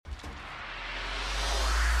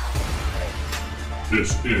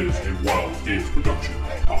This is a Wild Games Production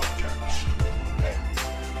podcast.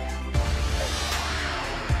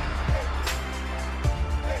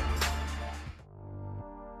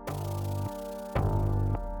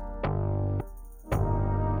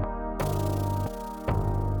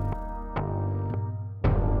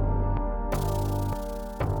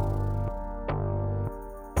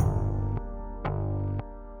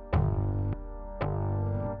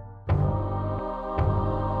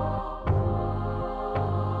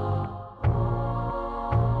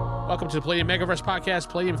 Welcome to the Palladium Megaverse podcast,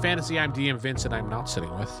 Palladium Fantasy. I'm DM Vince, and I'm not sitting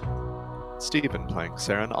with Stephen playing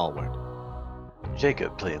Saren Allward.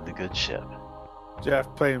 Jacob playing the good ship.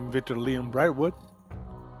 Jeff playing Victor Liam Brightwood.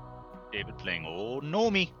 David playing Old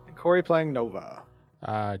Nomi. And Corey playing Nova.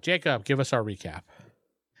 Jacob. Give us our recap.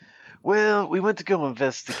 Well, we went to go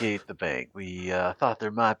investigate the bank. We thought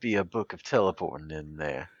there might be a book of teleporting in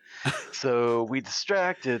there. So we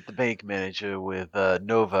distracted the bank manager with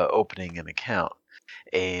Nova opening an account.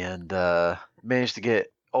 And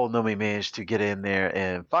Old Nomi managed to get in there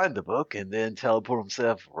and find the book and then teleport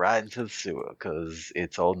himself right into the sewer because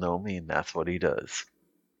it's Old Nomi and that's what he does.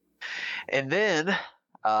 And then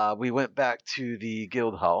we went back to the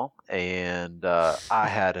guild hall and I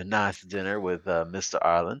had a nice dinner with Mr.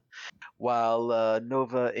 Arlen while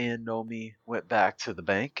Nova and Nomi went back to the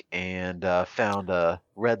bank and found a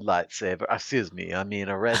red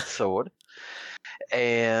a red sword.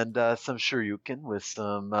 And some shuriken with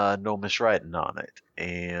some gnomish writing on it.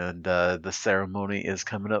 And the ceremony is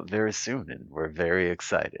coming up very soon, and we're very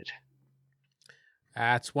excited.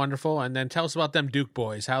 That's wonderful. And then tell us about them Duke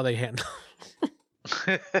boys, how they handle.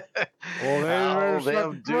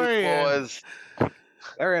 Them Duke boys.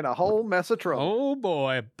 They're in a whole mess of trouble. Oh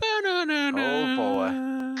boy. Oh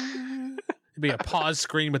boy. It'd be a pause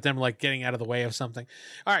screen with them like getting out of the way of something.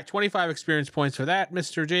 All right, 25 experience points for that,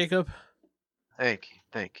 Mr. Jacob. Thank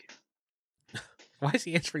you. Why is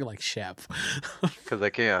he answering like Shep? Because I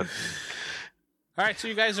can. All right, so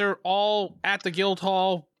you guys are all at the guild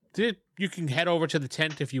hall. You can head over to the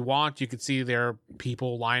tent if you want. You can see there are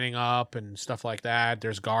people lining up and stuff like that.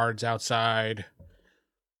 There's guards outside.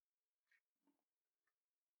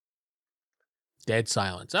 Dead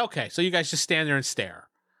silence. Okay, so you guys just stand there and stare.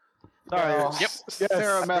 Sorry. Yep.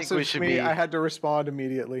 Sarah I think we messaged should me. be- I had to respond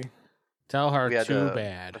immediately. Tell her We had too to-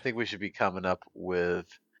 bad. I think we should be coming up with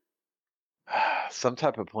some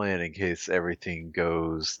type of plan in case everything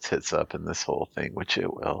goes tits up in this whole thing, which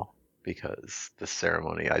it will, because the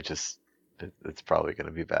ceremony, it's probably going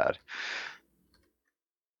to be bad.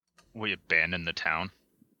 We abandon the town.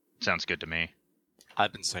 Sounds good to me.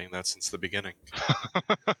 I've been saying that since the beginning.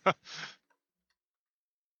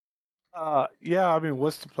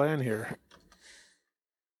 What's the plan here?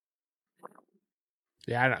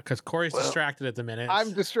 Yeah, I know, because Corey's Well, distracted at the minute.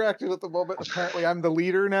 I'm distracted at the moment. Apparently, I'm the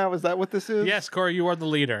leader now. Is that what this is? Yes, Corey, you are the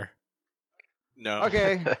leader. No.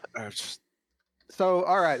 Okay. I've just- So,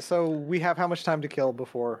 all right. So we have how much time to kill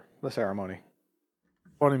before the ceremony?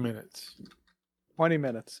 20 minutes. 20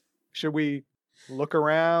 minutes. Should we look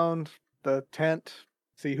around the tent,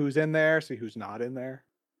 see who's in there, see who's not in there?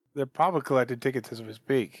 They're probably collecting tickets as we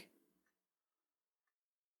speak.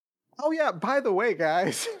 Oh, yeah. By the way,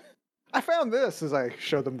 guys, I found this as I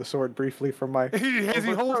show them the sword briefly from my... As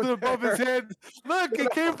he holds it above his head. Look,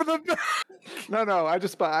 it came from the back. No. I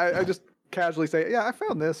just casually say, yeah, I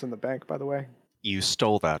found this in the bank, by the way. You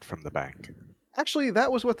stole that from the bank. Actually,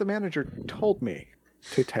 that was what the manager told me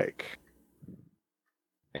to take.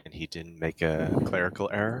 And he didn't make a clerical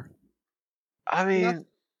error? I mean,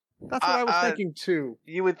 That's what I was thinking, too.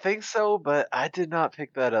 you would think so, but I did not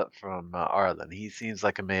pick that up from Arlen. He seems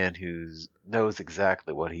like a man who knows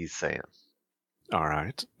exactly what he's saying. All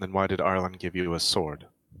right. Then why did Arlen give you a sword?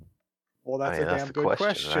 Well, that's I mean, a that's damn the good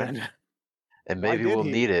question, question. right? And Why maybe did we'll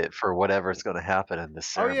he? need it for whatever's going to happen in this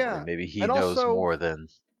ceremony. yeah. Maybe he And knows also- more than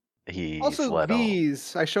he's Also, let on.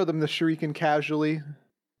 these, I showed them the shuriken casually.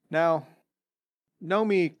 Now,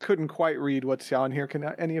 Nomi couldn't quite read what's on here. Can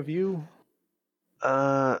any of you?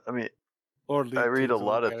 I mean, Or I read a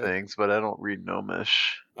lot of things. things, but I don't read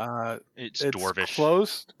Gnomish. It's, It's Dwarvish.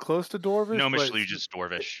 close to Dwarvish. Gnomish but is just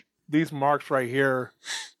Dwarvish. these marks right here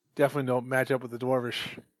definitely don't match up with the Dwarvish.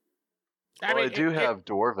 I Well, mean, I do it- have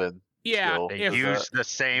Dwarven. Yeah, skill. They if- use the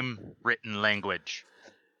same written language.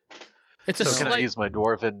 it's a So can I slight. use my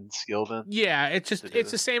Dwarven skill then? Yeah, it's to just do it's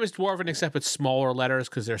the this? same as Dwarven except it's smaller letters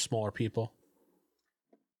because they're smaller people.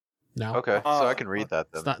 No, Okay, so I can read that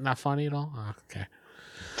it's then. not funny at all. Oh, okay.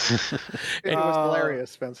 It was Uh,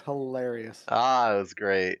 hilarious, Vince. Hilarious. Ah, it was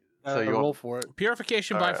great. So you roll want, for it.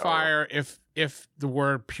 Purification by Alright, I'll fire. If the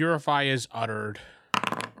word purify is uttered,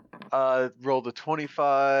 Rolled a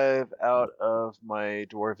 25 out of my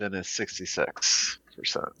dwarven is 66%.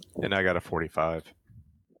 And I got a 45.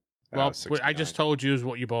 Well, I just told you is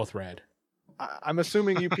what you both read. I'm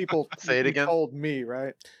assuming you people Say it you again. told me,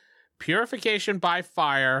 right? Purification by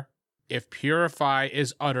fire if purify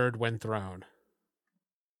is uttered when thrown.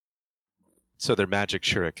 So they're magic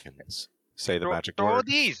shurikens. Say the magic throw word.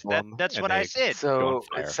 these. Plum, That's and what I they said. go So on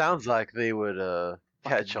fire. it sounds like they would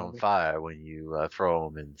catch Fucking on movie. fire when you throw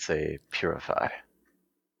them and say purify.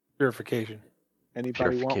 Purification.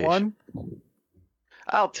 Anybody want Purification. one?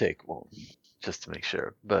 I'll take one just to make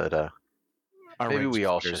sure. But Our maybe ranged we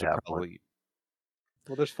all fighters should are have probably-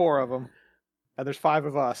 Well, there's 4 of them, and there's 5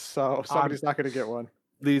 of us, so somebody's not going to get one.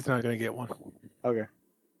 Lee's not going to get one. Okay.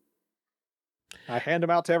 I hand them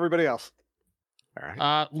out to everybody else. All right.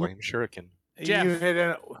 L- Flame shuriken. Jeff. You hit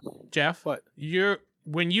it. Jeff, What?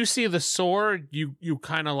 when you see the sword, you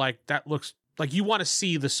kind of like that looks like you want to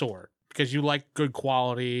see the sword because you like good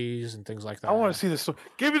qualities and things like that. I want to see the sword.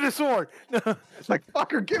 Give me the sword. It's like,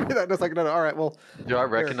 fucker, give me that. And it's like, no, all right, well, do I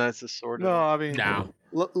recognize this sword? no, I mean, Now,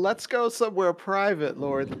 let's go somewhere private,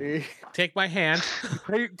 Lord Lee. take my hand.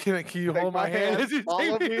 Hey, can you Take hold my hand? as you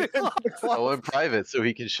follow take me me? into the Oh, closet. in private, so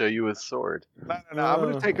he can show you his sword. No, I'm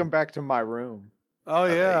going to take him back to my room. Oh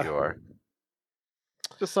There yeah. you are.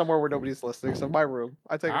 Just somewhere where nobody's listening. So my room.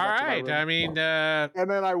 I take him All back to right. my room. I mean, And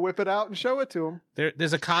then I whip it out and show it to him.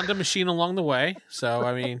 there's a condom machine along the way. So,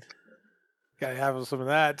 I mean, Gotta have some of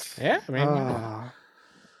that. yeah. I mean,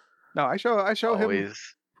 No, I show him.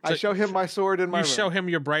 Always. I show him my sword in my you room. show him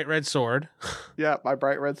your bright red sword. Yeah, my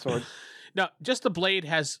bright red sword. No, just the blade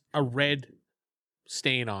has a red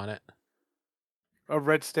stain on it. A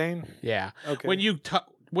red stain. Yeah. Okay. When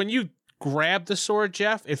you grab the sword,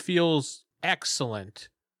 Jeff, it feels excellent.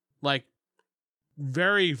 Like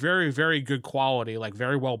very, very, very good quality, like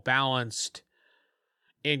very well balanced.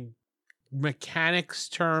 In mechanics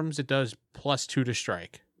terms, it does +2 to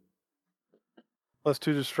strike. +2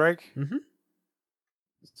 to strike. Mhm.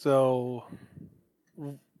 So,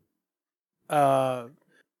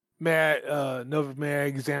 may I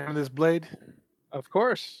examine this blade? Of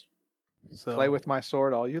course. So, Play with my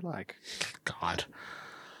sword all you like. God.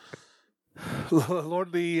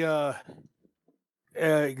 Lord Lee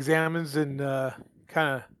examines and kind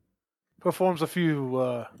of performs a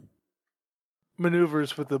few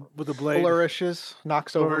maneuvers with the blade. Flourishes,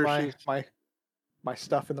 knocks over Flourishes. my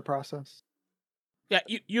stuff in the process. Yeah,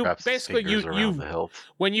 you Wraps his basically fingers around you the hilt.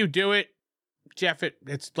 when you do it, Jeff,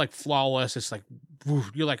 it's like flawless. It's like woo,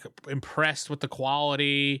 you're like impressed with the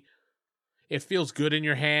quality. It feels good in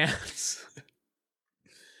your hands.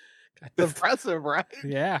 Impressive, right?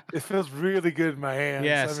 Yeah. It feels really good in my hands.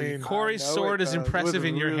 Yes. I mean, Corey's I know sword it is does. impressive It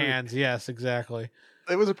in your really- hands. Yes, exactly.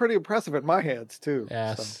 It was pretty impressive at my hands too.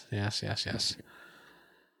 Yes. Yes. It's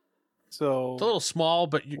so a little small,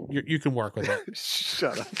 but you can work with it.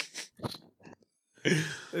 Shut up.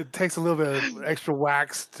 it takes a little bit of extra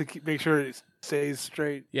wax to make sure it stays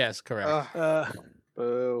straight. Yes, correct.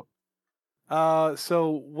 Boo.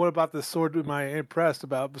 So what about the sword am I impressed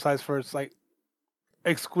about besides for its like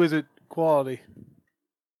exquisite quality?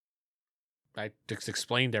 I just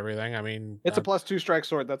explained everything. I mean, It's a +2 strike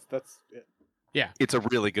sword. That's it. It's a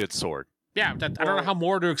really good sword. yeah. I don't know how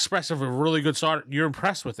more to express of a really good sword. You're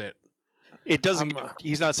impressed with it. It doesn't. I'm,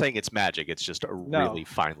 He's not saying it's magic. It's just a really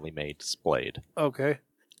finely made blade. Okay.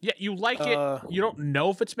 Yeah, you like it. You don't know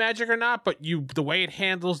if it's magic or not, but the way it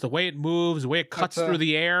handles, the way it moves, the way it cuts That's, through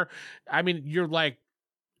the air. I mean, you're like,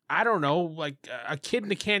 I don't know, like a kid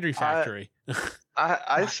in a candy factory.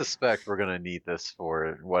 I suspect we're gonna need this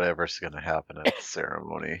for whatever's gonna happen at the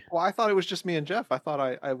ceremony. Well, I thought it was just me and Jeff. I thought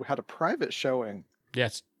I had a private showing.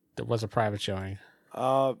 Yes, there was a private showing.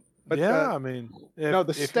 But, I mean, No,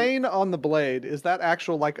 the stain on the blade, is that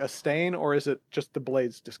actual like a stain or is it just the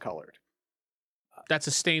blade's discolored? That's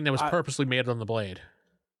a stain that was purposely made on the blade.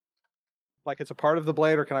 Like it's a part of the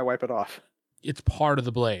blade or can I wipe it off? It's part of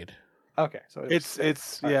the blade. Okay, so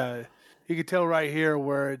it's yeah. You can tell right here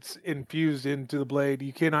where it's infused into the blade.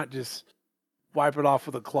 You cannot just wipe it off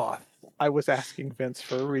with a cloth. I was asking Vince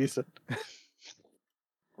for a reason.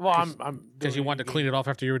 Well, I'm Because you wanted to clean it off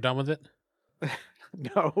after you were done with it?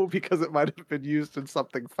 No, because it might have been used in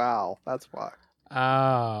something foul. That's why.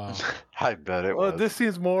 Oh. I bet it Well, was. this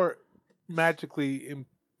seems more magically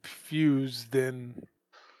infused than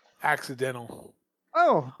accidental.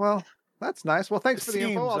 Oh, well, that's nice. Well, thanks It for the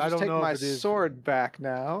info. seems. I'll I just don't take know if my it is. sword back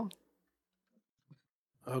now.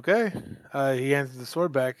 Okay. He hands the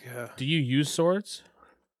sword back. Do you use swords?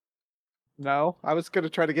 No, I was going to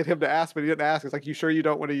try to get him to ask, but he didn't ask. It's like, you sure you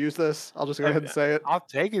don't want to use this? I'll just go ahead and say it. I'll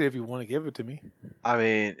take it if you want to give it to me. I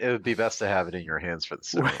mean, it would be best to have it in your hands for the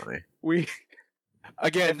ceremony. We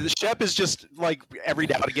Again, the Shep is just like every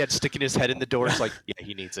now and again sticking his head in the door. It's like, yeah,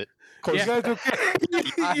 he needs it. You Yeah. guys okay?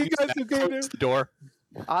 You guys okay? Close the door.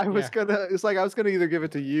 I was gonna. It's like I was gonna either give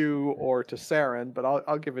it to you or to Saren, but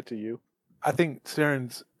I'll give it to you. I think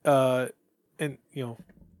Saren's, and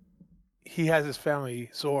he has his family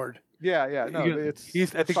sword. Yeah. No, it's. I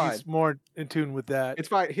think fine. he's more in tune with that. It's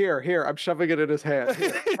fine. Here. I'm shoving it in his hand.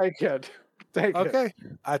 Here, take it. Take it. Okay,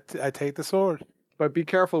 I take the sword. But be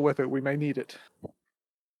careful with it. We may need it.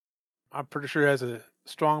 I'm pretty sure it has a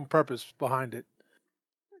strong purpose behind it.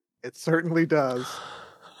 It certainly does.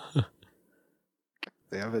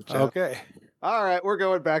 Damn it, Jeff. Okay. All right, we're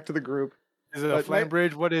going back to the group. Is it a But flame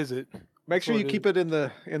bridge? What is it? Make sure you Sword keep it in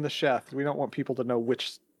the sheth. We don't want people to know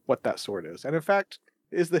what that sword is. And in fact,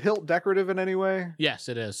 is the hilt decorative in any way? Yes,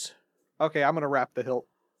 it is. Okay, I'm gonna wrap the hilt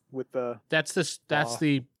with the. That's the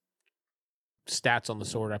stats on the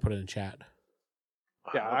sword I put it in chat.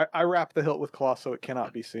 Yeah, I wrap the hilt with cloth so it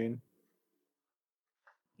cannot be seen.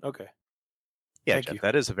 Okay. Yeah, Thank Jeff, you.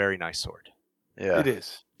 that is a very nice sword. Yeah. It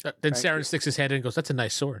is. Then Thank Saren you. sticks his head in and goes, "That's a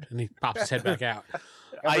nice sword," and he pops his head back out.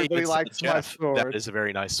 Everybody I even likes said, my Jeff, sword. That is a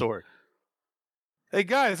very nice sword. Hey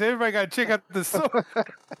guys, everybody got to check out the sword.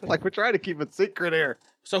 Like, we're trying to keep it secret here.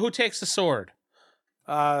 So who takes the sword?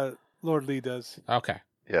 Lord Lee does. Okay.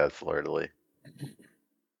 Yeah, it's Lord Lee.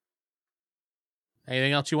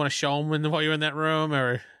 Anything else you want to show him while you're in that room,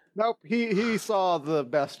 or Nope, he saw the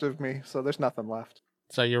best of me, so there's nothing left.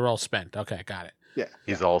 so you're all spent? Okay, got it. Yeah.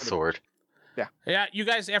 He's all sword. Yeah, you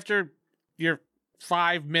guys, after your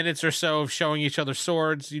 5 minutes or so of showing each other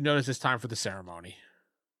swords, you notice it's time for the ceremony.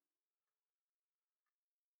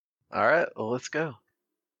 All right, well, let's go.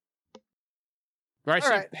 All right, All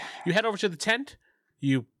so right. you head over to the tent.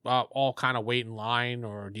 You all kind of wait in line,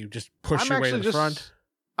 or do you just push I'm your way to actually the just- front?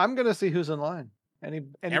 I'm gonna see who's in line.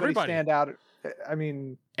 Anybody Everybody. stand out? I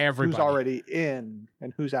mean, Everybody. who's already in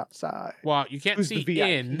and who's outside? Well, you can't Who's see the VIP?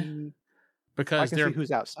 in I because can they're see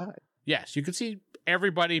who's outside. yes, you can see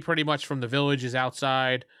everybody pretty much from the village is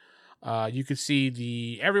outside. You could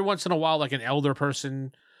see every once in a while, like an elder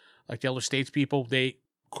person, like the elder statespeople, they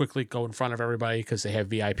quickly go in front of everybody because they have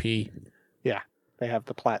VIP. They have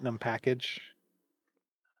the platinum package.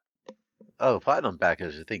 Oh, the platinum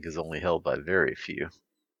package, I think, is only held by very few.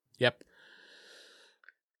 Yep.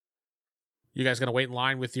 You guys gonna wait in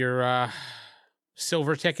line with your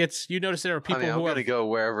silver tickets? You notice there are people I mean, I'm who going to have. go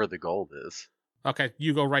wherever the gold is. Okay,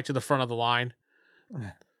 you go right to the front of the line.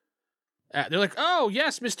 They're like, "Oh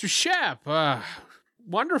yes, Mr. Shep.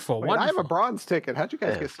 Wonderful, Wait, wonderful." I have a bronze ticket. How'd you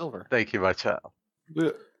guys Yeah. get silver? Thank you, my child.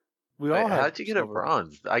 We Wait, all have how'd you get a silver.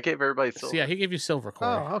 bronze? I gave everybody So, silver. yeah, he gave you silver, Corey.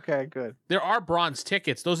 Oh, okay, good. There are bronze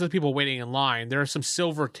tickets. Those are the people waiting in line. There are some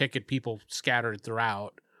silver ticket people scattered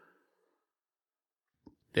throughout.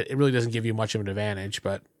 It really doesn't give you much of an advantage,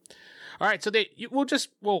 but all right. So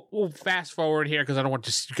we'll fast forward here because I don't want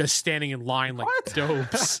just you guys standing in line like What?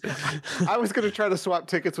 dopes. I was gonna try to swap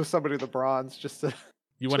tickets with somebody in the bronze just to.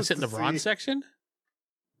 You want to Just sit in the to bronze see. section?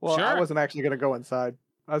 Well, I Sure. wasn't actually gonna go inside.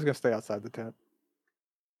 I was gonna stay outside the tent.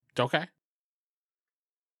 Okay.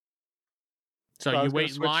 So So I you was gonna wait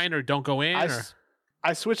in switch- line or don't go in?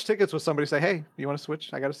 I switched tickets with somebody. Say, hey, you want to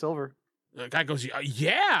switch? I got a silver. The guy goes,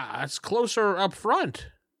 "Yeah, that's closer up front."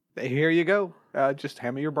 Here you go. Just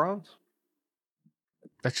hand me your bronze.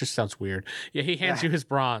 That just sounds weird. Yeah, he hands you his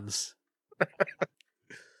bronze.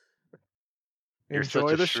 You're Enjoy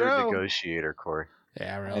such a the shrewd show. negotiator, Corey.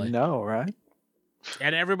 Yeah, I really. know, right?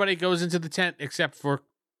 And everybody goes into the tent except for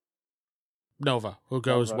Nova, who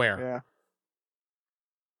goes Nova, where? Yeah.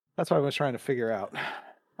 That's what I was trying to figure out.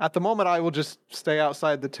 At the moment, I will just stay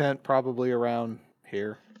outside the tent, probably around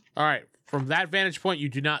here. All right. From that vantage point, you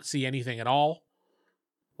do not see anything at all.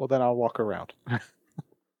 Well, then I'll walk around.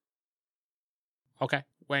 Okay.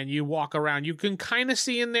 When you walk around, you can kind of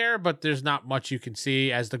see in there, but there's not much you can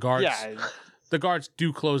see as the guards. The guards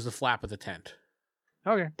do close the flap of the tent.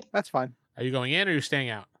 Okay, that's fine. Are you going in or are you staying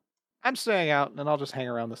out? I'm staying out, and I'll just hang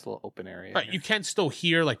around this little open area. Right. here. You can still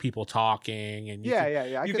hear like people talking, and you yeah.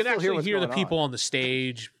 you I can still actually what's hear the going people on. on the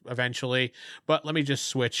stage eventually. But let me just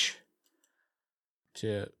switch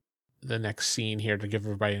to the next scene here to give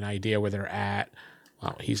everybody an idea where they're at.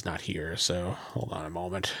 Well, he's not here, so hold on a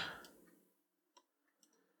moment.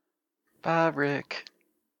 Bye, Rick.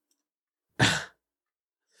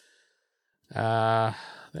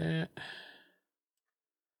 That.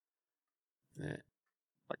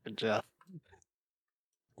 Fucking Jeff.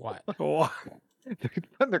 What? They're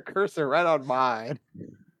putting their cursor right on mine.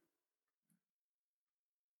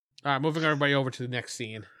 All right, moving everybody over to the next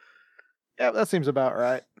scene. Yeah, that seems about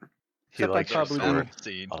right. He Except likes I'd probably Sarah be,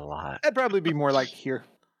 Scene. a lot. I'd probably be more like here.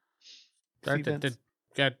 See, That-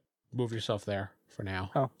 Vince? Move yourself there for now.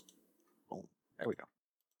 There we go.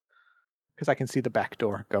 Because I can see the back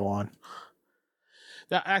door go on.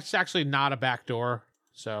 That's actually not a back door.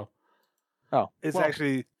 So Oh, It's well,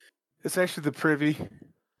 actually the privy.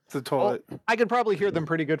 It's the toilet. I can probably hear them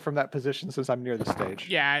pretty good from that position since I'm near the stage.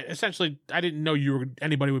 yeah, essentially, I didn't know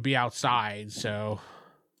anybody would be outside. So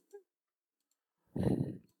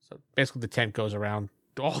basically, the tent goes around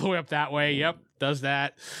all the way up that way. Yep, does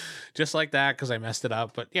that just like that because I messed it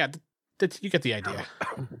up. But yeah, you get the idea.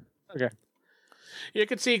 Okay. You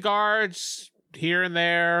can see guards here and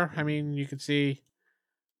there. I mean, you can see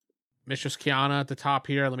Mistress Kiana at the top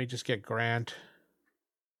here. Let me just get Grant.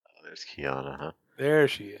 Oh, there's Kiana, huh? There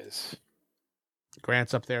she is.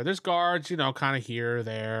 Grant's up there. There's guards, kind of here,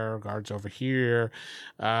 there. Guards over here.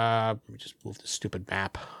 Let me just move the stupid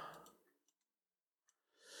map.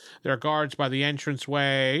 There are guards by the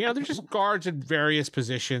entranceway. There's just guards in various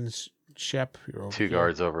positions. Shep, you're over Two here.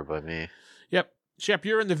 guards over by me. Yep. Shep,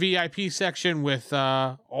 you're in the VIP section with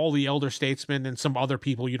all the elder statesmen and some other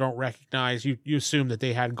people you don't recognize. You assume that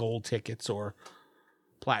they had gold tickets or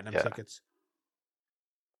platinum Yeah. tickets.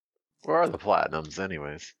 Where are the platinums,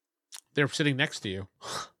 anyways? They're sitting next to you.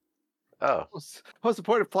 Oh, What's the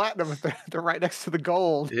point of platinum if they're right next to the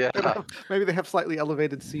gold? yeah. Maybe they have slightly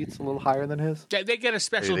elevated seats, a little higher than his. They get a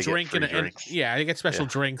special they get drink free and drinks. yeah, they get special Yeah.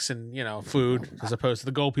 drinks and food as opposed to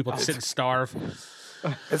the gold people sit and starve.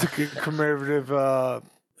 It's a good commemorative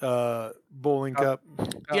bowling cup. Oh,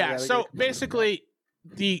 Yeah, they so get- basically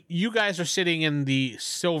you guys are sitting in the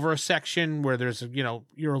silver section where there's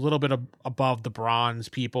you're a little bit above the bronze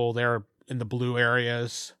people. They're in the blue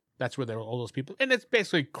areas. That's where there are all those people, and it's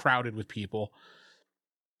basically crowded with people.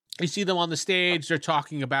 You see them on the stage. They're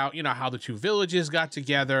talking about how the two villages got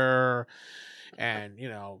together, and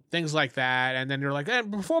things like that. And then they're like,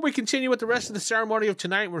 and before we continue with the rest of the ceremony of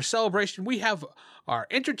tonight, we're celebration. We have our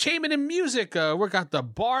entertainment and music. We got the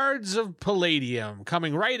Bards of Palladium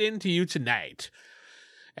coming right into you tonight.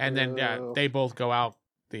 And then Oh. they both go out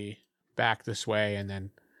the back this way, and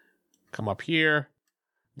then come up here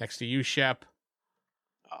next to you, Shep.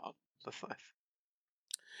 Oh, that's nice.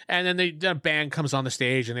 And then the band comes on the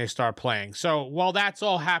stage and they start playing. So while that's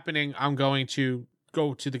all happening, I'm going to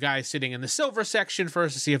go to the guys sitting in the silver section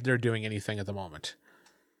first to see if they're doing anything at the moment.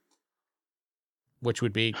 Which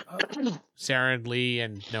would be Sarah and Lee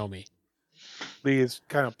and Nomi. Lee is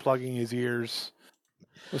kind of plugging his ears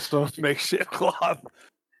with some makeshift cloth.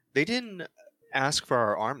 They didn't ask for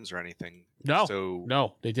our arms or anything. No, So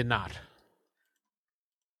no, they did not.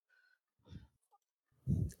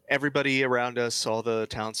 everybody around us, all the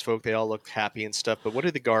townsfolk, they all look happy and stuff. But what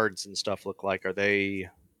do the guards and stuff look like? Are they?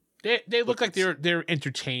 They look like they're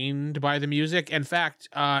entertained by the music. In fact,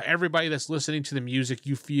 everybody that's listening to the music,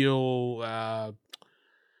 you feel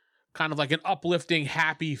kind of like an uplifting,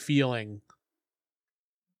 happy feeling.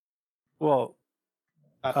 Well,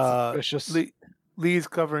 Vicious. Lee's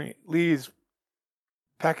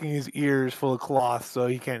packing his ears full of cloth so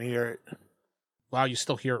he can't hear it. Well, you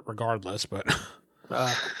still hear it regardless, but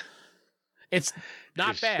Uh, it's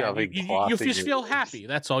not Just bad. shoving You cloth in just your feel ears. happy.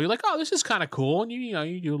 That's all. You're like, oh, this is kind of cool, and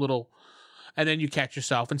you do a little, and then you catch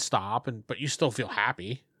yourself and stop, but you still feel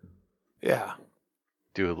happy. yeah.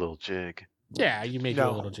 Do a little jig. Yeah, you may do a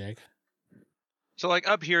No. little jig. So like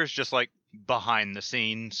up here is just like behind the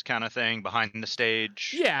scenes kind of thing, behind the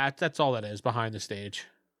stage. Yeah, that's all that is behind the stage.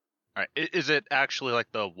 All right. Is it actually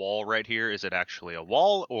like the wall right here? Is it actually a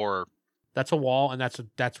wall or? That's a wall, and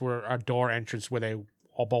that's where our door entrance where they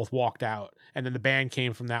all both walked out, and then the band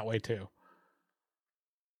came from that way too.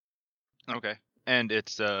 Okay. And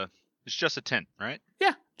it's just a tent, right?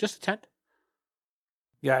 Yeah, just a tent.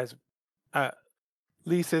 Guys,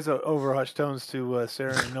 Lee says over hushed tones to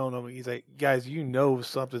Sarah and Nono. He's like, guys,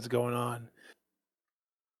 something's going on.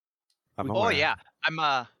 I'm Oh aware. yeah. I'm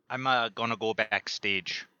gonna go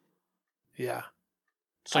backstage. Yeah.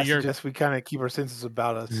 So I you're suggest we kind of keep our senses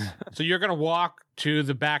about us. so you're gonna walk to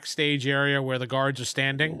the backstage area where the guards are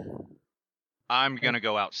standing. I'm gonna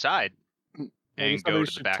go outside Maybe and go somebody to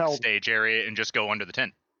the should tell- backstage area and just go under the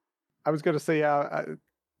tent. I was going to say,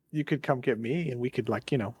 you could come get me and we could,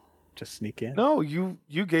 just sneak in. No, you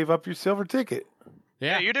gave up your silver ticket.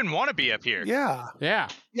 Yeah, Yeah, you didn't want to be up here. Yeah. yeah.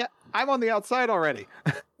 Yeah, I'm on the outside already.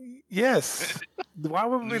 Yes. Why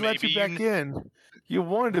would we let you Maybe back in? You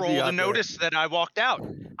wanted to be Roll out the notice that I walked out.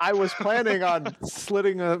 I was planning on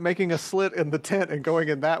making a slit in the tent and going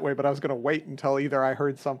in that way, but I was going to wait until either I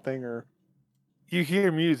heard something or there. You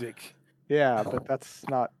hear music. yeah, but that's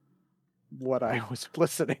not. what I was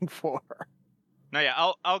listening for. No,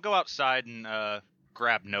 yeah, I'll go outside and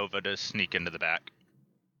grab Nova to sneak into the back.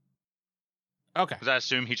 Okay. Because I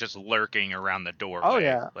assume he's just lurking around the doorway. Oh,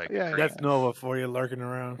 yeah. Like, Yeah, That's Nova for you lurking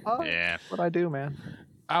around. Oh, yeah. that's what I do, man.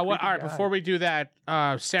 All right. guy. Before we do that,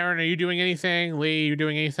 Saren, are you doing anything? Lee, you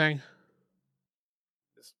doing anything?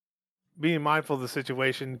 Being mindful of the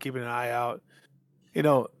situation, keeping an eye out. You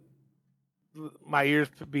know, my ears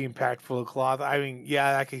being packed full of cloth. I mean,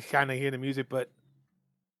 yeah, I can kind of hear the music, but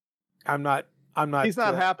I'm not. He's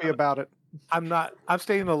not happy about it. I'm not. I'm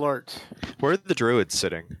staying alert. Where are the druids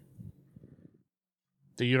sitting?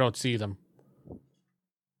 You don't see them.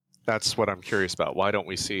 That's what I'm curious about. Why don't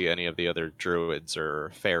we see any of the other druids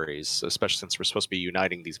or fairies, especially since we're supposed to be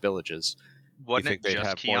uniting these villages? Wasn't it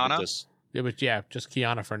just Kiana? just... It was, yeah, just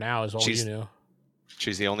Kiana for now is all She's- you knew.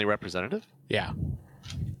 She's the only representative? Yeah.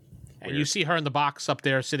 And you Weird. see her in the box up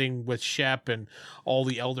there sitting with Shep and all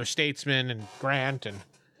the elder statesmen and Grant. And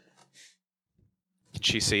Can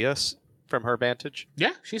she see us from her vantage?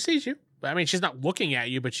 yeah, she sees you. I mean, she's not looking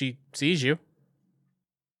at you, but she sees you.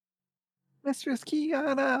 Mistress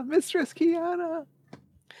Kiana! Mistress Kiana!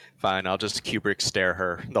 Fine, I'll just Kubrick stare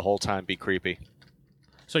her the whole time, be creepy.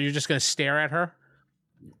 So you're just going to stare at her?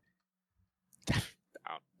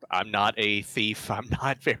 I'm not a thief. I'm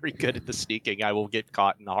not very good at the sneaking. I will get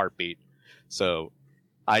caught in a heartbeat. So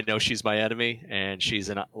I know she's my enemy, and she's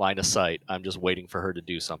in a line of sight. I'm just waiting for her to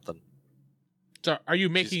do something. So are you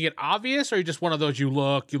making it obvious, or are you just one of those you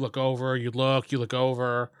look over, you look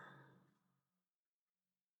over?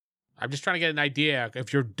 I'm just trying to get an idea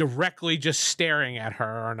if you're directly just staring at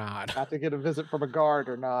her or not. Have to get a visit from a guard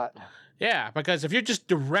or not. Yeah, because if you're just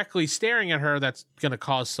directly staring at her, that's going to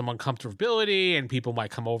cause some uncomfortability and people might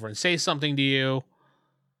come over and say something to you.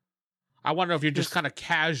 I wonder if you're just kind of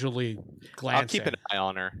casually glancing. I'll keep an eye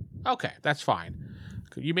on her. Okay, that's fine.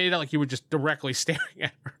 You made it like you were just directly staring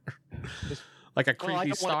at her. Like a creepy Well, I don't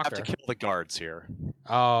want to stalker. have to kill the guards here.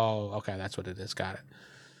 Oh, okay, that's what it is. Got it.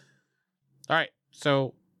 All right,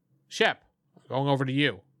 so Shep, going over to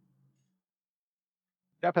you.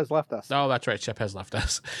 Jeff has left us. Oh, that's right. Shep has left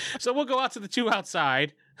us. So we'll go out to the two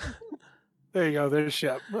outside. There you go. There's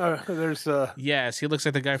Shep. There's Yes, he looks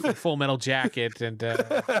like the guy from Full Metal Jacket and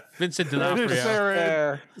Vincent There's D'Onofrio.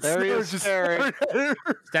 Saren. There he is Just staring.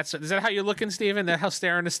 Is that how you're looking, Steven? That how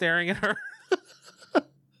Saren is staring at her?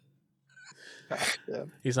 Yeah.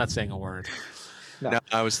 He's not saying a word. No. No,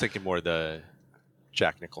 I was thinking more the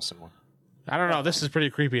Jack Nicholson one. I don't know. This is pretty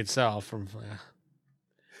creepy itself.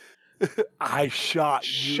 I shot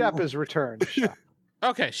you. Shep is returned. Shep.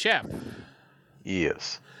 Okay, Shep.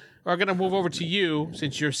 Yes. We're going to move over to you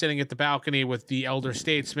since you're sitting at the balcony with the elder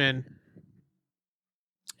statesman.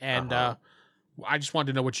 And I just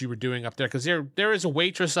wanted to know what you were doing up there because there is a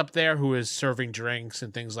waitress up there who is serving drinks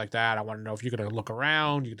and things like that. I want to know if you're going to look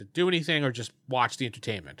around, you're going to do anything, or just watch the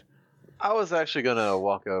entertainment. I was actually gonna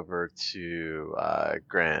walk over to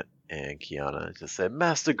Grant and Kiana and just say,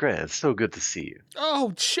 "Master Grant, it's so good to see you."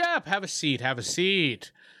 Oh, Shep, have a seat. Have a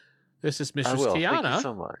seat. This is I Mistress will. Kiana. Thank you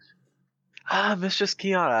so much. Mistress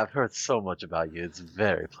Kiana, I've heard so much about you. It's a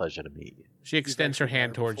very pleasure to meet you. She extends her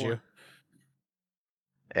hand towards you.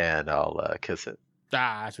 And I'll kiss it.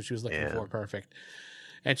 That's what she was looking Yeah. for. Perfect.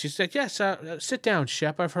 And she said, yes, sit down,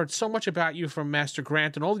 Shep. I've heard so much about you from Master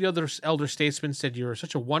Grant, and all the other elder statesmen said you're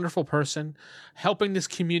such a wonderful person, helping this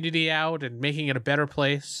community out and making it a better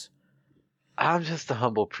place. I'm just a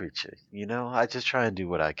humble preacher, you know? I just try and do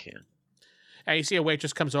what I can. And you see a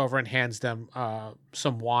waitress comes over and hands them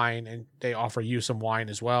some wine, and they offer you some wine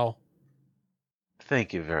as well.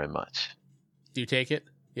 Thank you very much. Do you take it?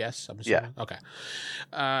 Yes, I'm assuming. Yeah.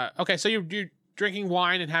 Okay. Okay, so you're drinking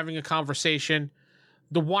wine and having a conversation.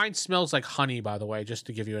 The wine smells like honey, by the way, just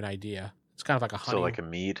to give you an idea. It's kind of like a honey. So like a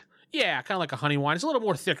mead? Yeah, kind of like a honey wine. It's a little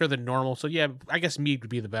more thicker than normal. So yeah, I guess mead would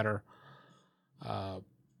be the better.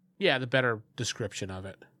 The better description of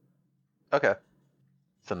it. Okay.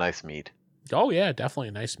 It's a nice mead. Oh yeah, definitely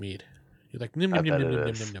a nice mead. You're like nim I nim nim bet nim it nim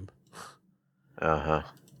nim is. nim. Uh-huh.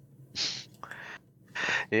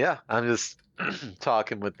 Yeah, I'm just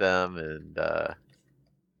talking with them and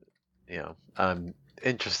I'm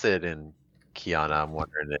interested in Kiana. I'm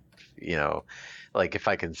wondering if, like if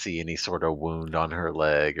I can see any sort of wound on her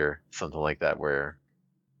leg or something like that where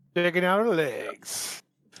Checking out her legs.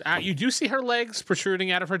 You do see her legs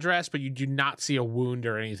protruding out of her dress, but you do not see a wound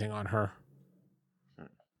or anything on her.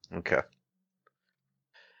 Okay.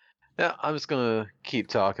 Yeah, I'm just gonna keep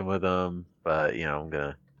talking with them, but I'm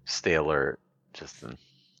gonna stay alert just in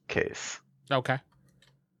case. Okay.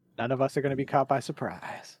 None of us are going to be caught by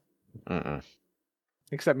surprise. Mm-mm.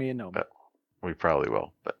 Except me and Noma. We probably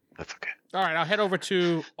will, but That's okay. All right, I'll head over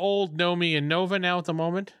to old Nomi and Nova now at the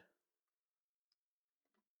moment.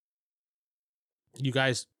 You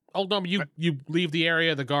guys, old Nomi, you leave the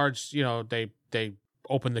area. The guards, they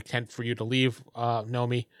open the tent for you to leave,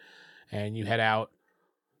 Nomi, and you head out.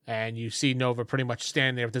 And you see Nova pretty much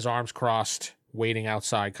standing there with his arms crossed, waiting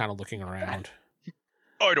outside, kind of looking around.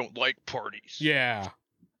 I don't like parties. Yeah.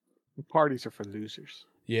 Parties are for losers.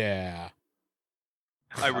 Yeah.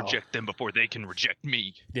 I reject them before they can reject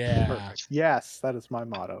me. Yeah. Perfect. Yes, that is my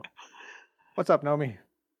motto. What's up, Nomi?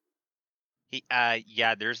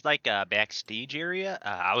 Yeah, there's like a backstage area.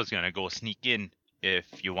 I was gonna go sneak in if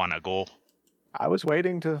you wanna go. I was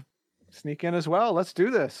waiting to sneak in as well. Let's do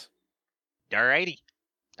this. Alrighty.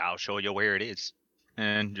 I'll show you where it is.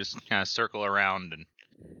 And just kind of circle around and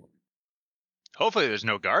hopefully there's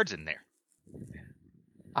no guards in there.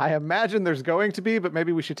 I imagine there's going to be, but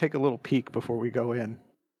maybe we should take a little peek before we go in.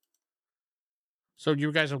 So you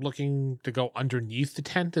guys are looking to go underneath the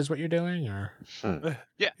tent, is what you're doing, or?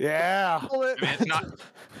 Yeah. Pull it. I mean, it's not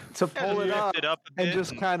to pull it up, lift it up a and bit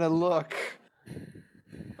just kind of look.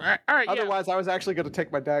 All right, yeah. Otherwise, I was actually going to take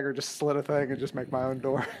my dagger, just slit a thing, and just make my own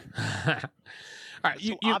door. All right, It's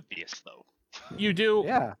so obvious though. you do.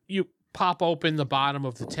 Yeah. You pop open the bottom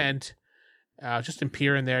of the tent, just in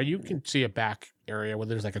peer in there. You can see a back area where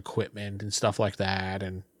there's like equipment and stuff like that,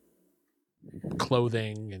 and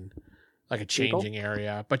clothing and like a changing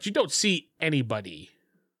area, but you don't see anybody.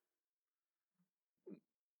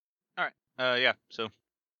 Yeah, so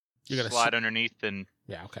You're gonna slide underneath and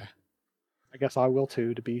Yeah, okay. I guess I will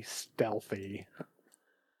too, to be stealthy.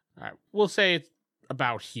 All right, we'll say it's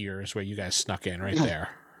about here is where you guys snuck in, right there.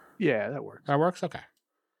 Yeah, that works. That works? Okay.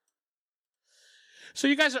 So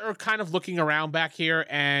you guys are kind of looking around back here,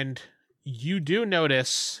 and you do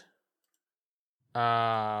notice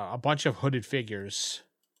a bunch of hooded figures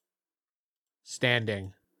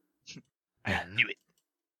standing I knew it.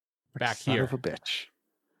 back Son here. of a bitch.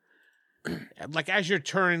 Like as you're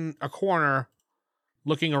turning a corner,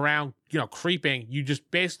 looking around, creeping, you just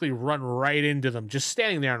basically run right into them, just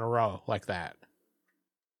standing there in a row like that.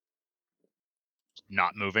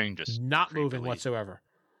 Not moving, just Not moving creepily. whatsoever.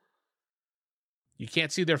 You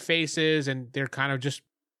can't see their faces, and they're kind of just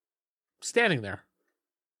standing there.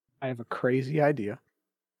 I have a crazy idea.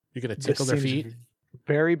 You're going to This tickle their seems feet?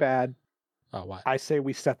 Very bad. Oh, what? I say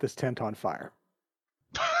we set this tent on fire.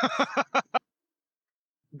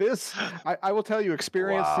 This, I will tell you,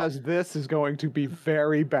 experience Wow. says this is going to be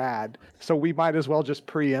very bad. So we might as well just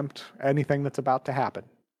preempt anything that's about to happen.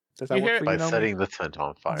 Does that You work hear- for By you, Nomi? setting the tent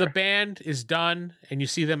on fire. The band is done, and you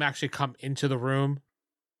see them actually come into the room.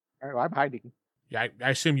 All right, well, I'm hiding. Yeah, I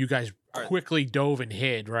assume you guys All right. quickly dove and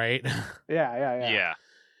hid, right? Yeah. Yeah.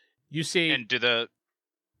 You see, And do the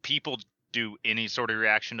people do any sort of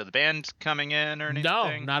reaction to the band coming in or anything?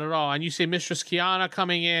 no, not at all. And you see Mistress Kiana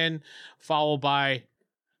coming in, followed by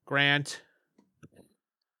Grant,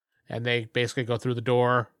 and they basically go through the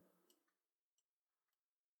door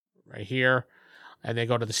right here, and they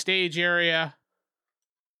go to the stage area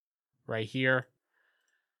right here.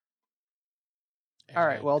 All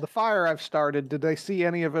right, well, the fire I've started, did they see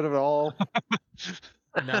any of it at all?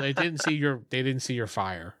 no, they didn't see your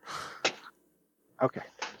fire. Okay.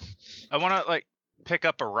 I want to pick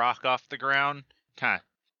up a rock off the ground, kind of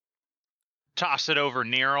toss it over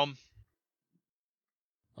near them.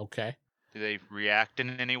 Okay. Do they react in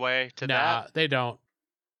any way to Nah, that? they don't.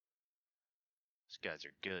 These guys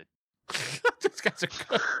are good. These guys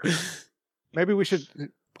are good. Maybe we should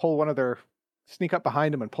sneak up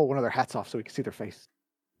behind them and pull one of their hats off so we can see their face.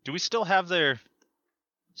 Do we still have those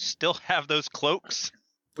cloaks?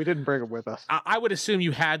 We didn't bring them with us. I would assume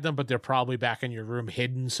you had them, but they're probably back in your room,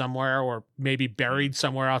 hidden somewhere, or maybe buried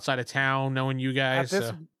somewhere outside of town, knowing you guys.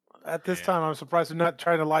 At this Yeah. time, I'm surprised they're not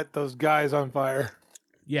trying to light those guys on fire.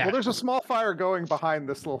 Yeah. Well, there's a small fire going behind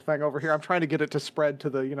this little thing over here. I'm trying to get it to spread to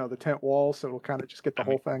the tent wall, so it'll kind of just get the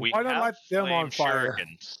whole thing. We Why not have light them on flame fire?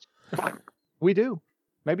 shurikens. We do.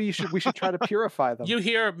 Maybe we should try to purify them. You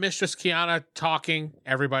hear Mistress Kiana talking,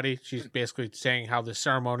 everybody. She's basically saying how the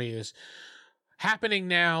ceremony is happening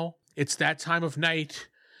now. It's that time of night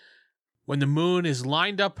when the moon is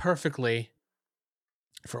lined up perfectly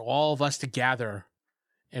for all of us to gather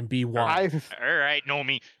and be one. I All right,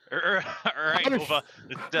 Nomi. All right, Nova.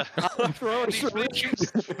 throw a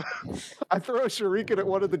shuriken. I throw a shuriken at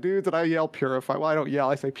one of the dudes and I yell purify. Well, I don't yell.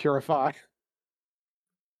 I say purify.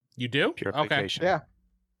 You do? Purification. Yeah.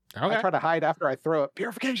 Okay. Okay. I try to hide after I throw it.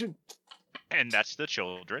 Purification. And that's the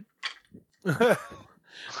children. Go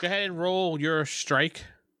ahead and roll your strike.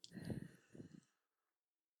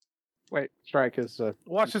 Wait, strike is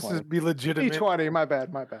Watch this D20. be legitimate. D20. My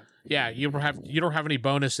bad. Yeah, you don't have any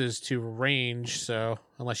bonuses to range, so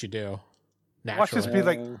unless you do. Watch this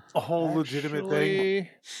Naturally. be like a whole legitimate thing.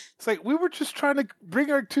 Actually, It's like we were just trying to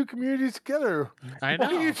bring our two communities together. I Why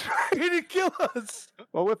are you know. trying to kill us?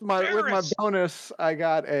 Well, with my Terrorists. bonus, I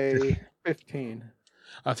got a 15.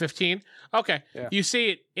 15. Okay. Yeah. You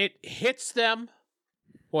see it hits them.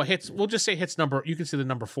 Well, we'll just say hits number. You can see the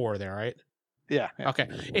number 4 there, right? Yeah. Okay.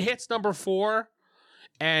 It hits number 4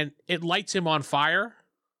 and it lights him on fire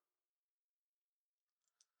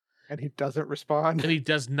And he doesn't respond. and he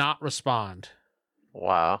does not respond.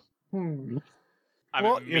 Wow. Hmm. I'm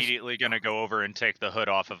Well, if- immediately going to go over and take the hood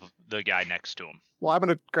off of the guy next to him. Well, I'm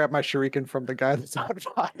gonna grab my shuriken from the guy that's on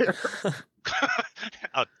fire.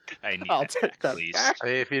 I need I'll that take back, that please. back. I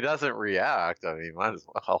mean, if he doesn't react, I mean, might as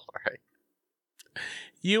well, right?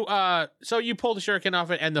 You so you pull the shuriken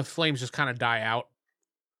off it and the flames just kind of die out.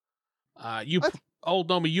 What? Old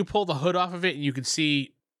Nomi, you pull the hood off of it and you can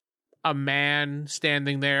see a man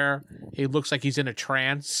standing there. He looks like he's in a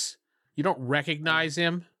trance. You don't recognize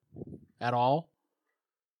him at all.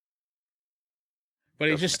 But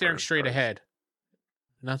he's Doesn't just staring hurt straight first. ahead.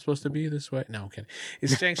 Not supposed to be this way. No, I'm kidding.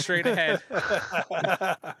 He's staring straight ahead.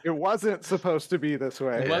 It wasn't supposed to be this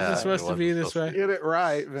way. It wasn't supposed to be this way. Get it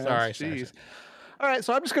right, man. Sorry. Jeez. All right,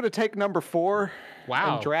 so I'm just gonna take number 4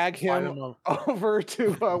 Wow. and drag Fire him him up. over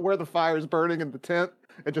to where the fire's burning in the tent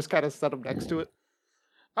and just kind of set him next to it.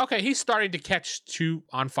 Okay, he's starting to catch two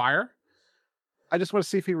on fire. I just want to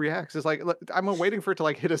see if he reacts. It's like look, I'm waiting for it to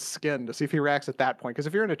like hit his skin to see if he reacts at that point. Because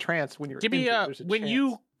if you're in a trance when you're Give me injured, there's a when chance.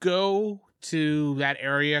 you go to that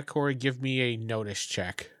area, Corey, give me a notice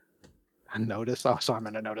check. I notice. Oh, so I'm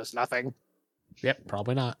gonna notice nothing. Yep,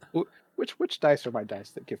 probably not. Which dice are my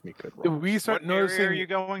dice that give me good If rolls? we start What area noticing are you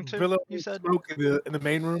going to? billows You of said smoke in the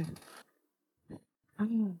main room.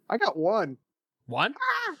 I got 1. One?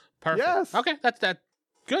 Perfect. Yes. Okay, that's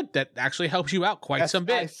good. That actually helps you out quite Best some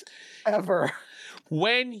bit. dice ever.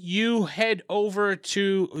 When you head over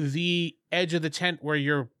to the edge of the tent where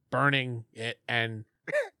you're burning it and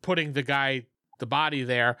putting the body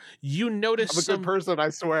there, you notice I'm a some good person, I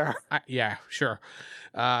swear. yeah, sure.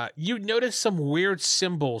 You notice some weird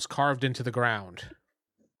symbols carved into the ground.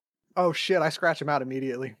 Oh shit! I scratch him out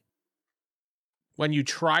immediately. When you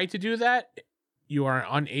try to do that, you are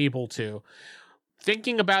unable to.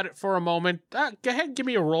 Thinking about it for a moment, go ahead and give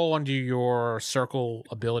me a roll under your circle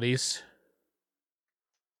abilities.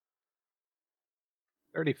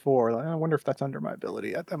 34. I wonder if that's under my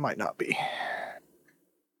ability. That might not be.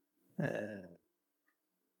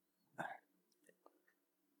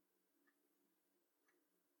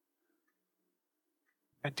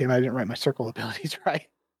 God damn, I didn't write my circle abilities right.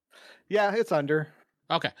 Yeah, it's under.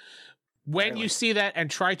 Okay. When Barely. you see that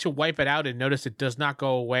and try to wipe it out and notice it does not go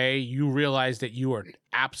away, you realize that you are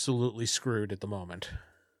absolutely screwed at the moment.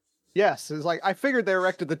 Yes, it's like I figured they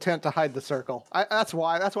erected the tent to hide the circle. That's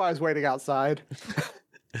why I was waiting outside.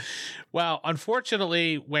 Well,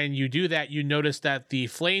 unfortunately, when you do that, you notice that the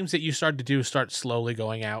flames that you start to do start slowly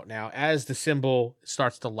going out now as the symbol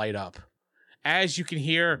starts to light up. As you can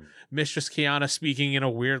hear Mistress Kiana speaking in a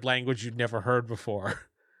weird language you'd never heard before.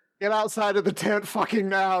 Get outside of the tent fucking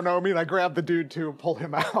now, Nomi. And I grab the dude too and pull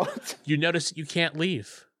him out. You notice you can't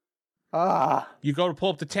leave. Ah, You go to pull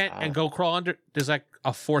up the tent and go crawl under. There's like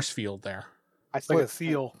a force field there. I It's like a slip.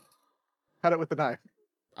 seal. Cut it with the knife.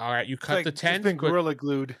 All right, you It's cut like the it's tent. been but- gorilla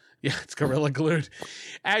glued. Yeah, it's gorilla glued.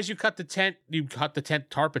 As you cut the tent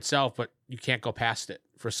tarp itself, but you can't go past it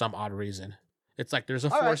for some odd reason. It's like there's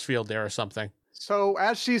a All right. force field there or something. So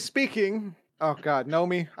as she's speaking, oh god,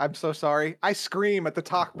 Nomi, I'm so sorry. I scream at the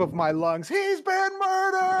top of my lungs, "He's been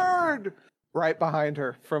murdered!" Right behind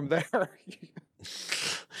her from there.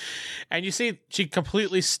 And you see she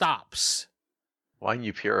completely stops. Why didn't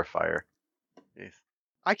you purify her? Jeez.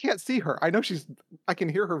 I can't see her. I know I can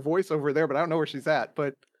hear her voice over there, but I don't know where she's at.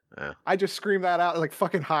 But Yeah. I just scream that out like,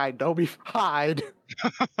 fucking hide, Nomi, hide.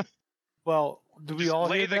 Well, do we all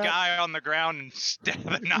lay hear the that? guy on the ground and stab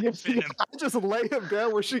a knife in him. I just lay him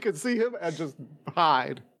down where she can see him and just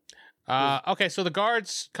hide. Okay, so the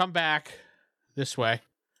guards come back this way.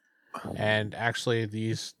 And actually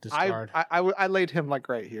this guard. I laid him like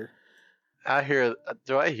right here.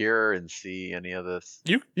 Do I hear and see any of this?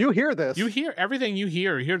 You hear this? You hear everything you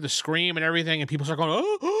hear the scream and everything, and people start going,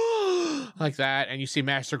 oh, like that. And you see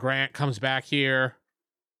Master Grant comes back here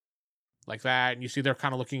like that. And you see they're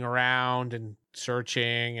kind of looking around and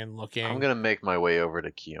searching and looking. I'm gonna make my way over to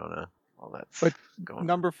Kiona while that's But going.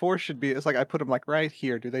 Number 4 should be. It's like I put him like right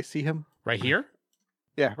here. Do they see him? Right here?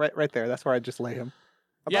 Yeah, right there. That's where I just lay him.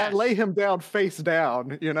 Yes. I lay him down face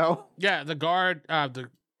down. You know. Yeah, the guard, the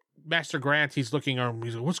Master Grant, he's looking around.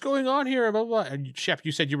 He's like, "What's going on here?" Blah, blah, blah. And Shep,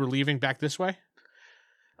 you said you were leaving back this way.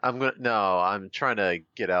 I'm trying to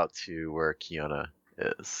get out to where Kiana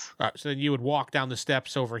is. All right, so then you would walk down the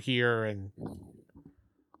steps over here and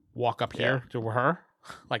walk up here to her,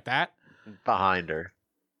 like that. Behind her.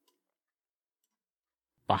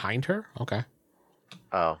 Behind her? Okay.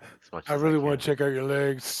 Oh, as much I as really can. want to check out your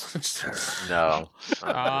legs. No.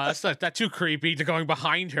 That's not that too creepy to going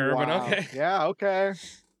behind her, but Wow. okay. Yeah, okay.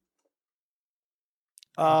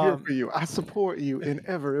 I'm here Um, for you. I support you in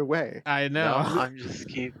every way. I No, know.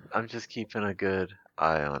 I'm just keeping a good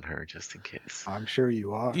eye on her just in case. I'm sure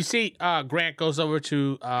you are. You see, Grant goes over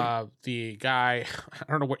to the guy.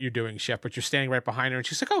 I don't know what you're doing, Shep, but you're standing right behind her, and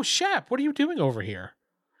she's like, "Oh, Shep, what are you doing over here?"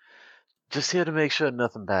 Just here to make sure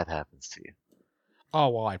nothing bad happens to you. Oh,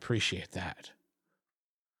 well, I appreciate that.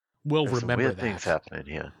 We'll There's some remember weird that. things happening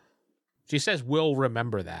here. She says, "We'll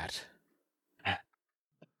remember that."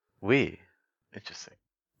 Interesting.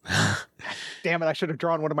 Damn it, I should have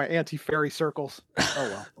drawn one of my anti-fairy circles. Oh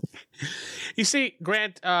well. You see,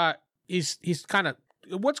 Grant, he's kind of,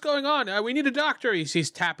 "What's going on? We need a doctor." He's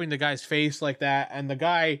tapping the guy's face like that, and the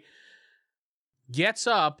guy gets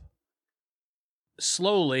up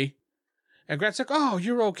slowly, and Grant's like, "Oh,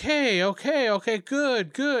 you're okay,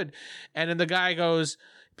 good." And then the guy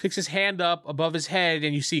picks his hand up above his head,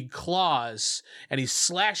 and you see claws, and he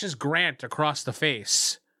slashes Grant across the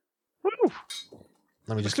face. Woo.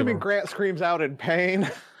 Let me just Assuming Grant screams out in pain.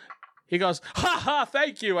 He goes, "Ha ha,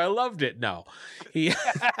 thank you, I loved it." No. He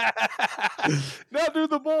now do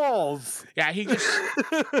the balls. Yeah,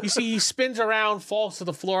 you see he spins around, falls to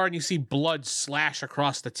the floor, and you see blood slash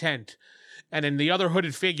across the tent. And then the other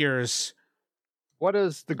hooded figures, What do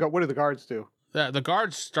the guards do? the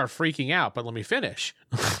guards start freaking out, but let me finish.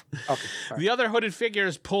 Okay. sorry. The other hooded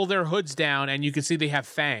figures pull their hoods down, and you can see they have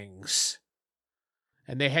fangs.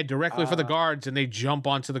 And they head directly for the guards, and they jump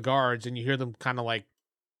onto the guards, and you hear them kind of like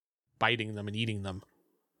biting them and eating them.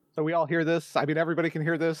 So we all hear this? I mean, everybody can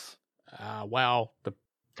hear this? Well,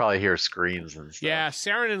 Probably hear screams and stuff. yeah,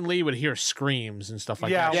 Saren and Lee would hear screams and stuff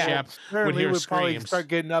like yeah, that. well, Shep apparently hear we'd probably screams. start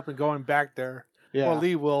getting up and going back there. Yeah. Well,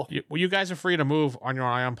 Lee will. You guys are free to move on your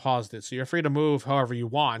own. I unpaused it, so you're free to move however you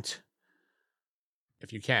want,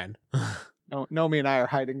 if you can. No, Nomi and I are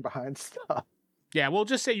hiding behind stuff. Yeah, we'll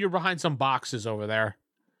just say you're behind some boxes over there.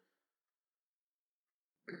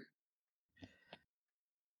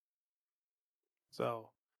 So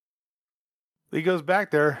Lee goes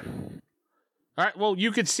back there. All right. Well,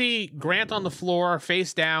 you could see Grant on the floor,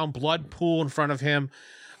 face down, blood pool in front of him.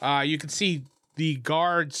 You could see the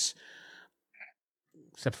guards,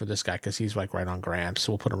 except for this guy because he's like right on Grant,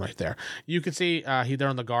 so we'll put him right there. You can see they're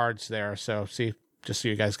on the guards there. So see, just so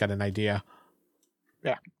you guys got an idea.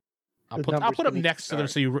 Yeah. I'll The put numbers them beneath next the to them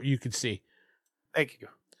so you can see. Thank you.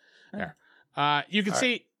 You can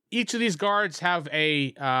see each of these guards have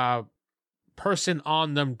a person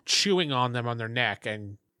on them chewing on them on their neck,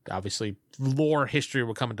 and obviously lore history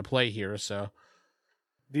will come into play here, so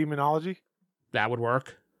Demonology. that would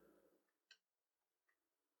work.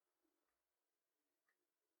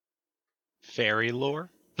 Fairy lore.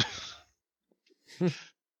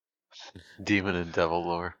 Demon and devil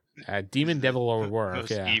lore. Demon devil lore would work.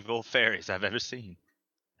 Most Yeah. evil fairies I've ever seen.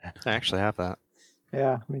 I actually have that.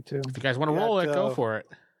 Yeah, me too. If you guys want to roll it, go for it.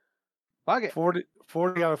 Fuck it.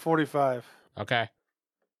 40 out of 45. Okay.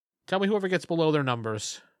 Tell me whoever gets below their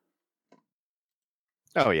numbers.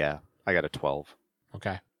 Oh yeah, I got a 12. Okay.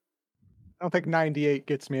 I don't think 98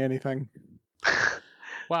 gets me anything.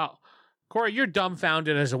 Well, Corey, you're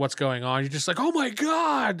dumbfounded as to what's going on. You're just like, "Oh my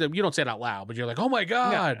god!" You don't say it out loud, but you're like, "Oh my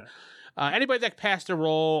god!" Anybody that passed a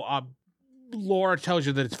roll, lore tells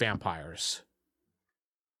you that it's vampires.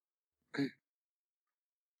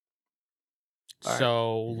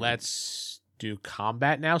 So let's do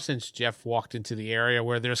combat now, since Jeff walked into the area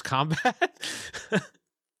where there's combat.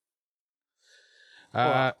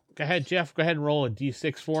 Go ahead, Jeff. Go ahead and roll a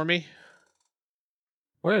d6 for me.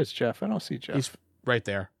 Where is Jeff? I don't see Jeff. He's right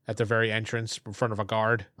there at the very entrance in front of a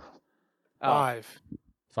guard. 5.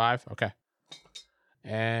 5? Okay.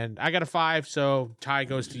 And I got a 5, so tie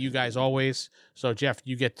goes to you guys always. So, Jeff,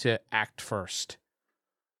 you get to act first.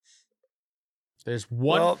 There's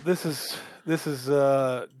one. Well, this is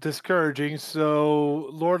discouraging. So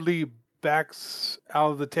Lord Lee backs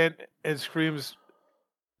out of the tent and screams,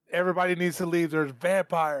 "Everybody needs to leave. There's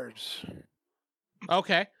vampires."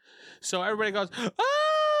 Okay. So everybody goes,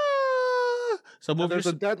 "Ah!" So move There's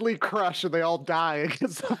your... a deadly crush and they all die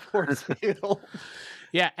against the force field.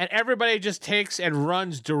 Yeah, and everybody just takes and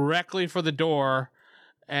runs directly for the door,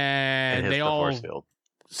 and hits they the all force field.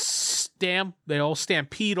 they all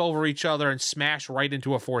stampede over each other and smash right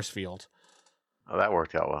into a force field. Oh, that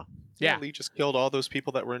worked out well. Yeah. Lee just killed all those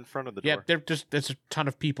people that were in front of the door. Yeah, there's a ton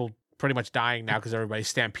of people pretty much dying now because everybody's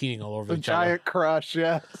stampeding all over The each other. giant crush,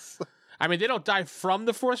 yes. I mean, they don't die from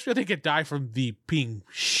the force field; they get die from the being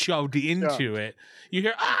shoved into it. You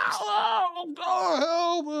hear, oh,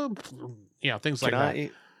 things like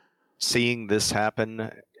that. Seeing this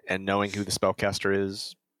happen and knowing who the spellcaster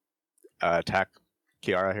is, attack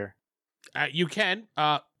Kiara here? You can,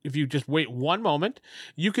 if you just wait one moment,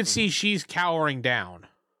 you can see she's cowering down.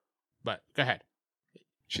 But go ahead.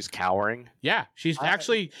 She's cowering? Yeah, she's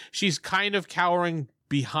kind of cowering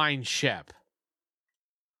behind Shep.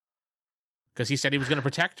 Because he said he was going to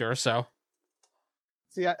protect her, so.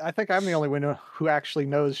 See, I think I'm the only one who actually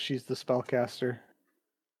knows she's the spellcaster.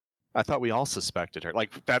 I thought we all suspected her.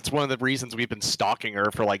 Like, that's one of the reasons we've been stalking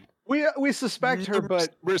her for, like... We suspect her,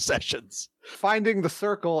 but... Recessions. Finding the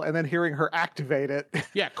circle and then hearing her activate it.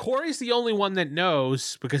 Yeah, Corey's the only one that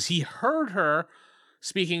knows because he heard her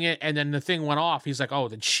speaking it, and then the thing went off. He's like, oh,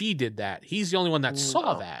 then she did that. He's the only one that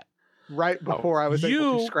saw that. Right before I was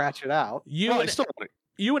able to scratch it out.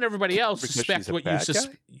 You and everybody else suspect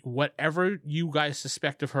whatever you guys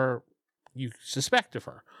suspect of her, you suspect of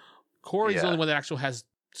her. Corey's the only one that actually has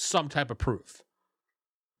some type of proof.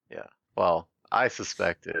 Yeah. Well, I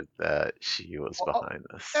suspected that she was behind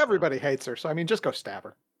this. Everybody hates her, so I mean, just go stab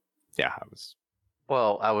her. Yeah, I was...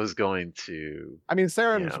 Well, I was going to... I mean,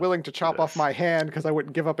 Saren's willing to chop off my hand because I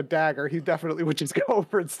wouldn't give up a dagger. He definitely would just go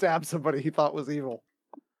over and stab somebody he thought was evil.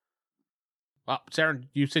 Well, Saren,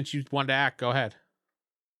 since you wanted to act, go ahead.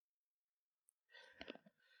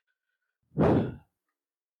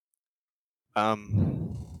 I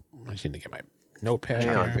just need to get my notepad.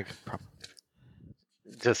 I think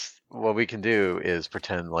just what we can do is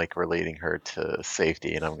pretend like we're leading her to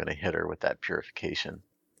safety, and I'm going to hit her with that purification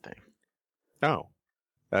thing. No,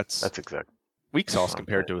 that's exactly weak sauce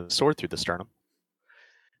compared to a sword through the sternum.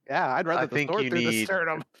 Yeah, I'd rather the sword through the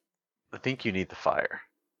sternum. I think you need the fire.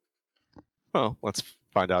 Well, let's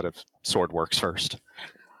find out if sword works first.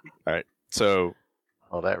 All right, so...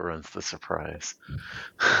 Well, that ruins the surprise.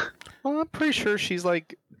 Well, I'm pretty sure she's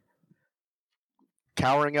like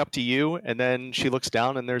cowering up to you, and then she looks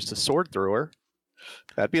down and there's a sword through her.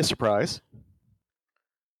 That'd be a surprise.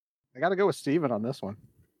 I gotta go with Steven on this one.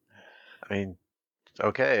 I mean,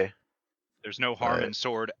 okay. There's no harm in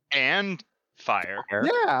sword and fire.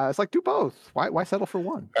 Yeah, it's like do both. Why settle for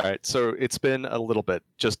one? All right, so it's been a little bit.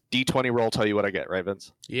 Just D20 roll tell you what I get, right,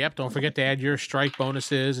 Vince? Yep, don't forget to add your strike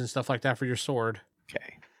bonuses and stuff like that for your sword.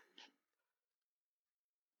 Okay.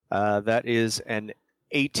 That is an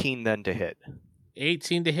 18 then to hit.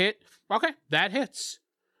 18 to hit? Okay, that hits.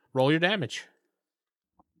 Roll your damage.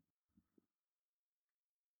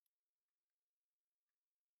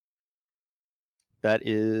 That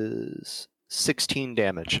is 16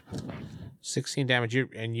 damage. 16 damage.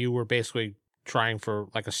 You were basically trying for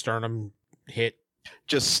like a sternum hit.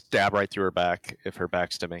 Just stab right through her back if her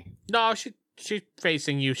back's to me. No, she's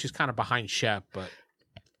facing you. She's kind of behind Shep, but...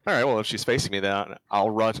 All right, well, if she's facing me, then I'll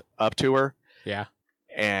run up to her. Yeah.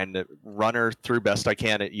 And run her through best I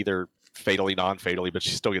can, either fatally, non-fatally, but she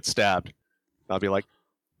still gets stabbed. I'll be like,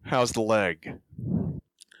 how's the leg?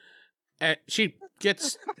 And she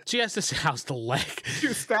has to say, how's the leg?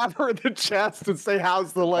 You stab her in the chest and say,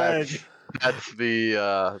 how's the leg? That's the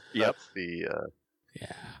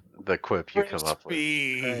the quip you come up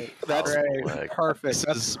with. Right. That's right. Perfect.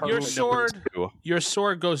 That's Your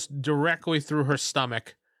sword goes directly through her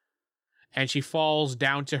stomach, and she falls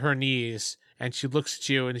down to her knees, and she looks at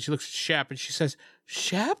you, and she looks at Shep, and she says,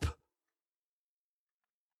 Shep?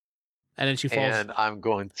 And then she falls. And I'm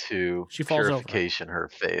going to purification her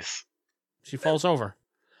face. She falls over.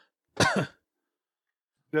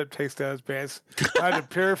 That takes down his pants. I had a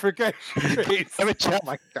purification face. Oh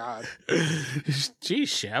my god. Geez,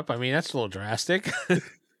 Shep. I mean, that's a little drastic.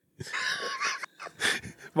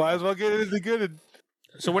 Might as well get into the good.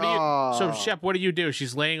 So what do you? So Shep, what do you do?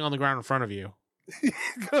 She's laying on the ground in front of you.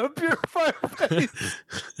 Gonna purify her face.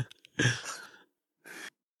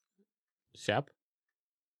 Shep.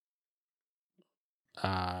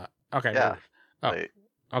 Okay. Yeah. Oh.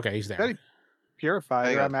 Okay, he's there.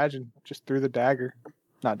 Purified, I imagine, just through the dagger.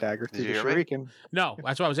 Not dagger, through the shuriken. No,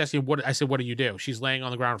 that's why I was asking. I said, what do you do? She's laying on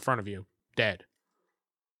the ground in front of you, dead.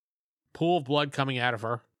 Pool of blood coming out of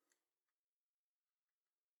her.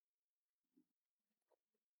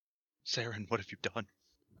 Saren, what have you done?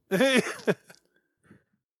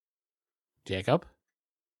 Jacob?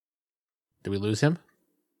 Did we lose him?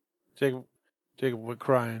 Jacob was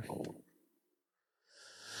crying.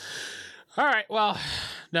 All right, well,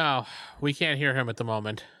 no, we can't hear him at the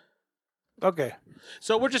moment. Okay.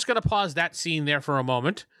 So we're just going to pause that scene there for a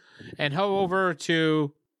moment and go over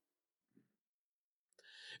to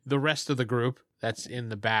the rest of the group that's in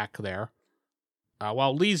the back there.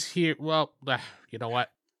 While Lee's here, well, you know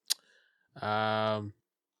what? Nomi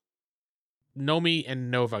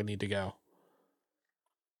and Nova need to go.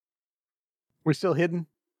 We're still hidden.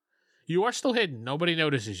 You are still hidden. Nobody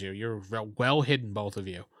notices you. You're well hidden, both of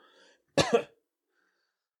you.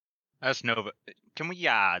 That's Nova. Can we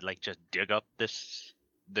just dig up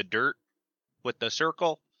the dirt with the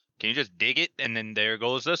circle? Can you just dig it and then there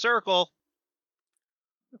goes the circle?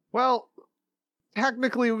 Well,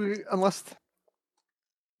 technically,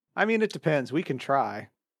 I mean, it depends. We can try.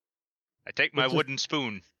 I take my wooden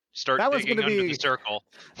spoon, start That one's digging gonna under be- the circle.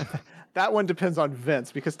 That one depends on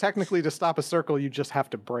Vince, because technically, to stop a circle, you just have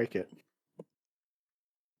to break it.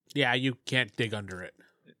 Yeah, you can't dig under it.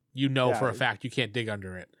 You know Yeah. for a fact you can't dig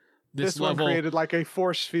under it. This level, one created like a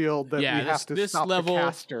force field that Yeah, we have to this stop level- the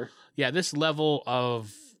caster. yeah, this level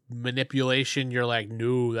of manipulation, you're like,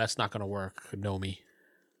 no, that's not going to work. Nomi.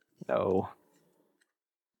 No.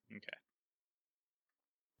 Okay.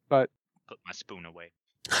 But Put my spoon away.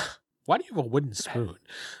 Why do you have a wooden spoon?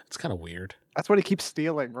 It's kind of weird. that's what he keeps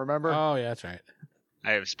stealing, remember? Oh, yeah, that's right.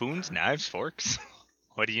 I have spoons, knives, forks.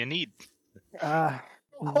 What do you need?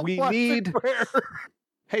 We What? need. Where?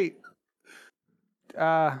 Hey,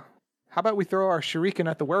 how about we throw our shuriken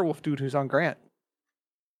at the werewolf dude who's on Grant?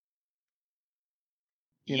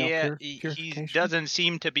 You know, Yeah, pur- he purification? doesn't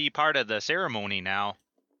seem to be part of the ceremony now.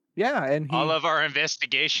 Yeah, and he. All of our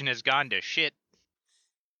investigation has gone to shit.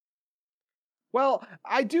 Well,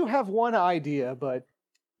 I do have one idea, but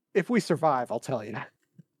if we survive, I'll tell you.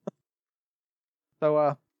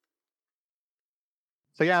 So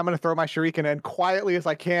yeah, I'm gonna throw my shuriken in quietly as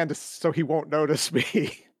I can, so he won't notice me.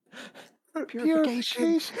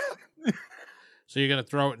 Purification. So you're going to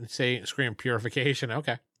throw it and scream purification.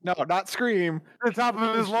 Okay. No, not scream. The top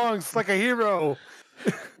of his lungs, like a hero.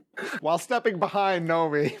 While stepping behind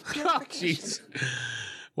Nomi. Oh, jeez.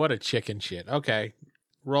 What a chicken shit. Okay.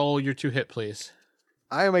 Roll your 2 hit, please.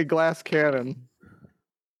 I am a glass cannon.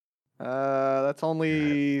 That's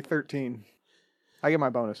only 13. I get my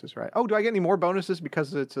bonuses, right? Oh, do I get any more bonuses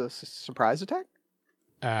because it's a surprise attack?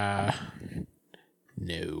 No.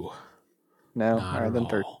 No. Not All right, at then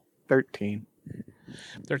all. 13.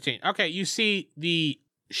 13. Okay, you see the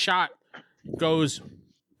shot goes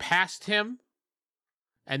past him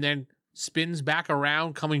and then spins back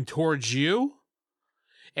around coming towards you,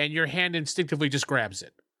 and your hand instinctively just grabs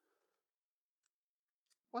it.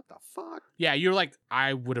 What the fuck? Yeah, you're like,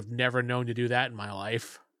 I would have never known to do that in my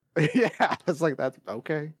life. Yeah, it's like, that's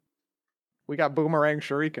okay. We got boomerang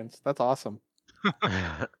shurikens. That's awesome.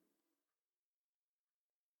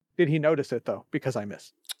 Did he notice it, though? Because I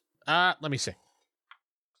missed. Let me see.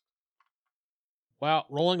 Well,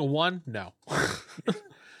 rolling a 1, no.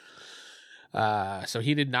 So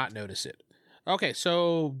he did not notice it. Okay,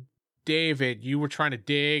 so David, you were trying to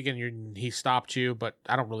dig and he stopped you, but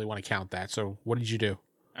I don't really want to count that. So what did you do?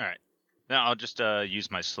 All right. Now I'll just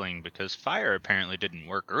use my sling because fire apparently didn't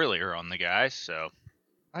work earlier on the guy. So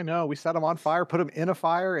I know. We set him on fire, put him in a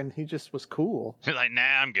fire, and he just was cool. like, nah,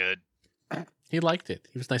 I'm good. He liked it.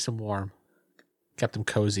 He was nice and warm. Kept him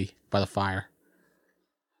cozy by the fire.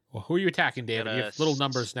 Well, who are you attacking, David? Got You a have little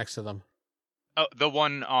numbers next to them. Oh, the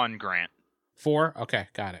one on Grant. 4? Okay,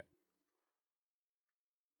 got it.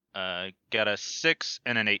 Got a 6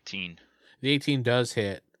 and an 18. The 18 does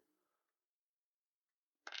hit.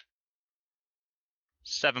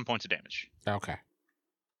 7 points of damage. Okay.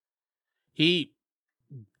 He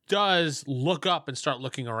does look up and start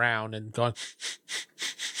looking around and going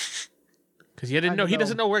because he didn't know. He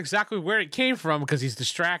doesn't know exactly where it came from because he's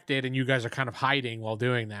distracted and you guys are kind of hiding while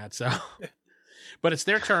doing that. So, but it's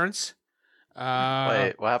their turns.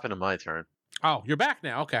 Wait, what happened to my turn? Oh, you're back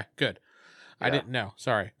now. Okay, good. I Yeah. didn't know.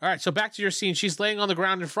 Sorry. All right, so back to your scene. She's laying on the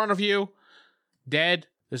ground in front of you, dead.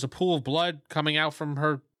 There's a pool of blood coming out from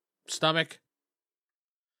her stomach.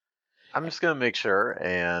 I'm just gonna make sure,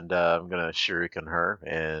 and I'm gonna shuriken her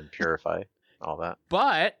and purify all that.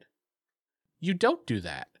 But you don't do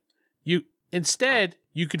that. Instead,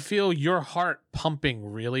 you could feel your heart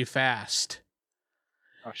pumping really fast.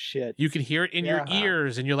 Oh, shit. You can hear it in your Yeah.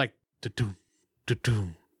 ears, and you're like, da-doom,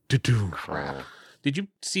 da-doom, da-doom. Crap. Did you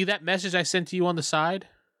see that message I sent to you on the side?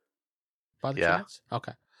 By the Yeah. chance?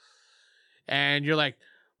 Okay. And you're like,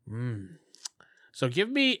 So give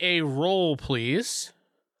me a roll, please.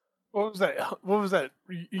 What was that? What was that?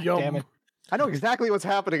 Yum. Damn it. I know exactly what's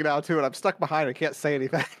happening now, too, and I'm stuck behind. I can't say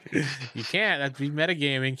anything. You can't. That'd be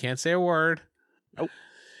metagaming. Can't say a word. Nope.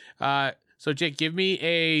 So, Jake, give me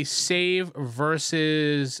a save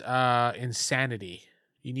versus insanity.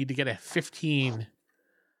 You need to get a 15.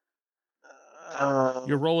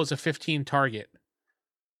 Your roll is a 15 target.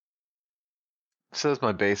 Says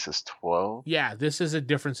my base is 12. Yeah, this is a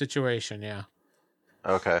different situation, yeah.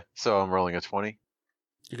 Okay, so I'm rolling a 20.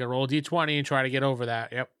 You can roll a d20 and try to get over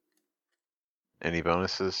that. Yep. Any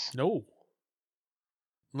bonuses? No.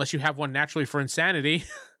 Unless you have one naturally for insanity.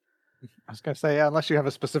 I was gonna say, yeah, unless you have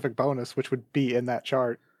a specific bonus, which would be in that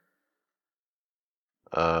chart.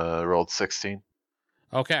 Rolled 16.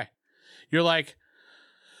 Okay. You're like,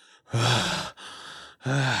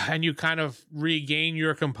 and you kind of regain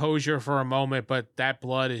your composure for a moment, but that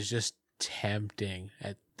blood is just tempting.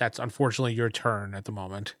 That's unfortunately your turn at the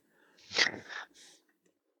moment.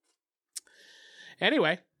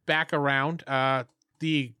 Anyway, back around.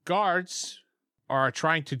 The guards are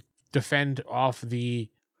trying to defend off the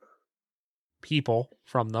people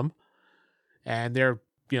from them, and they're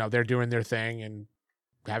doing their thing and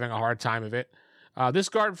having a hard time of it. This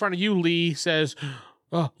guard in front of you, Lee, says,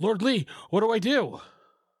 Lord Lee, what do I do?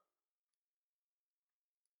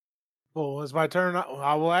 Well, it's my turn.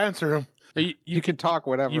 I will answer him. You can talk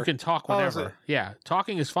whatever. You can talk Oh, whenever. is it? Yeah,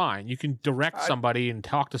 talking is fine. You can direct somebody and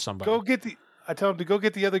talk to somebody. I tell him to go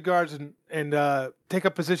get the other guards and take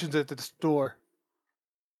up positions at the door.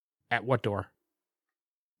 At what door?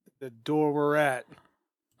 The door we're at.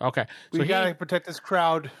 Okay. We So gotta protect this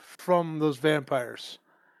crowd from those vampires.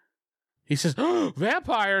 he says,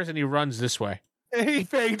 vampires, and he runs this way. And he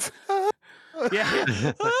faints. Yeah.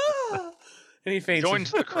 And he faints.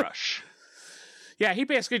 Joins the crush. Yeah, he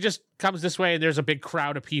basically just comes this way, and there's a big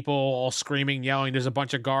crowd of people all screaming, yelling. There's a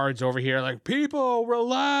bunch of guards over here like, people,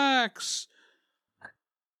 relax.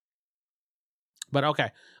 But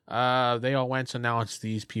okay, they all went, so now it's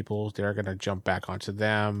these people. They're going to jump back onto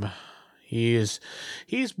them. He's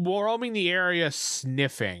roaming the area,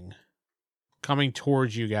 sniffing, coming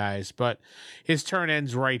towards you guys, but his turn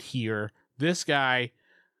ends right here. This guy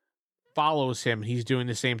follows him. He's doing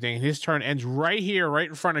the same thing. His turn ends right here, right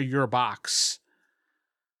in front of your box.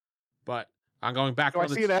 But I'm going back. Do I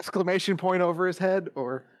see an exclamation point over his head,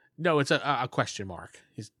 or no? It's a question mark.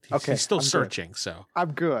 He's Okay, still I'm good. searching. So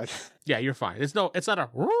I'm good. yeah, you're fine. It's not a.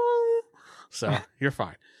 So you're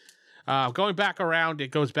fine. Going back around, it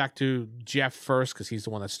goes back to Jeff first because he's the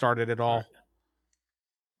one that started it all.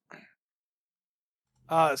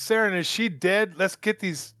 Saren, is she dead? Let's get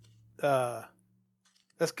these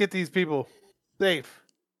people safe.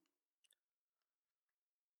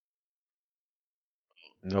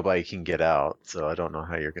 Nobody can get out, so I don't know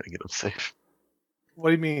how you're going to get them safe. What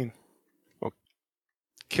do you mean?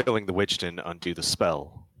 Killing the witch didn't undo the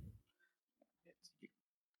spell.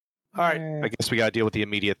 All right. I guess we gotta deal with the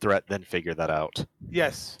immediate threat, then figure that out.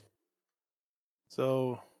 Yes.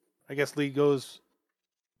 So I guess Lee goes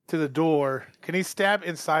to the door. Can he stab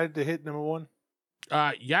inside to hit number one?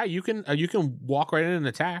 Yeah, you can walk right in and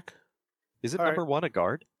attack. Is it All right. number one a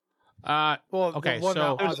guard? Well, Okay, the one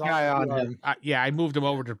so- that was There's a guy on the- him. Yeah, I moved them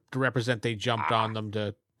over to represent they jumped on them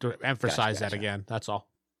to emphasize that Gotcha. again. That's all.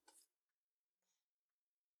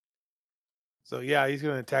 So yeah, he's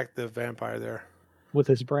going to attack the vampire there. With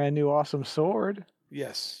his brand new awesome sword.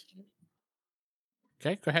 Yes.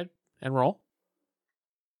 Okay, go ahead and roll.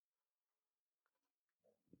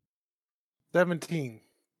 17.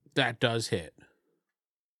 That does hit.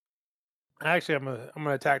 Actually, I'm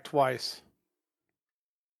gonna attack twice.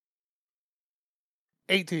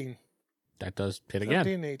 18. That does hit again.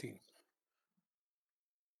 17, 18.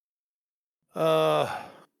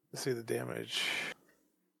 Let's see the damage.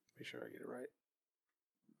 Make sure I get it right.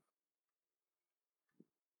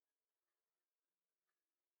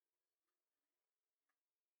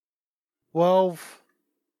 12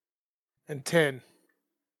 and 10.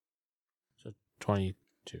 So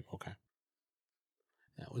 22. Okay.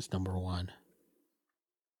 That was number one.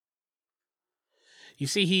 You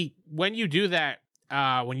see, when you do that,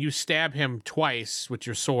 when you stab him twice with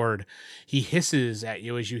your sword, he hisses at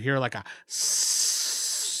you as you hear like a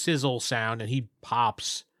sizzle sound, and he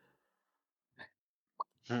pops.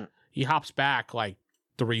 He hops back like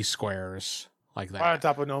 3 squares, like Right on that.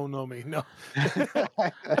 top of no me. No.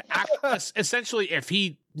 Essentially, if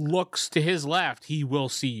he looks to his left, he will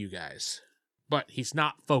see you guys, but he's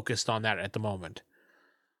not focused on that at the moment.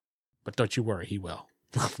 But don't you worry, he will.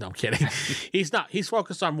 No, I'm kidding. He's not. He's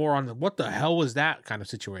focused on more on the what the hell was that kind of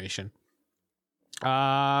situation.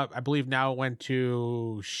 I believe now it went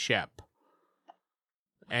to Shep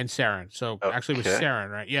and Saren. So actually it was Okay.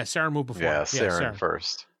 Saren, right? Yeah, Saren moved before. Yeah, Saren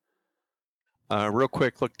first. Real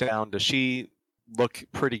quick, look down. Does she look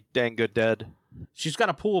pretty dang good dead? She's got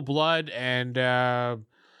a pool of blood and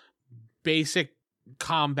basic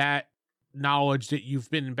combat knowledge that you've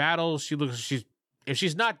been in battles. If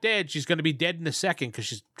she's not dead, she's going to be dead in a second because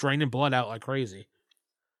she's draining blood out like crazy.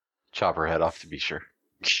 Chop her head off to be sure.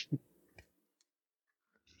 Just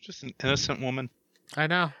an innocent woman. I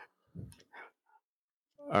know.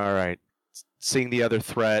 All right. Seeing the other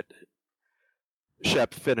threat,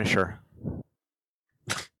 Shep, finish her.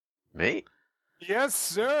 Me? Yes,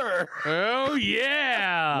 sir. Oh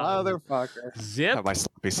yeah, Motherfucker. zip. Have my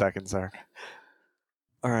sloppy seconds there.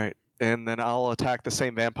 All right. And then I'll attack the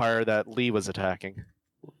same vampire that Lee was attacking.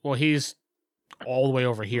 Well, he's all the way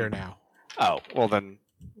over here now. Oh, well then,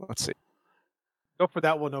 let's see. Go for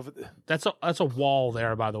that one over there. That's a wall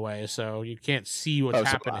there, by the way, so you can't see what's Oh, so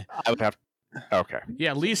happening. I would have. Okay.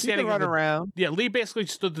 Yeah, Lee's You can standing run in the, around. Yeah, Lee basically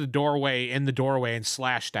stood in the doorway and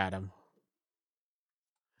slashed at him.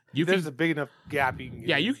 There's a big enough gap you can get.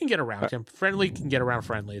 Yeah, you can get around him. Friendly can get around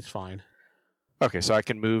friendly. It's fine. Okay, so I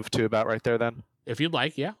can move to about right there then? If you'd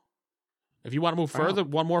like, yeah. If you want to move further,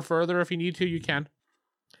 one more further if you need to, you can.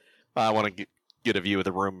 I want to get a view of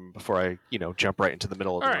the room before I, jump right into the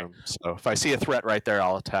middle of the All right. room. So if I see a threat right there,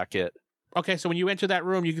 I'll attack it. Okay, so when you enter that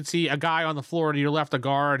room, you can see a guy on the floor to your left, a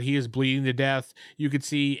guard. He is bleeding to death. You can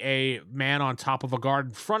see a man on top of a guard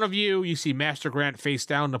in front of you. You see Master Grant face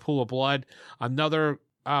down in a pool of blood. Another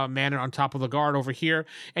man on top of the guard over here.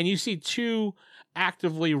 And you see two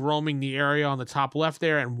actively roaming the area on the top left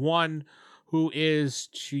there, and one who is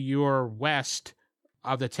to your west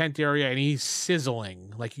of the tent area, and he's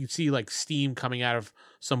sizzling. Like you see like steam coming out of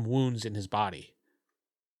some wounds in his body.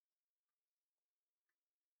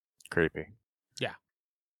 Creepy.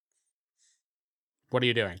 What are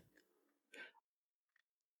you doing?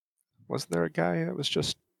 Wasn't there a guy that was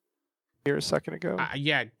just here a second ago?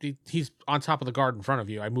 Yeah, he's on top of the guard in front of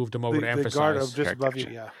you. I moved him over to The emphasize. guard just Okay, above you,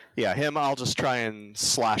 gotcha. yeah. Yeah, him, I'll just try and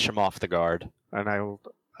slash him off the guard. And I'll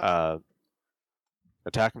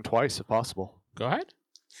attack him twice if possible. Go ahead.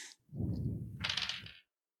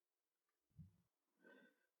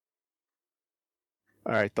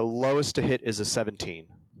 All right, the lowest to hit is a 17.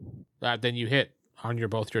 Then you hit on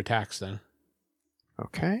both your attacks then.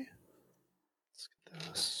 Okay. Let's get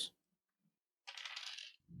this.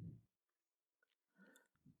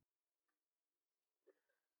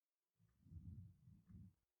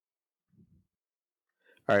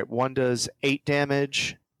 All right, one does 8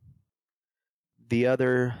 damage. The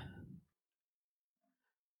other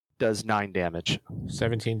does 9 damage.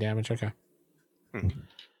 17 damage, okay. Mhm.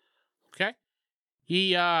 Okay.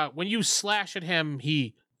 He when you slash at him,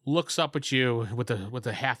 he looks up at you with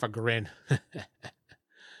a half a grin.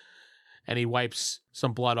 And he wipes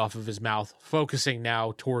some blood off of his mouth, focusing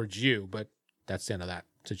now towards you, but that's the end of that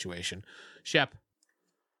situation. Shep,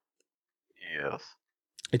 Yes.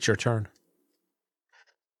 it's your turn.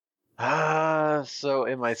 So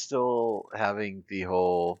am I still having the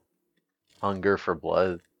whole hunger for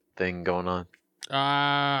blood thing going on?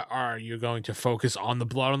 Are you going to focus on the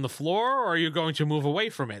blood on the floor, or are you going to move away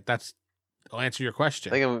from it? I'll answer your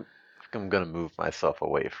question. I think I'm gonna move myself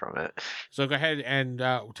away from it. So go ahead and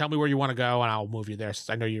tell me where you want to go, and I'll move you there, since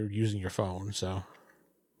I know you're using your phone. So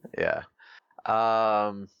Yeah.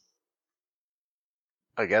 I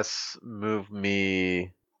guess move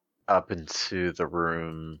me up into the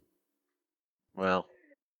room. Well,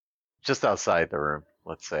 just outside the room,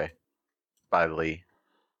 let's say, by Lee.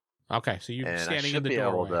 okay, so you're And I standing in should the be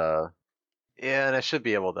able doorway. to. Yeah, and I should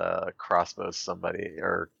be able to crossbow somebody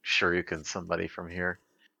or shuriken somebody from here.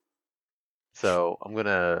 So I'm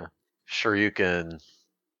gonna shuriken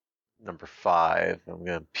number 5. I'm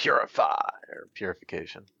gonna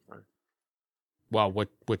purification. Well,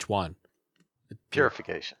 which one?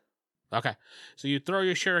 Purification. Okay, so you throw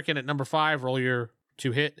your shuriken at number 5. Roll your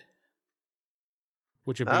 2 hit,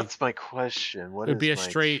 which would be That's my question. What It'd is be a my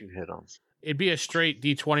straight- 2 hit-ons? it'd be a straight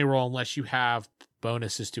D20 roll unless you have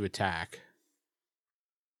bonuses to attack,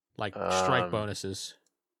 like strike bonuses.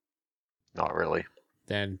 Not really.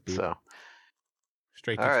 Then be So,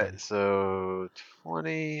 straight. all D20. right. So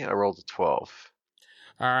 20. I rolled a 12.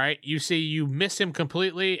 All right, you see, you miss him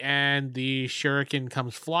completely, and the shuriken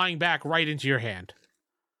comes flying back right into your hand.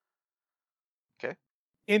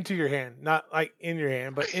 Into your hand. Not like in your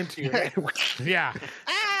hand, but into your hand. Yeah.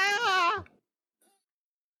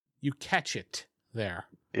 You catch it there.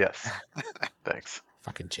 Yes. Thanks.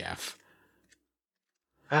 Fucking Jeff.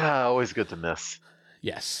 Always good to miss.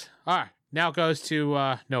 Yes. All right. Now it goes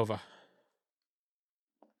to Nova.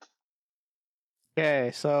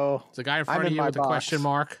 Okay, so It's the guy in I'm front of in you my with the question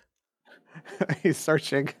box. mark. he's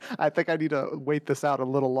searching. I think I need to wait this out a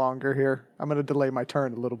little longer here. I'm going to delay my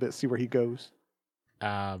turn a little bit, see where he goes.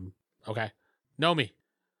 Okay. Nomi.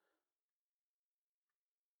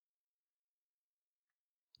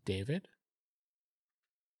 David.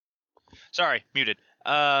 Sorry, muted.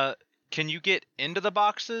 Can you get into the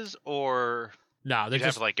boxes, or No, you they're have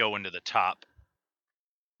just to like go into the top?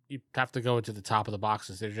 you have to go into the top of the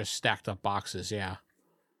boxes. They're just stacked up boxes. Yeah.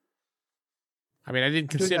 I mean, I didn't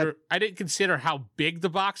consider how big the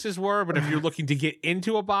boxes were, but if you're looking to get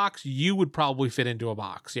into a box, you would probably fit into a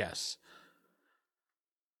box. Yes.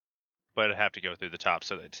 But I'd have to go through the top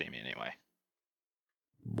so they'd see me anyway.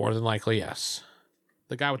 More than likely, yes.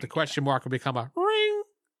 The guy with the question mark would become a ring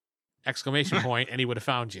exclamation point, and he would have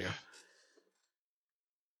found you.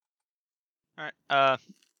 All right.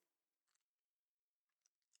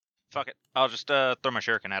 Fuck it. I'll just throw my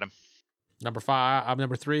shuriken at him. Number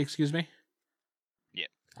 3, excuse me. Yeah.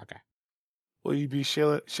 Okay. Will you be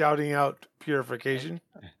shouting out purification?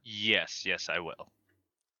 Yes, I will.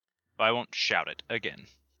 But I won't shout it again.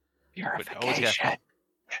 Purification.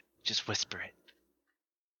 Just whisper it.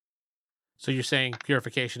 So you're saying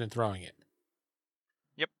purification and throwing it?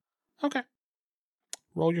 Yep. Okay.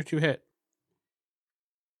 Roll your 2 hit.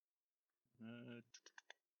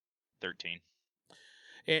 13.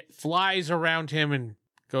 It flies around him and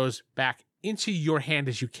goes back into your hand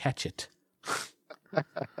as you catch it.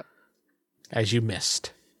 As you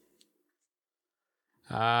missed.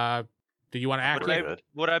 Do you want to act?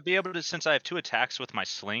 Would I be able to, since I have 2 attacks with my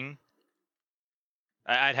sling?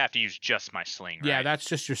 I'd have to use just my sling, right? Yeah, that's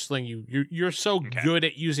just your sling. You're so good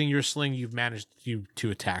at using your sling, you've managed to do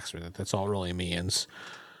 2 attacks with it. That's all it really means.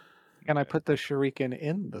 Can I put the shuriken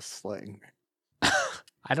in the sling?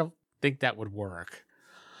 I don't think that would work.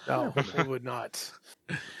 No, it would not.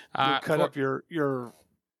 You cut up your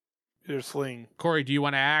sling. Corey, do you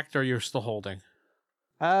want to act or you're still holding?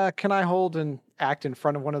 Can I hold and act in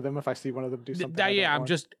front of one of them if I see one of them do something? I'm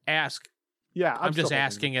just I'm just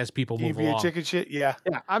asking as people Can you move be along. a chicken shit? Yeah.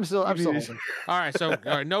 Yeah, I'm still holding. All right, so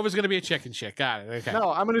Nova's going to be a chicken shit. Got it. Okay.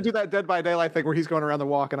 No, I'm going to do that Dead by Daylight thing where he's going around the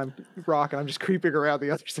rock and I'm just creeping around the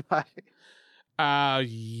other side.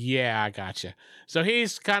 Yeah, I gotcha. So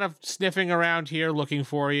he's kind of sniffing around here looking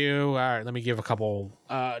for you. All right, let me give a couple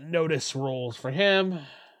notice rolls for him.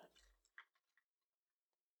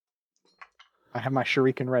 I have my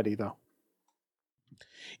shuriken ready though.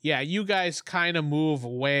 Yeah, you guys kind of move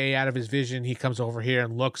away out of his vision. He comes over here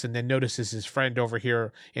and looks and then notices his friend over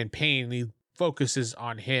here in pain. He focuses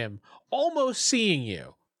on him, almost seeing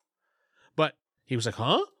you. But he was like,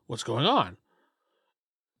 huh? What's going on?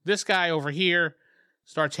 This guy over here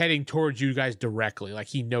starts heading towards you guys directly, like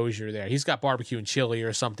he knows you're there. He's got barbecue and chili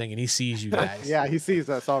or something, and he sees you guys. Yeah, he sees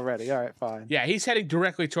us already. All right, fine. Yeah, he's heading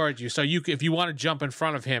directly towards you. So if you want to jump in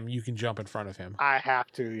front of him, you can jump in front of him. I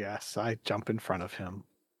have to, yes. I jump in front of him.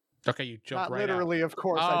 Okay, you jump Not right literally, out. of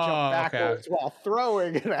course. I jump backwards while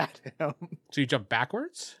throwing it at him. So you jump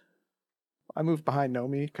backwards? I move behind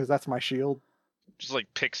Nomi because that's my shield. Just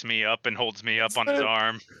like picks me up and holds me up on his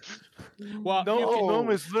arm. Well,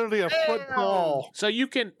 Gnome is literally a football. So you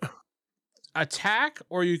can attack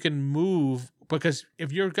or you can move, because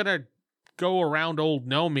if you're gonna go around old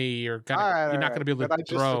Nomi, you're not gonna be able to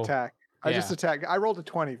throw. I just attack. I rolled a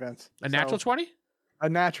 20, Vince. A natural 20? A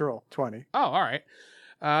natural 20. Oh, all right.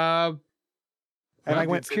 And I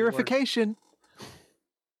went purification.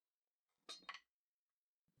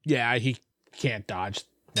 Yeah, he can't dodge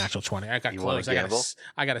natural 20. I got close. I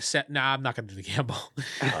got a set. Nah, I'm not going to do the gamble.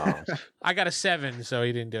 Oh. I got a 7, so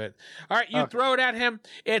he didn't do it. All right, you throw it at him.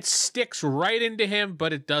 It sticks right into him,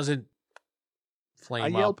 but it doesn't flame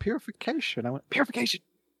up. I yelled purification. I went purification.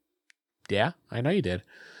 Yeah, I know you did.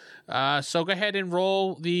 So go ahead and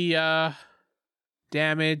roll the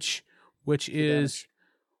damage, which is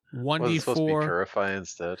 1d4. Was it supposed to be purify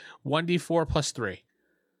instead? 1d4 plus 3.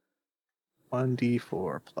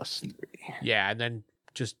 1d4 plus 3. Yeah, and then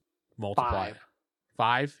just multiply.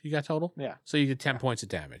 5 you got total? Yeah. So you did 10 points of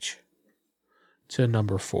damage to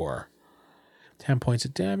number 4. 10 points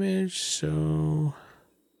of damage, so...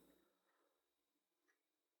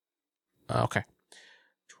 Okay.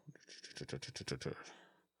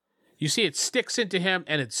 You see it sticks into him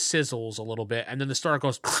and it sizzles a little bit, and then the star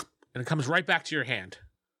goes and it comes right back to your hand.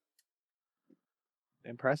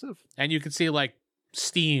 Impressive. And you can see like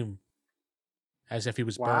steam as if he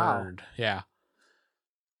was burned. Yeah.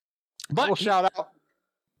 But I will shout out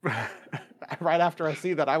right after I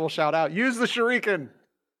see that. I will shout out, use the shuriken.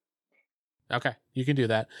 Okay, you can do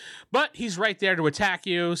that. But he's right there to attack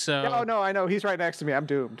you, so... Oh, no, I know. He's right next to me. I'm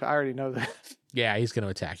doomed. I already know that. Yeah, he's going to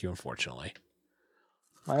attack you, unfortunately.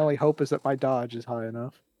 My only hope is that my dodge is high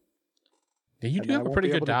enough. Yeah, you do have a pretty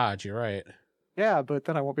good dodge, you're right. Yeah, but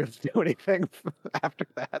then I won't be able to do anything after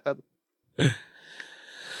that.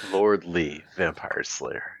 Lord Lee, Vampire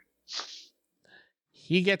Slayer.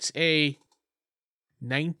 He gets a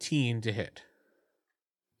 19 to hit.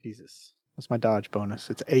 Jesus. That's my dodge bonus.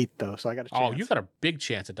 It's 8, though, so I got a chance. Oh, you got a big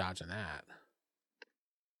chance of dodging that.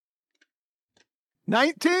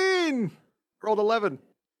 19! Rolled 11.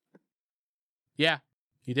 Yeah,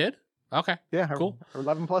 you did? Okay. Yeah, Cool.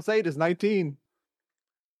 11 plus 8 is 19.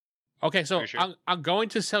 Okay, so Pretty sure. I'm going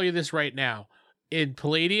to tell you this right now. In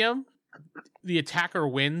Palladium, the attacker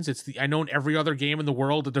wins. I know in every other game in the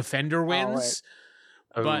world, the defender wins.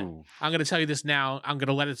 But Ooh. I'm going to tell you this now. I'm going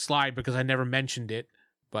to let it slide because I never mentioned it.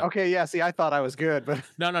 But Okay, yeah, see, I thought I was good, but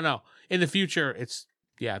no. In the future, it's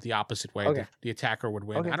the opposite way. Okay. The attacker would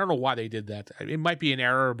win. Okay. I don't know why they did that. It might be an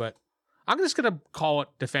error, but I'm just going to call it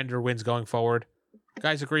defender wins going forward.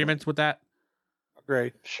 Guys, agreement with that?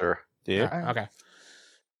 Great. Sure. Yeah. Okay.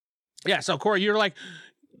 Yeah, so Corey,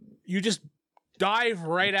 you just dive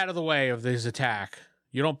right out of the way of his attack.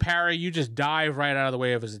 You don't parry, you just dive right out of the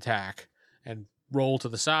way of his attack and roll to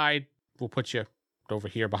the side. We'll put you over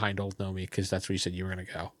here behind Old Nomi because that's where you said you were going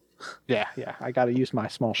to go. yeah, I got to use my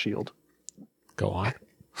small shield. Go on.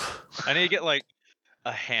 I need to get like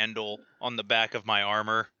a handle on the back of my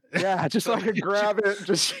armor. Yeah, just so I can grab it and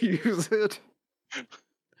just use it.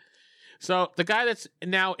 So the guy that's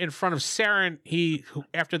now in front of Saren,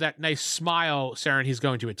 after that nice smile, Saren, he's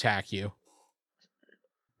going to attack you.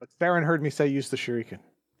 But Theron heard me say use the shuriken.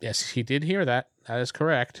 Yes, he did hear that. That is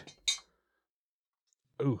correct.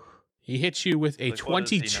 Ooh. He hits you with a Like, what does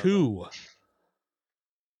he know 22.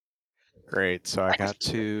 Great. So I got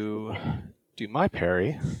to do my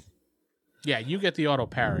parry. Yeah, you get the auto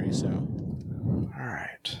parry, so. All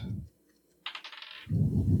right.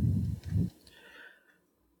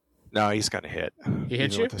 No, he's going to hit. He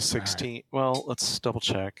hit Even you? with a 16. Well, let's double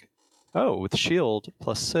check. Oh, with shield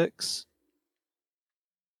plus 6.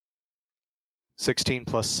 16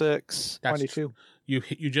 plus 6. That's 22.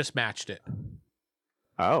 You just matched it.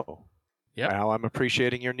 Oh. Yep. Now I'm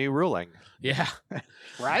appreciating your new ruling. Yeah.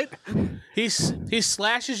 Right? He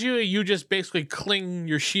slashes you, and you just basically cling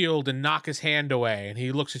your shield and knock his hand away, and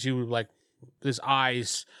he looks at you like his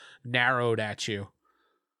eyes narrowed at you.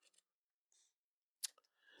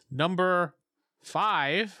 Number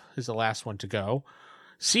 5 is the last one to go.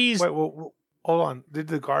 Sees Wait, well, hold on. Did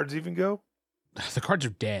the guards even go? the cards are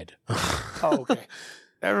dead. Oh, okay.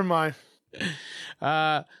 Never mind.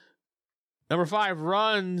 Number 5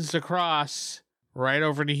 runs across right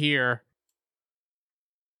over to here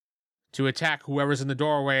to attack whoever's in the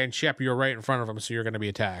doorway, and Shep, you're right in front of him, so you're going to be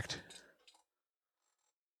attacked.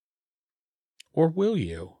 Or will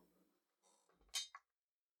you?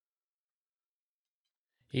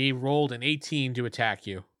 He rolled an 18 to attack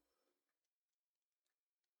you.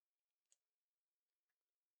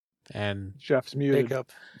 And Jeff's muted.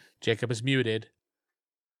 Jacob is muted.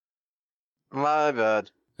 My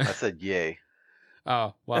bad. I said yay.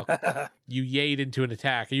 Oh, well, you yayed into an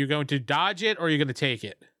attack. Are you going to dodge it or are you going to take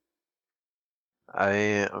it?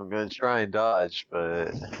 I'm going to try and dodge,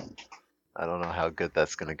 but I don't know how good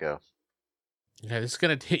that's going to go. Okay, this is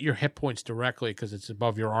going to hit your hit points directly because it's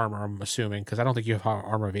above your armor, I'm assuming, because I don't think you have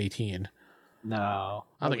armor of 18. No.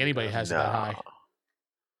 I don't think anybody has it that high.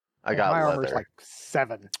 I got my leather. armor's like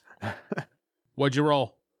 7. What'd you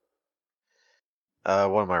roll?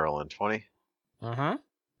 What am I rolling? 20? Uh-huh.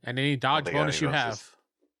 And any dodge think I have bonus any you bonuses.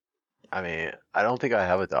 have. I mean, I don't think I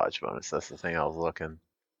have a dodge bonus. That's the thing I was looking.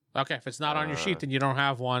 Okay, if it's not on your sheet, then you don't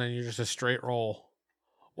have one and you're just a straight roll.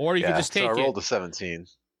 Or you can just take so I rolled it. a 17.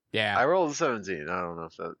 Yeah. I rolled a 17. I don't know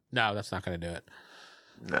if that... No, that's not going to do it.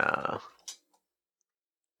 Nah.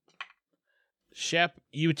 Shep,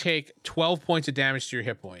 you take 12 points of damage to your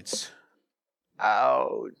hit points.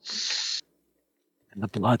 Ouch. And the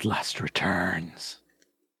bloodlust returns.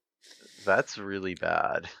 That's really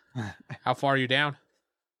bad. How far are you down?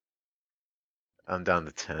 I'm down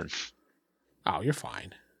to 10. Oh, you're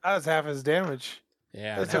fine. That was half his damage.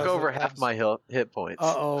 Yeah. I That's took how- over half my hit points.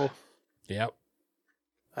 Uh-oh. Yep.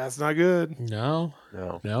 That's not good. No,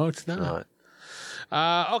 No, it's it's not.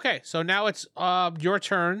 not. Okay, so now it's your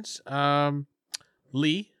turns.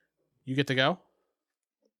 Lee, you get to go.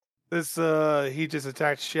 This, he just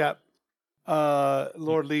attacked Shep.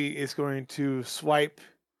 Lord Lee is going to swipe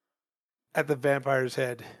at the vampire's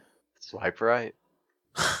head. Swipe right.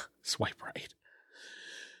 Swipe right.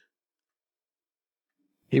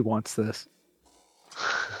 He wants this.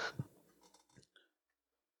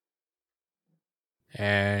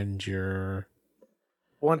 And you're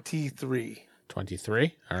 23.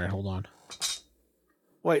 23. All right, hold on.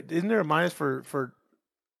 Wait, isn't there a minus for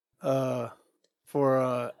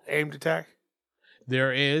aimed attack?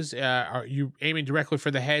 There is. Are you aiming directly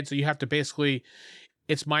for the head? So you have to basically,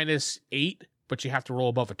 it's -8, but you have to roll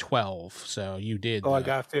above a 12. So you did. Oh, I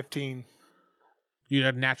got 15. You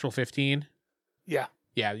had a natural 15. Yeah.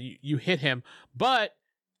 Yeah, you hit him, but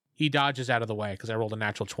he dodges out of the way because I rolled a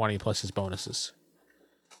natural 20 plus his bonuses.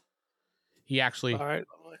 He actually All right.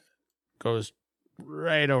 goes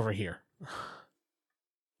right over here.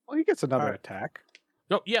 Well, he gets another Alright. attack.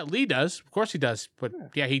 No, yeah, Lee does. Of course he does. But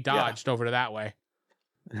yeah, he dodged over to that way.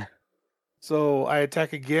 So I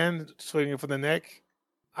attack again, swinging for the neck.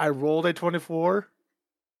 I rolled a 24,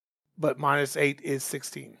 but -8 is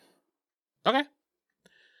 16. Okay.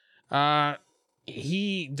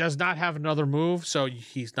 He does not have another move, so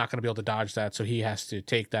he's not going to be able to dodge that. So he has to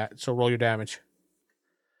take that. So roll your damage.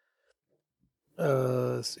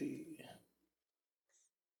 Let's see.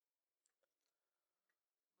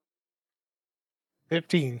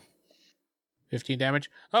 15. 15 damage.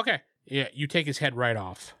 Okay. Yeah, you take his head right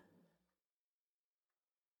off.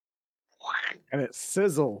 And it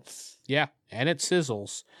sizzles. Yeah, and it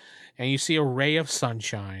sizzles. And you see a ray of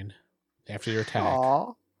sunshine after your attack.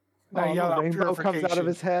 Aw. I Oh, yell the out rainbow comes out of purification.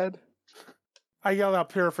 his head. I yell out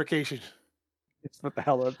purification. It's what the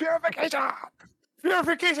hell is purification!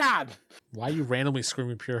 Purification! Why are you randomly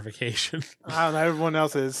screaming purification? I don't know. Everyone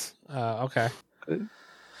else is. Okay.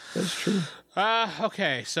 That's true.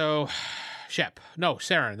 Okay, so Shep. No,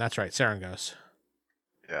 Saren. That's right. Saren goes.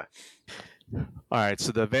 All right,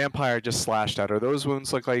 so the vampire just slashed out. Are those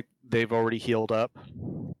wounds look like they've already healed up?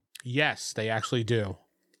 Yes, they actually do.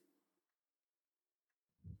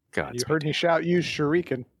 God, You heard me shout, use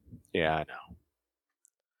shuriken. yeah, I know.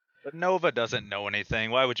 But Nova doesn't know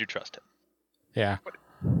anything. Why would you trust him? Yeah.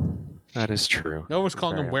 That is true. Nova's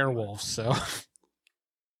calling them Very werewolves, so.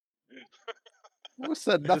 Who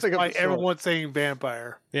said nothing of Despite the sort? everyone saying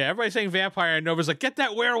vampire. Yeah, everybody's saying vampire, and Nova's like, get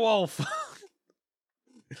that werewolf!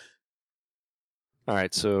 All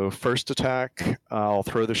right, so first attack, I'll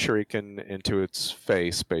throw the shuriken into its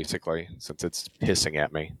face, basically, since it's hissing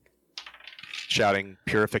at me. Shouting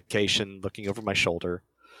purification, looking over my shoulder.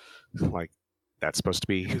 Like, that's supposed to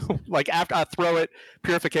be... like, after I throw it,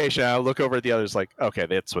 purification, I'll look over at the others like, okay,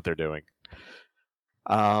 that's what they're doing.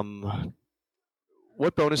 What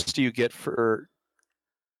bonus do you get for...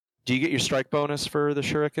 Do you get your strike bonus for the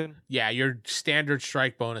shuriken? Yeah, your standard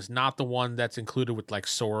strike bonus, not the one that's included with like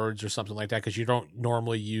swords or something like that, because you don't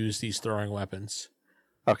normally use these throwing weapons.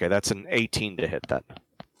 Okay, that's an 18 to hit then.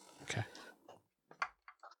 Okay.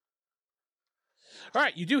 All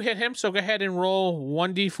right, you do hit him, so go ahead and roll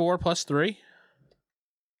 1d4 plus 3.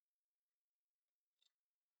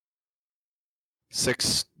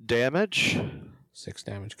 6 damage. 6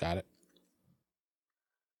 damage, got it.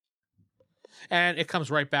 And it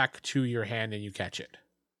comes right back to your hand and you catch it.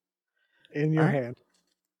 In your Alright. hand.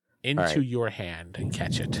 Into All right. your hand and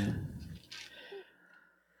catch it.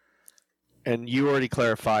 And you already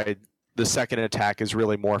clarified the second attack is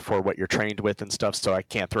really more for what you're trained with and stuff, so I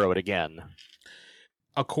can't throw it again.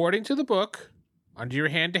 According to the book, under your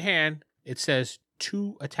hand to hand, it says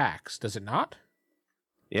 2 attacks, does it not?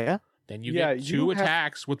 Yeah? Then you Yeah, get you 2 have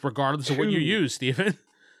attacks with regardless of what you 2. use, Stephen.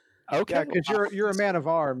 Okay. Yeah, because you're a man of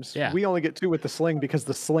arms. Yeah. We only get 2 with the sling because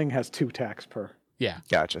the sling has 2 attacks per. Yeah.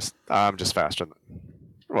 Gotcha. I'm just faster than...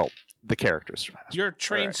 Well, the character's faster. You're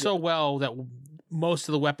trained Alright. so well that most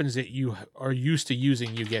of the weapons that you are used to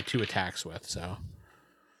using, you get 2 attacks with, so.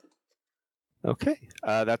 Okay.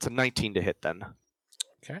 That's a 19 to hit then.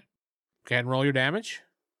 Okay. Go ahead and roll your damage.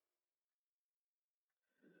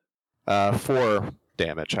 4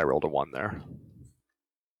 damage. I rolled a 1 there.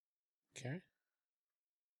 Okay.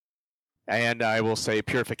 And I will say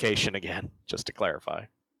purification again, just to clarify.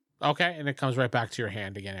 Okay, and it comes right back to your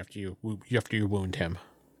hand again after you wound him.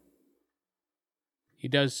 He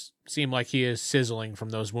does seem like he is sizzling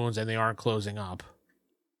from those wounds, and they aren't closing up.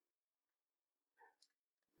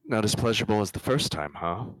 Not as pleasurable as the first time,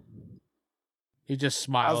 huh? He just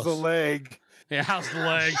smiles. How's the leg? Yeah, how's the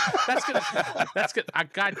leg? That's good.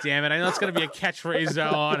 God damn it! I know it's gonna be a catchphrase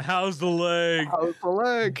now on how's the leg. How's the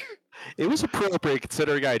leg? It was appropriate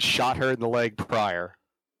considering I had shot her in the leg prior.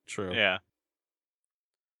 True. Yeah.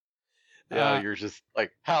 Yeah, you're just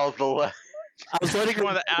like, how's the leg? I was letting her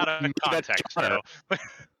One of the out of context, though.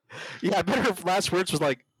 Yeah, I bet her last words was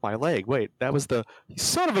like, my leg. Wait, that was the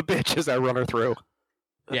son of a bitch as I run her through.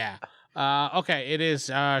 Yeah. Okay, it is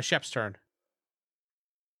Shep's turn.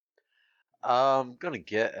 I'm gonna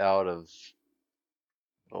get out of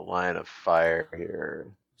the line of fire here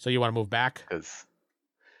So you want to move back? because,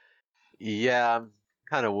 yeah, I'm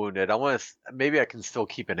kind of wounded. I want to. Maybe I can still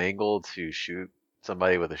keep an angle to shoot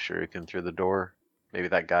somebody with a shuriken through the door. Maybe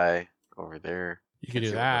that guy over there. You can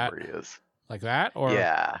Let's do see what that number he is. like that, or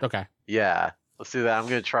Yeah, Okay. yeah. Let's do that. I'm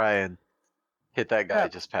gonna try and hit that guy Yeah.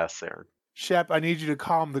 just past there. Shep, I need you to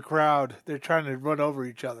calm the crowd. They're trying to run over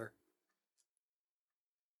each other.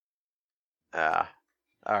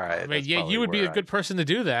 All right. I mean, that's yeah, probably you would be where a good person to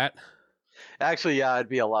do that. Actually, yeah, I'd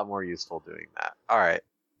be a lot more useful doing that. All right,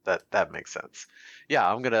 that makes sense. Yeah,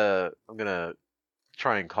 I'm gonna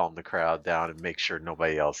try and calm the crowd down and make sure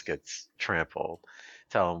nobody else gets trampled.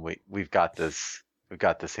 Tell them we've got this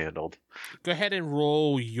handled. Go ahead and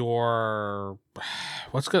roll your.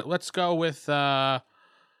 Let's go with your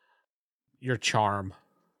charm.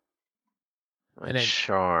 My And then-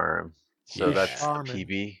 charm. So Yeah. that's the Charming.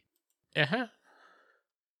 PB. Uh-huh.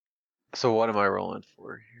 So what am I rolling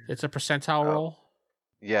for here? It's a percentile Oh. roll.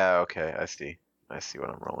 Yeah, okay, I see what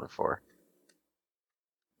I'm rolling for.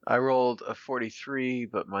 I rolled a 43,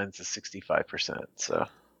 but mine's a 65%. So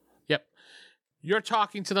Yep. You're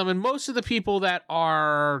talking to them, and most of the people that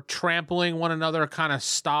are trampling one another kind of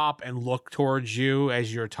stop and look towards you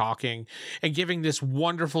as you're talking and giving this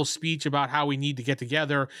wonderful speech about how we need to get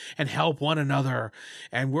together and help one another.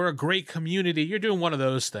 And we're a great community. You're doing one of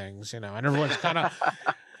those things, and everyone's kind of.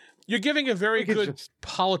 You're giving a very We could good just-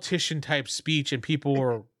 politician type speech, and people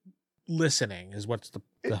are listening, is what's the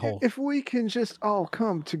whole. If we can just all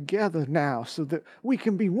come together now so that we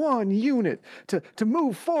can be one unit to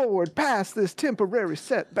move forward past this temporary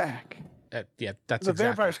setback. Yeah, that's The exactly.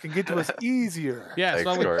 vampires can get to us easier. Yeah,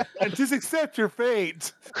 Thanks, so we- Tori. And just accept your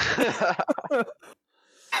fate.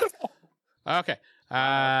 okay.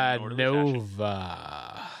 in orderly fashion.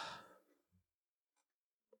 Nova.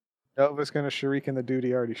 Nova's gonna shuriken the dude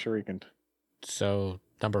he already shurikened. So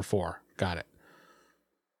number 4. Got it.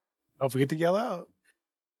 Don't forget to yell out.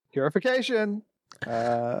 Purification.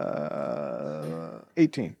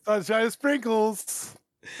 18. Sunshine and sprinkles.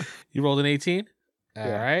 You rolled an 18? All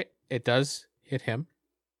Yeah. right. It does hit him.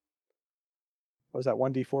 What was that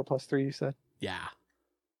 1d4 plus 3 you said? Yeah.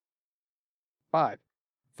 5.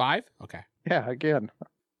 5? Okay. Yeah, again.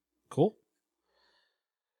 Cool.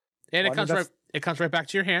 And Well, I mean, that's- it comes right back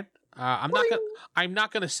to your hand. I'm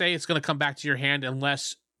not gonna say it's gonna come back to your hand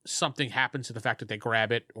unless something happens to the fact that they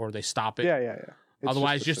grab it or they stop it. Yeah. It's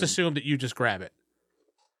Otherwise, just assumed. assume that you just grab it.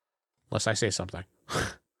 Unless I say something.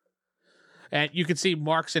 And you can see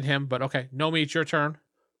marks in him, but okay. Nomi, it's your turn.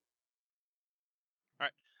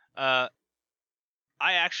 I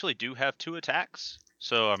actually do have 2 attacks,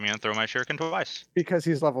 so I'm gonna throw my shuriken twice. Because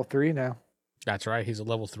he's level 3 now. That's right. He's a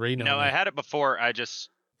level 3. No, I had it before. I just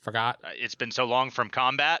forgot. it's been so long from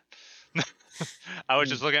combat. I was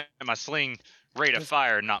just looking at my sling rate of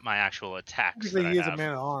fire, not my actual attacks. Because That I he is a have.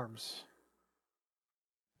 man at arms.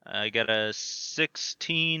 I got a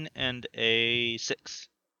 16 and a 6.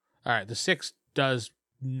 All right. The 6 does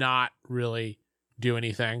not really do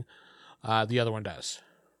anything. The other one does.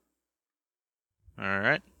 All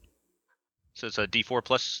right. So it's a D4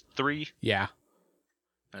 plus 3. Yeah.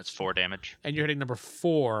 That's 4 damage. And you're hitting number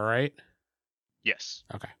 4, right? Yes,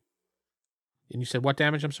 Okay. And you said what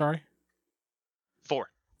damage? I'm sorry? 4.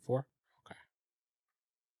 4? Okay.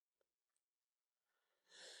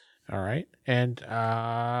 All right. And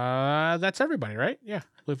that's everybody, right? Yeah.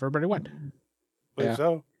 I believe everybody went. Believe Yeah.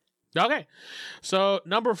 so. Okay. So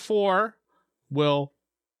number 4 will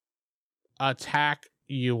attack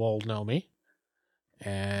you, old Nomi.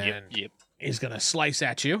 And Yep. he's going to slice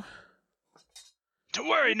at you. Don't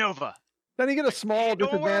worry, Nova. Then he get a small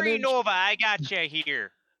Don't worry, disadvantage. Nova. I got you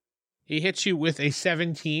here. He hits you with a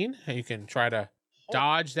 17. And you can try to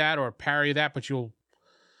dodge that or parry that, but you'll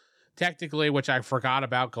technically, which I forgot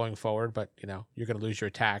about going forward, but you're going to lose your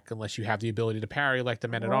attack unless you have the ability to parry like the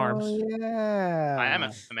men at arms. Oh, yeah. I am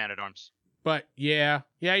a man at arms. But yeah,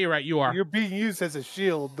 you're right. You are. You're being used as a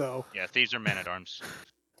shield, though. Yeah, thieves are men at arms.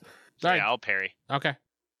 So Right. yeah, I'll parry. Okay.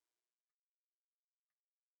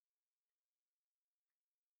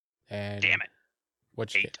 And Damn it.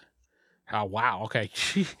 What's you 8. get? Oh wow. Okay.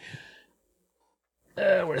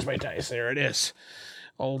 Where's my dice? There it is.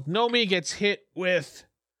 Old Nomi gets hit with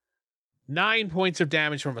 9 points of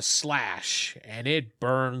damage from a slash, and it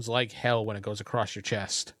burns like hell when it goes across your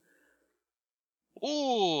chest.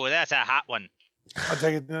 Ooh, that's a hot one.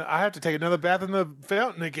 I have to take another bath in the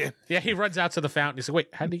fountain again. Yeah, he runs out to the fountain. He said, "Wait,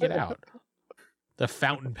 how did he get out?" The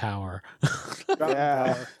fountain power.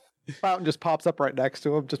 Yeah. Fountain just pops up right next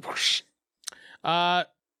to him. Just whoosh. Old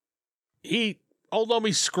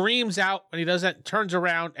Nomi screams out when he does that, turns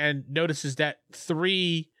around and notices that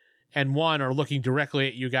 3 and 1 are looking directly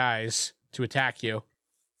at you guys to attack you.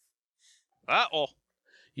 Uh-oh.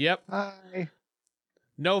 Yep. Hi.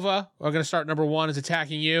 Nova, we're going to start number 1 is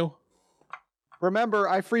attacking you. Remember,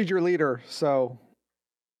 I freed your leader, so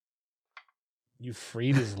You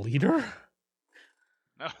freed his leader?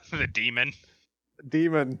 No, the demon.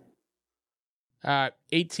 demon.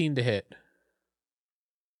 18 to hit.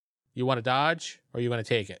 You want to dodge or you want to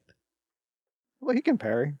take it? Well, he can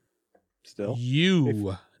parry. Still.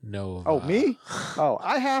 You, Nova. Oh, me? Oh,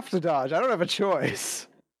 I have to dodge. I don't have a choice.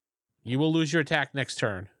 You will lose your attack next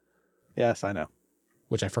turn, Yes, I know.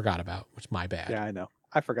 which I forgot about, which is my bad. Yeah, I know.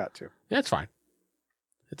 I forgot to. That's fine.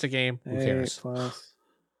 It's a game. Who 8 cares? plus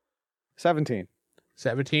 17.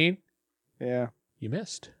 17? Yeah. You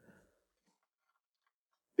missed.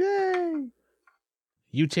 Yay!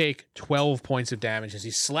 You take 12 points of damage as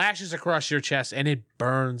he slashes across your chest and it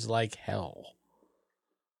burns like hell.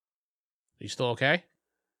 Are you still okay?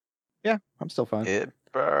 Yeah, I'm still fine. It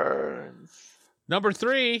burns. Number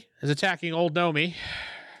 3 is attacking Old Nomi.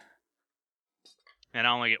 And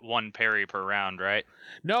I only get one parry per round, right?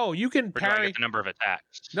 No, you can Or do I parry. get the number of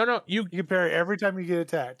attacks? No, you You can parry every time you get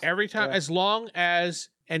attacked. every time, Yeah. as long as,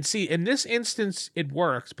 and see, in this instance, it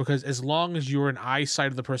works because as long as you're in eyesight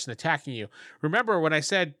of the person attacking you. Remember when I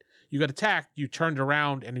said you got attacked, you turned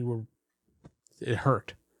around and it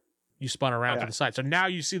hurt. You spun around to Yeah. the side. So now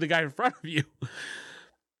you see the guy in front of you.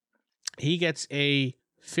 He gets a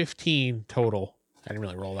 15 total. I didn't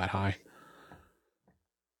really roll that high.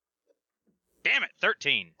 Damn it,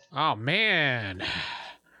 13. Oh, man.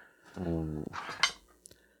 Ooh.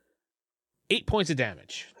 8 points of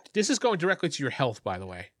damage. This is going directly to your health, by the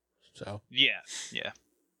way. So, Yeah.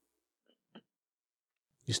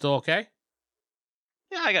 you still okay?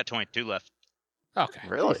 Yeah, I got 22 left. Okay.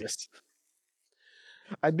 Really? Jesus.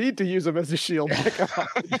 I need to use him as a shield.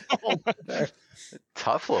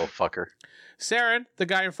 Tough little fucker. Saren, the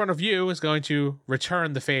guy in front of you, is going to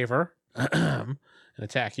return the favor and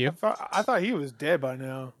attack you. I thought he was dead by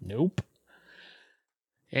now. Nope.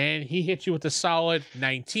 And he hits you with a solid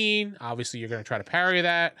 19. Obviously, you're going to try to parry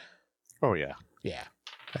that. Oh, yeah. Yeah,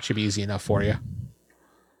 that should be easy enough for you.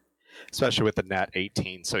 Especially with the nat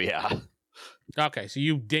 18, so yeah. Okay, so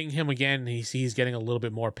you ding him again. And he's getting a little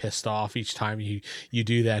bit more pissed off each time you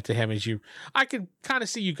do that to him. I could kind of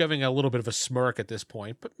see you giving a little bit of a smirk at this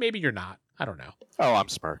point, but maybe you're not. I don't know. Oh, I'm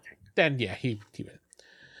smirking. Then yeah, he went.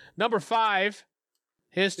 Number 5,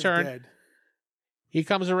 his He's turn. dead. He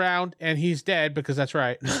comes around and he's dead because that's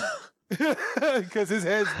right. Because his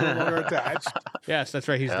head's no longer attached. Yes, that's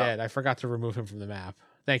right. He's Yeah. dead. I forgot to remove him from the map.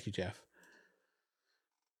 Thank you, Jeff.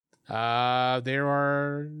 There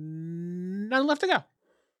are none left to go. I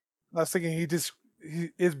was thinking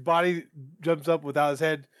his body jumps up without his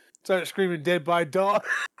head, starts screaming "dead by dawn,"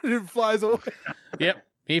 and it flies away. Yep,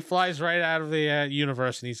 he flies right out of the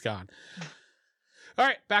universe and he's gone. All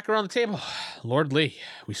right, back around the table. Lord Lee,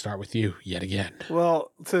 we start with you yet again.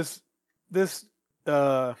 Well, since this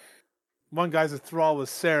one guy's a thrall with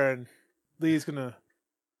Saren, Lee's gonna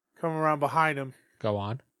come around behind him Go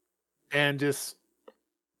on. and just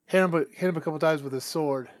hit him a couple times with his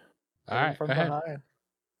sword. All right, go From ahead. behind.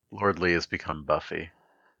 Lord Lee has become Buffy.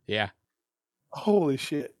 Yeah. Holy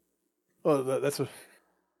shit! Oh, that's what.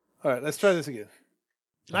 All right, let's try this again.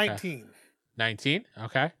 Okay. 19, 19.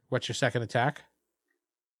 Okay. What's your second attack?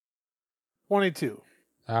 22.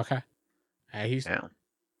 Okay. Hey, he's Yeah.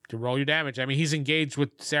 to roll your damage. I mean, he's engaged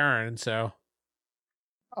with Saren, so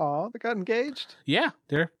Oh, they got engaged. yeah,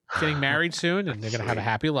 they're getting married soon and they're gonna have a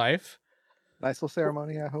happy life. Nice little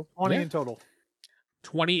ceremony, I hope. 20 Yeah. in total.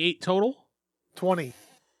 28 total 20.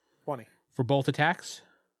 for both attacks.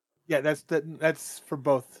 Yeah, that's for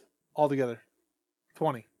both altogether.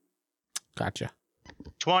 20. Gotcha.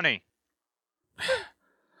 20.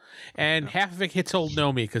 And half of it hits old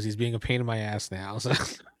Nomi because he's being a pain in my ass now. So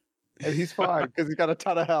And he's fine because he's got a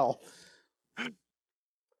ton of health.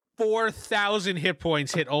 4,000 hit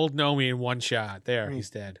points hit old Nomi in one shot. There, he's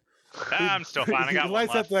dead. I'm still fine. I He got one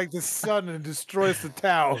lights left. up like the sun and destroys the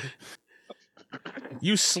town.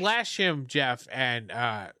 You slash him, Jeff, and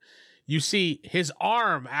you see his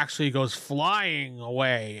arm actually goes flying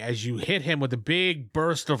away as you hit him with a big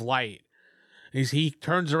burst of light. He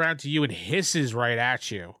turns around to you and hisses right at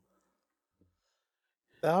you.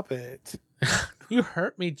 Stop it. You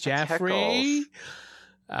hurt me, Jeffrey. Heckles.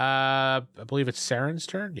 I believe it's Saren's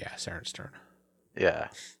turn. Yeah, Saren's turn. Yeah.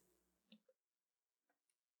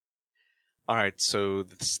 All right, so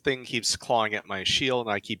this thing keeps clawing at my shield,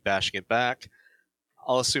 and I keep bashing it back.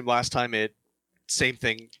 I'll assume last time same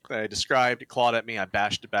thing that I described. It clawed at me, I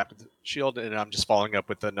bashed it back with the shield, and I'm just following up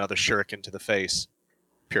with another shuriken to the face.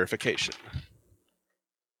 Purification.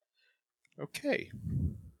 Okay.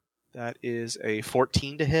 That is a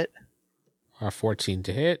 14 to hit. 14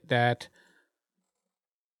 to hit. That.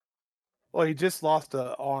 Well, he just lost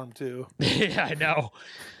an arm, too. Yeah, I know.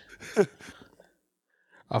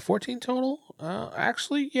 14 total?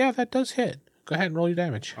 Actually, yeah, that does hit. Go ahead and roll your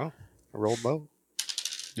damage. I rolled low.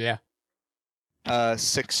 Yeah.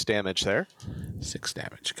 6 damage there. 6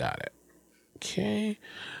 damage. Got it. Okay.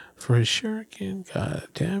 For his shuriken,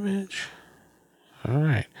 got damage. All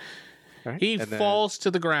right. All right, He and then- falls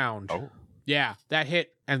to the ground. Oh. Yeah, that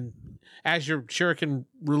hit, and as your shuriken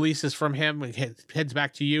releases from him and heads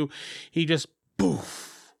back to you, he just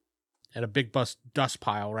poof, and a big dust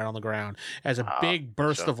pile right on the ground as a big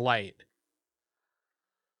burst so- of light.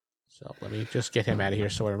 So let me just get him out of here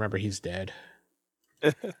so I remember he's dead.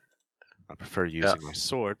 I prefer using my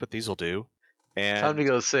sword, but these will do. And Time to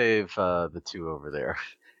go save the two over there.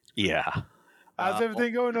 yeah. How's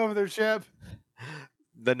everything going over there, Shep?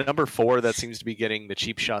 The number 4 that seems to be getting the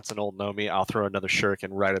cheap shots in Old Nomi, I'll throw another shuriken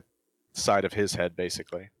right at the side of his head,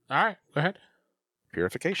 basically. All right, go ahead.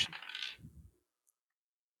 Purification.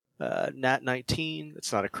 Nat 19.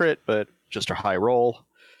 It's not a crit, but just a high roll.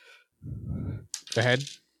 Go ahead.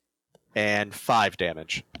 And 5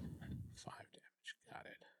 damage. 5 damage. Got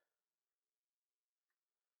it.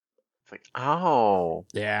 It's like, oh,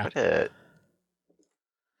 Yeah. what hit?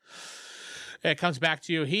 It comes back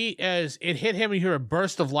to you. It hit him, and you hear a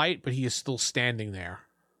burst of light, but he is still standing there.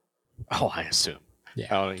 Oh, I assume. Yeah.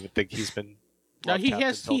 I don't even think he's been. No, he love-tapped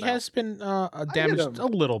has. until He now. has been damaged him. a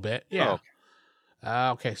little bit. Yeah.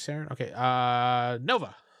 Oh, Okay, Saren. Okay.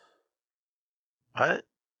 Nova. What?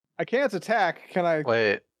 I can't attack. Can I?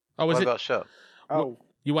 Wait, Oh, was what it? about Shep? Oh,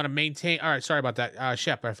 You want to maintain? All right. Sorry about that,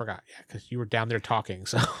 Shep. I forgot. Yeah, because you were down there talking.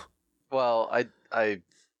 So Well, I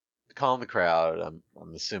calmed the crowd. I'm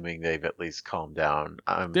assuming they've at least calmed down.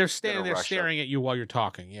 they're standing gonna there rush staring at you while you're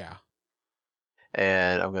talking. Yeah. up,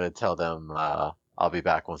 and I'm gonna tell them I'll be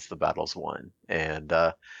back once the battle's won. And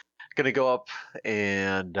gonna go up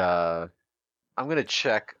and I'm gonna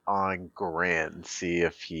check on Grant and see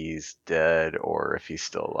if he's dead or if he's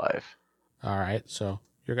still alive. All right. So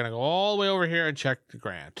you're gonna go all the way over here and check the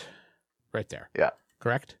Grant. Right there. Yeah.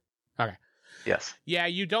 Correct. Yes. Yeah.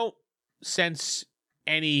 You don't sense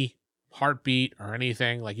any heartbeat or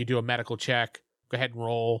anything. Like you do a medical check. Go ahead and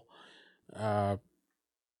roll.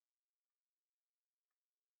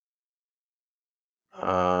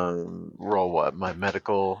 Roll what? My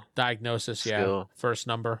medical. Diagnosis. Yeah. Skill. First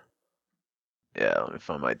number. Yeah, let me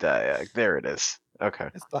find my diag. There it is. Okay.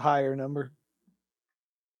 it's the higher number.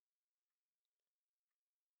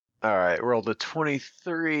 All right. Rolled a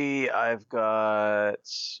 23. I've got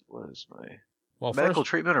what is my Well, medical first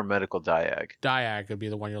treatment or medical diag? diag would be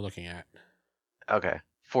the one you're looking at. Okay.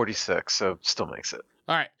 46. So still makes it.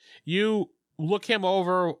 All right. You look him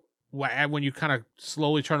over when you kind of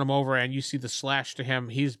slowly turn him over and you see the slash to him.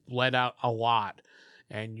 He's bled out a lot,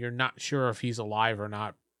 and you're not sure if he's alive or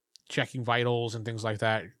not. Checking vitals and things like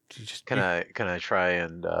that. Can I try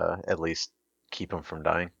and at least keep him from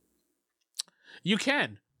dying? You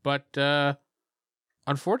can, but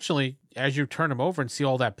unfortunately, as you turn him over and see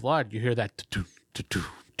all that blood, you hear that "tu-tu, tu-tu,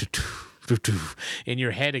 tu-tu, tu-tu" in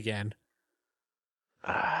your head again,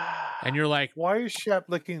 and you're like, Why is Shep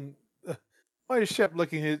licking? Why is Shep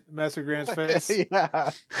licking his Master Grant's face?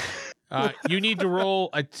 Yeah. you need to roll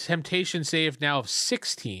a temptation save now of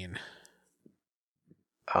 16.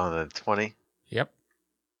 On the 20. Yep.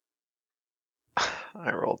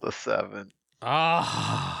 I rolled a 7.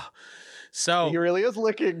 Ah. So He really is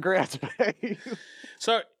licking Grant's face.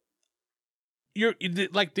 So you're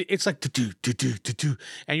like it's like do,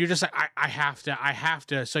 and you're just like I have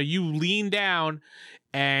to. So you lean down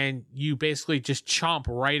and you basically just chomp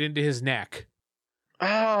right into his neck,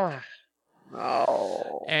 Ah.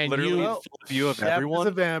 No. and Literally you in full view of Shep is everyone.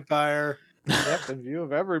 a vampire. Yep, in view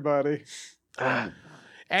of everybody.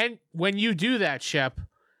 and when you do that, Shep,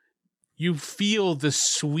 you feel the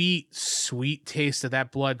sweet, sweet taste of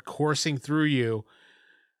that blood coursing through you,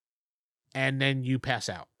 and then you pass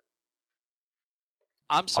out.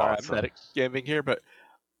 I'm sorry, Awesome. I'm metagaming here, but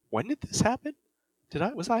when did this happen?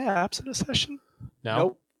 Was I absent a session?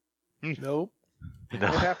 No. Nope. Nope. It No.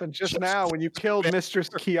 happened just now when you killed Mistress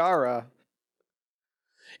Kiara.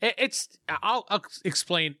 I'll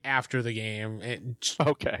explain after the game.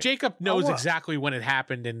 Okay. Jacob knows want- exactly when it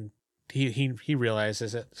happened, and he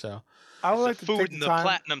realizes it. So I would like The to food take in the the time.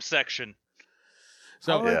 platinum section.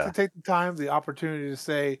 I would like Yeah. to take the time, the opportunity to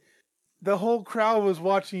say, the whole crowd was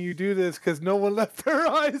watching you do this because no one left their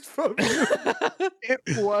eyes from you.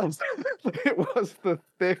 It was the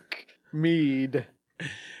thick mead.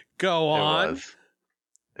 go on.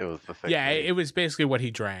 It was the thing. Yeah, it was basically what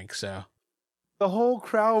he drank. So The whole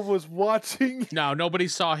crowd was watching. no, nobody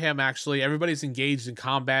saw him. Actually, everybody's engaged in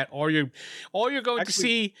combat. All you're going to Actually-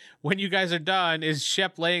 see when you guys are done is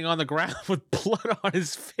Shep laying on the ground with blood on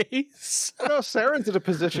his face. I know Saren's in a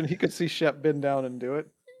position he could see Shep bend down and do it.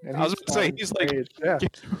 And I was gonna say, fine he's like- stage. Yeah.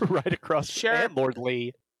 right across Sheriff- and Lord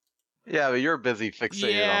Lee. Yeah, but you're busy fixated on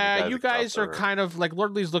the Yeah, guys you across guys the are river. kind of like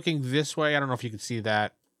Lord Lee's looking this way. I don't know if you can see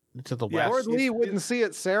that to the Yeah, west. Lord Lee wouldn't see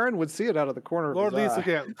it. Saren would see it out of the corner of Lord his Lee's eye.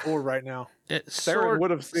 looking at Ford right now. Saren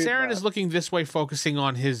would have seen Saren that. is looking this way, focusing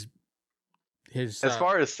on his. As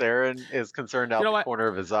far as Saren is concerned, out You know the what? corner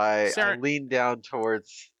of his eye, I Saren- leaned down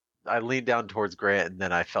towards Grant, and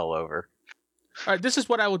then I fell over. All right, this is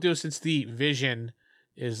what I will do since the vision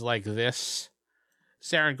is like this.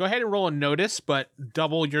 Saren, go ahead and roll a notice, but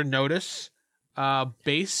double your notice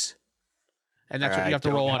base, and that's what you have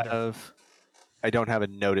to roll under. I don't have a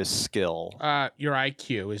notice skill. Your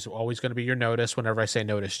IQ is always going to be your notice whenever I say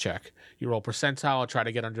notice check. You roll percentile, try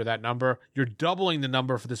to get under that number. You're doubling the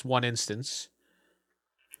number for this one instance.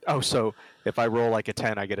 Oh, so if I roll like a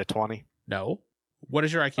 10, I get a 20? No. What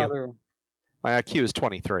is your IQ? My IQ is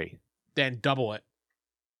 23. Then double it.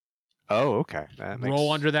 Oh, okay. That makes...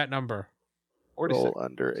 Roll under that number. 46. Roll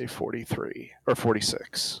under a 43. Or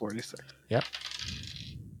 46. 46. Yep.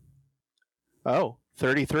 Oh,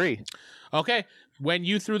 33. Okay. When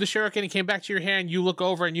you threw the shuriken and came back to your hand, you look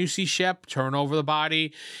over and you see Shep turn over the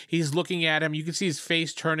body. He's looking at him. You can see his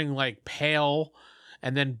face turning like pale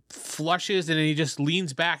and then flushes and then he just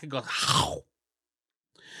leans back and goes, "Ow!"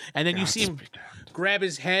 And then you see him grab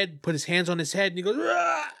his head, put his hands on his head, and he goes,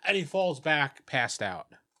 "Ah!" And he falls back, passed out.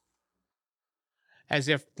 As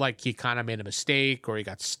if like he kind of made a mistake or he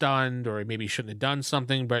got stunned or maybe he shouldn't have done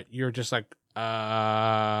something, but you're just like,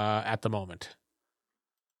 at the moment.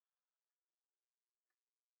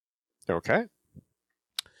 Okay.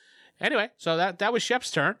 Anyway, so that was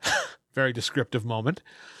Shep's turn. Very descriptive moment.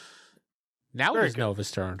 Now it is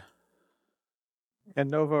Nova's turn. And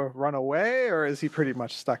Nova run away, or is he pretty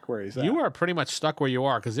much stuck where he's at? You are pretty much stuck where you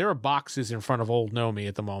are because there are boxes in front of old Nomi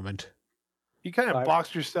at the moment. You kind of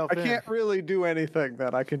boxed yourself I in. can't really do anything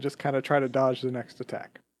then. I can just kind of try to dodge the next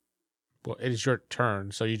attack. Well, it is your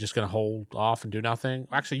turn, so you're just going to hold off and do nothing?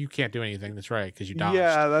 Actually, you can't do anything. That's right, because you dodged.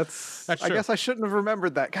 Yeah, that's I true. guess I shouldn't have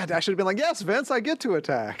remembered that. God, I should have been like, yes, Vince, I get to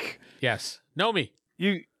attack. Yes. Nomi.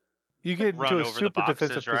 You get Run into a over the super boxes,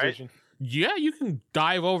 defensive right? position. Yeah, you can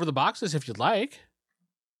dive over the boxes if you'd like.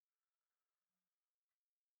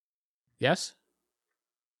 Yes?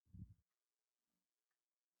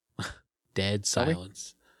 Dead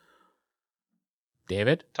silence.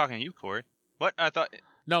 David? Talking to you, Corey. What? I thought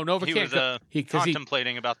No, Nova he can't. was Because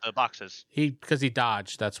contemplating about the boxes. he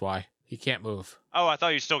dodged. That's why he can't move. Oh, I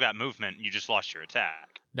thought you still got movement. You just lost your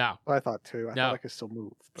attack. No, I thought too. I No. thought I could still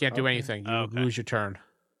move. but can't do okay. anything. You Okay. lose your turn.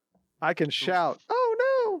 I can shout, oh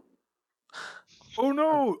Oh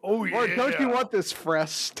no! Oh no! yeah! Or don't you want this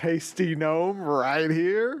fresh, tasty gnome right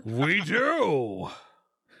here? We do.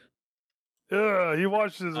 Yeah, he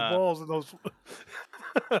washed his balls in those.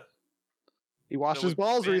 He washed So his we've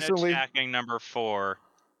balls been recently. Attacking number 4.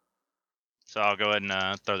 So I'll go ahead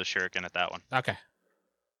and throw the shuriken at that one. Okay.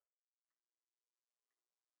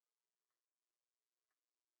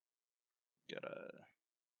 Got a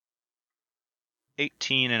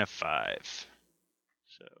 18 and a 5.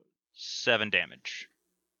 So 7 damage.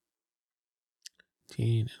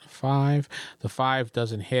 18 and a 5. The 5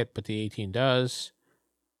 doesn't hit, but the 18 does.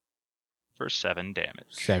 For 7 damage.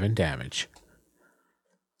 7 damage.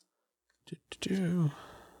 Do.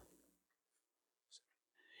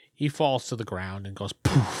 He falls to the ground and goes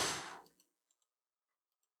poof.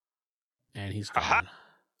 And he's gone. Aha.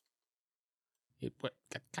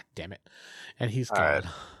 God damn it. And he's All gone.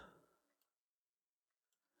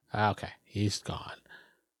 right. Okay, he's gone.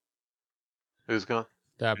 Who's gone?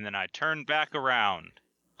 And then I turn back around.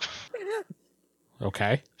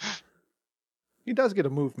 Okay. He does get a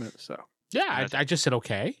movement, so. Yeah, I just said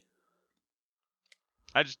okay.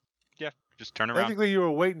 I just turn around. Technically, you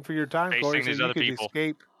were waiting for your time, Facing Corey, so these you other could people.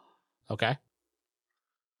 escape. Okay.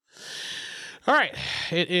 All right.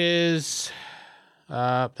 It is.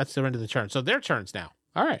 That's the end of the turn. So their turns now.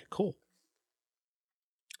 All right. Cool.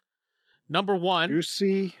 Number one.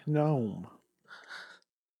 Juicy gnome.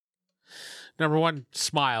 Number one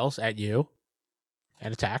smiles at you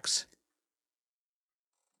and attacks.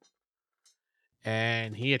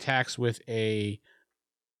 And he attacks with a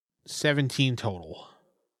 17 total.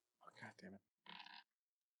 God damn it.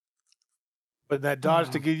 But that dodge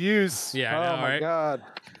to get used. Yeah, I Oh know, my right? god.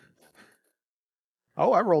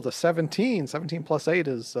 Oh, I rolled a 17. 17 plus 8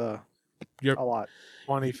 is a lot.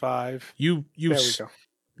 25. You There we s- go.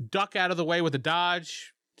 duck out of the way with a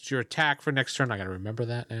dodge. It's your attack for next turn. I got to remember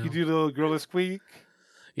that now. You do the little gorilla squeak.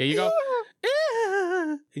 Yeah, you go,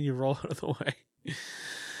 "Ah," and you roll out of the way.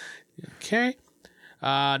 Okay.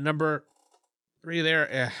 Number 3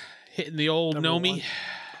 there, hitting the old Number Nomi.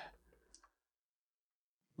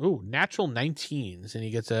 Ooh, natural 19s, and he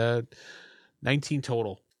gets a 19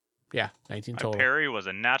 total. Yeah, 19 My total. parry was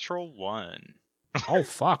a natural 1. Oh,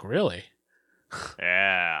 fuck, really?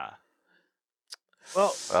 Yeah.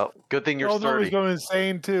 Well, good thing you're Nova's sturdy. going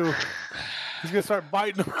insane too. He's gonna start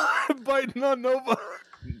biting, biting on Nova.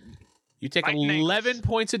 You take Biting 11 ankles.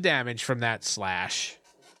 points of damage from that slash.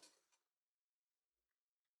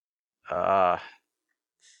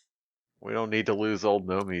 We don't need to lose old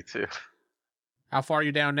Nomi too. How far are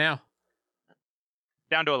you down now?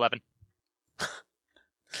 Down to 11.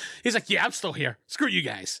 He's like, yeah, I'm still here. Screw you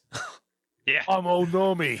guys. Yeah. I'm old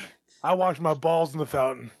Nomi. I wash my balls in the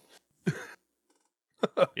fountain.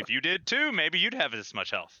 If you did too, maybe you'd have this much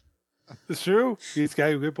health. It's true. He's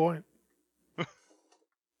got a good point.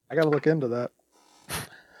 I gotta look into that.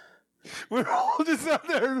 We're all just out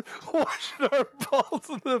there washing our balls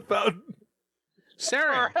in the fountain. For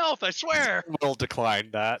our Saren, health, I swear. We'll decline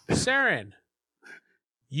that. Saren,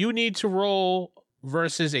 you need to roll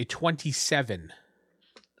versus a 27.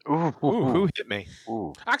 Ooh, Who hit me?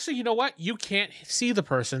 ooh. Actually, you know what? You can't see the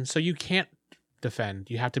person, so you can't defend.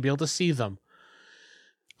 You have to be able to see them.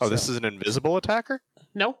 Oh, this is an invisible attacker?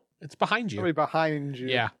 No, it's behind you. Somebody behind you.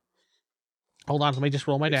 Yeah. Hold on, let me just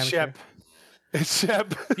roll my It's damage. Shep. It's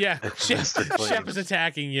Shep. Yeah, Shep, Mr. Clean. Shep is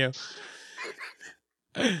attacking you.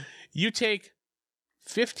 You take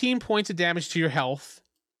 15 points of damage to your health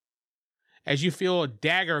as you feel a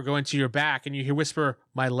dagger go into your back and you hear whisper,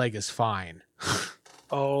 "My leg is fine."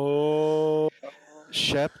 Oh.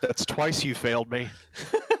 Shep, that's twice you failed me.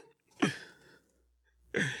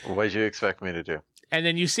 What did you expect me to do? And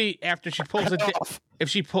then you see after she pulls the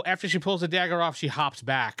after she pulls the dagger off, she hops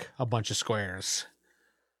back a bunch of squares.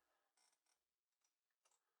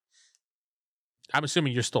 I'm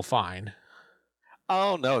assuming you're still fine.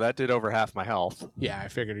 Oh, no, that did over half my health. Yeah, I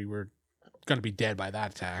figured you were going to be dead by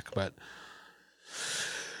that attack, but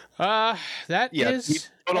that Yeah, is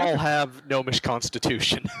we don't all have gnomish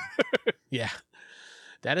constitution. yeah.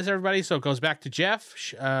 That is everybody. So it goes back to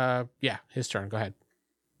Jeff. Yeah, his turn. Go ahead.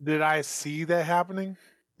 Did I see that happening?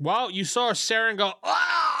 Well, you saw Saren go,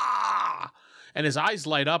 ah! And his eyes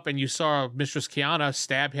light up, and you saw Mistress Kiana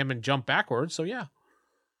stab him and jump backwards. So, yeah.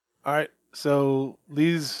 All right. So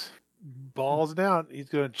Lee's balls down. He's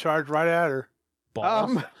going to charge right at her.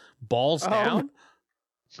 Balls down?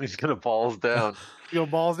 He's gonna balls down. Go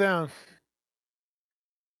balls down.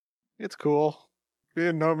 It's cool. Me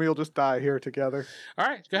and Nomi will just die here together. All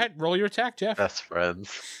right, go ahead. Roll your attack, Jeff. Best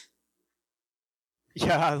friends.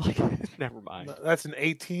 Yeah, like, never mind. That's an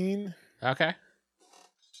 18. Okay.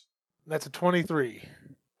 That's a 23.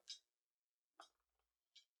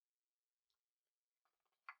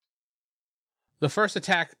 The first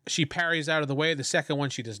attack, she parries out of the way. The second one,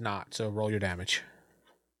 she does not. So roll your damage.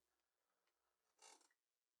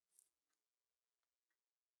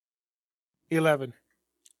 $11.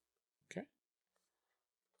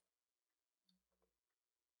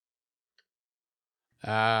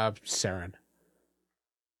 Saren.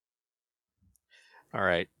 All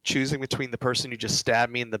right. Choosing between the person who just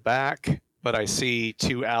stabbed me in the back, but I see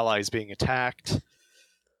two allies being attacked.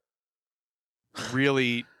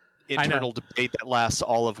 Really I know. internal debate that lasts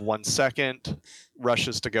all of 1 second.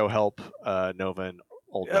 Rushes to go help Nova and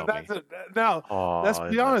old Yeah, Nomi. Oh, let's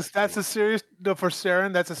be honest. That's a serious for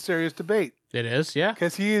Saren. That's a serious debate It is, yeah.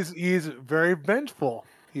 because he is very vengeful.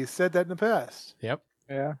 He said that in the past. Yep.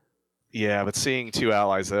 Yeah. Yeah, but seeing two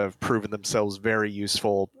allies that have proven themselves very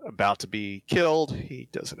useful, about to be killed, he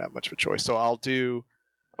doesn't have much of a choice. So I'll do.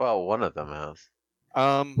 Well, one of them has.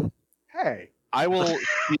 Hey. I will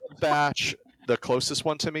shield bash the closest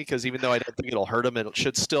one to me because even though I don't think it'll hurt him, it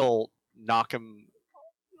should still knock him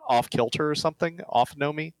off kilter or something, off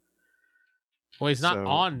Nomi. Well, he's not So-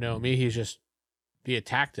 on Nomi. He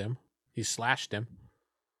attacked him. He slashed him.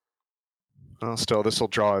 Well, still, this will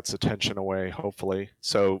draw its attention away, hopefully.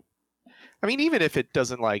 So, I mean, even if it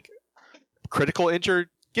doesn't like critical injure,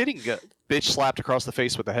 getting a bitch slapped across the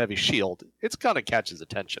face with a heavy shield, it's gonna catch his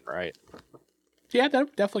attention, right? Yeah,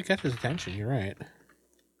 that definitely catches attention. You're right.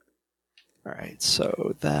 All right,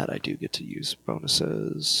 so that I do get to use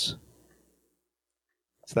bonuses.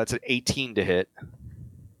 So that's an 18 to hit.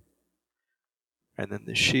 And then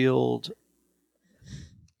the shield.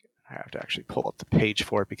 I have to actually pull up the page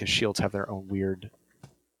for it because shields have their own weird.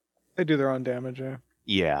 They do their own damage, yeah.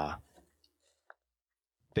 Yeah.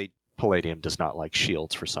 Palladium does not like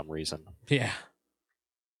shields for some reason. Yeah.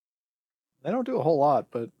 They don't do a whole lot,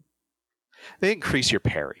 but They increase your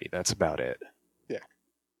parry. That's about it. Yeah.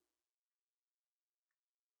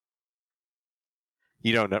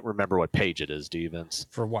 You don't remember what page it is, do you, Vince?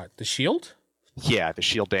 For what? The shield? Yeah, the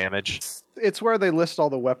shield damage. it's where they list all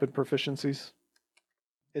the weapon proficiencies.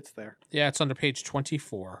 It's there. Yeah, it's under page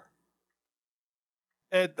 24.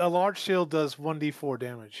 A large shield does 1d4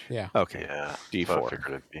 damage. Yeah. Okay. Yeah. That's what I D4. figured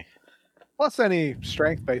it'd be. Plus any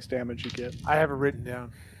strength-based damage you get. I have it written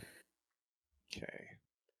down. Okay.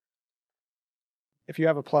 If you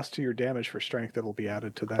have a plus to your damage for strength, it'll be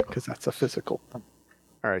added to that because that's a physical. All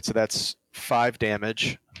right, so that's 5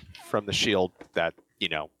 damage from the shield that,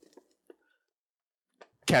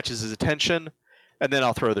 catches his attention, and then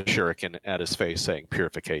I'll throw the shuriken at his face saying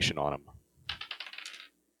purification on him.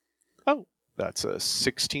 Oh, that's a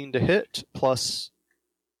 16 to hit plus...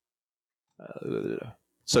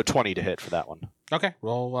 so 20 to hit for that one. Okay.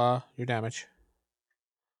 Roll your damage.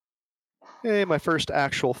 Hey, my first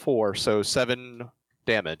actual 4, so 7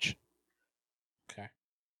 damage. Okay.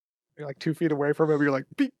 You're like 2 feet away from him. You're like,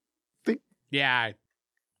 beep. Yeah.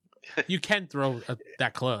 You can throw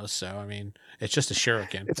that close, so I mean, it's just a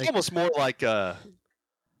shuriken. It's almost more like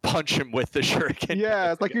punch him with the shuriken.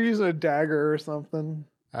 Yeah, it's like you're using a dagger or something.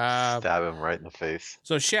 Stab him right in the face.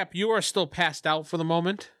 So Shep, you are still passed out for the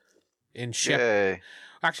moment. In Shep, Yay.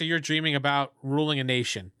 actually, you're dreaming about ruling a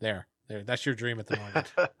nation. There. That's your dream at the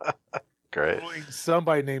moment. Great.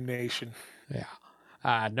 Somebody named Nation.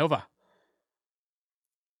 Yeah. Nova,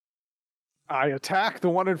 I attack the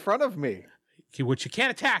one in front of me. which you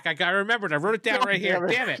can't attack. I remembered. I wrote it down right here.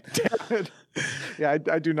 Damn it. Damn it. Yeah,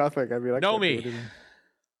 I do nothing. I mean, I Know can't do me.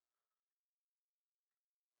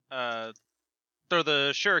 anything. Throw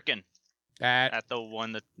the shuriken All at the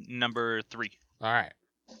one that number 3. right.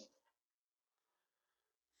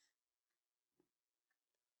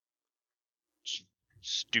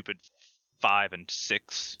 Stupid 5 and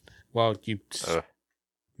 6. Well, you Ugh.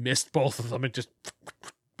 missed both of them and just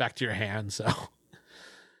back to your hand. So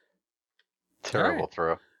Terrible Alright.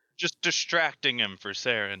 throw. Just distracting him for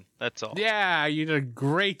Saren. That's all. yeah, you did a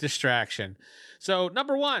great distraction. So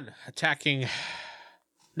number 1, attacking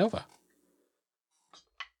Nova,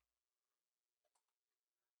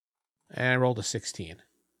 and I rolled a 16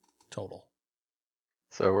 total.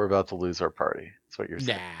 So we're about to lose our party. That's what you're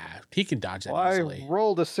saying. Nah, he can dodge that Well, I easily.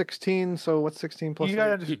 rolled a 16, so what's 16 plus You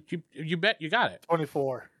 8? got You bet you got it.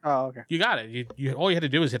 24. Oh, okay. You got it. You all you had to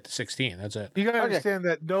do is hit the 16. That's it. You gotta Okay. understand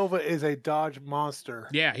that Nova is a dodge monster.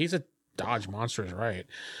 Yeah, he's a dodge monster, is right.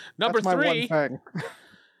 Number That's my 3, one thing.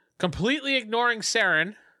 completely ignoring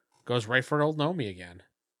Saren, goes right for old Nomi again.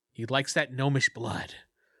 He likes that gnomish blood.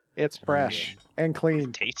 It's fresh and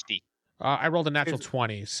clean. Tasty. I rolled a natural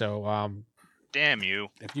 20, so Damn you.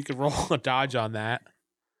 if you could roll a dodge on that.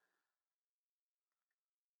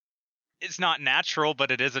 It's not natural,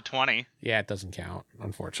 but it is a 20. Yeah, it doesn't count,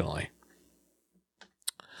 unfortunately.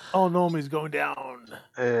 Oh, Nomi's going down.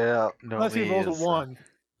 Yeah. No. Unless he rolls a 1.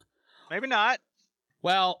 Maybe not.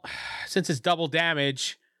 Well, since it's double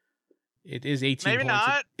damage, it is 18 Maybe points.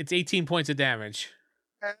 not. It's 18 points of damage.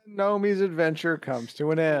 And Nomi's adventure comes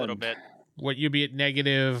to an end. A little bit. What, you'd be at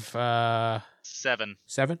negative 7.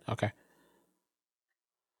 7? Okay.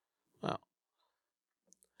 Well.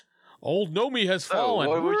 Old Nomi has So, fallen.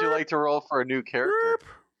 what would you like to roll for a new character?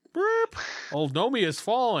 Burp. Old Nomi has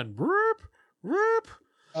fallen. Burp. Burp.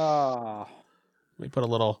 Ah, Let me put a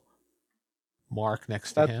little mark next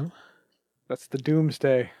to That- him. that's the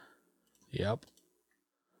doomsday. Yep.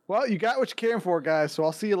 Well, you got what you came for, guys, so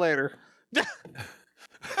I'll see you later.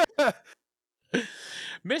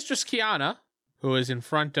 Mistress Kiana, who is in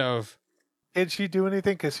front of... Did she do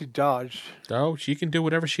anything? Because she dodged. Oh, she can do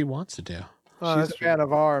whatever she wants to do. Oh, She's that's a man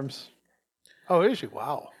of arms. Oh, is she?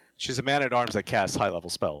 Wow. She's a man-at-arms that casts high-level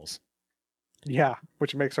spells. Yeah,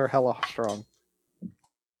 which makes her hella strong.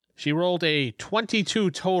 She rolled a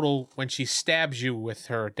 22 total when she stabs you with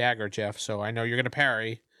her dagger, Jeff, so I know you're going to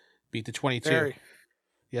parry. Beat the 22. Very.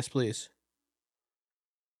 Yes, please.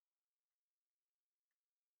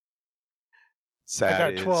 Sad I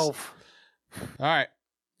got is- 12. All right.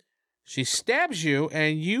 She stabs you,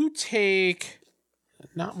 and you take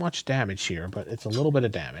not much damage here, but it's a little bit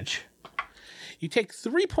of damage. You take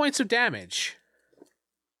 3 points of damage.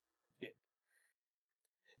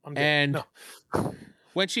 I'm dead. And No.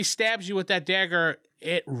 when she stabs you with that dagger,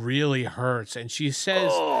 it really hurts. And she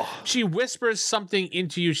says, she whispers something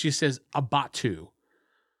into you. She says, Abatu.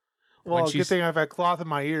 Well, she's- good thing I've had cloth in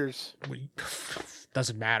my ears.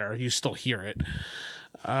 Doesn't matter. You still hear it.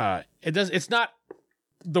 It's not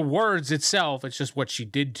the words itself. It's just what she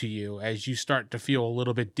did to you as you start to feel a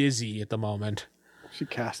little bit dizzy at the moment. She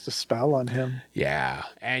cast a spell on him. Yeah.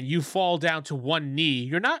 And you fall down to one knee.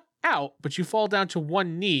 You're not out, but you fall down to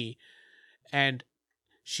one knee, and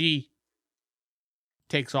she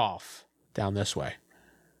takes off down this way.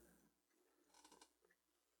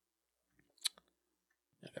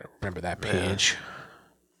 I gotta remember that page.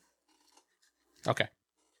 Okay.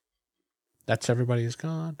 That's everybody's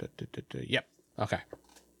gone. Yep. Okay.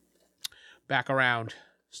 back around,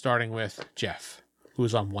 starting with Jeff,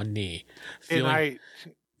 who's on one knee, Can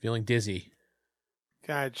feeling dizzy.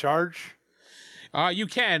 I charge? You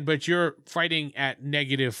can, but you're fighting at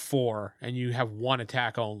 -4, and you have one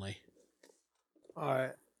attack only. All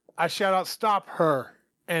right. I shout out, "Stop her!"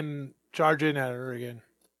 and charge in at her again.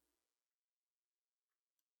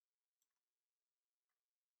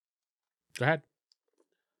 Go ahead.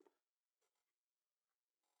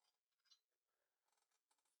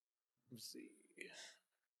 Let's see.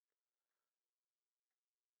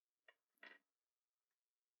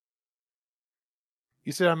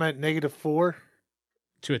 You said I'm at -4?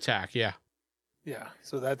 To attack, yeah. Yeah.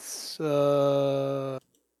 So that's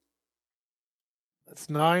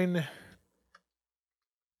 9.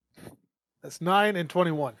 That's 9 and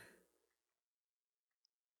 21.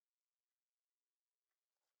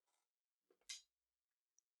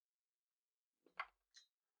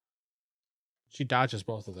 She dodges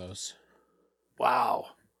both of those.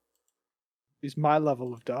 Wow. He's my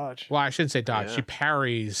level of dodge. Well, I shouldn't say dodge. Yeah. She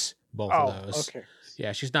parries both Oh, of those. okay.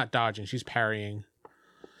 Yeah, she's not dodging. She's parrying.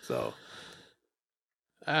 So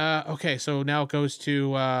Okay, so now it goes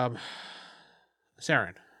to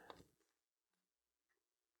Saren.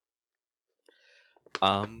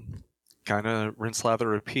 Kind of rinse, lather,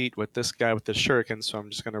 repeat with this guy with the shuriken, so I'm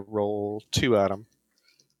just going to roll 2 at him.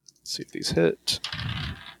 See if these hit.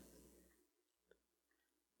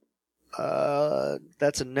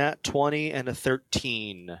 That's a nat 20 and a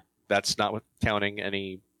 13. That's not with counting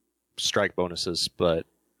any strike bonuses, but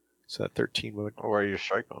so that 13 would. What are your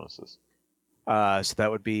strike bonuses? So that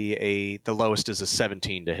would be the lowest is a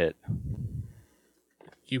 17 to hit.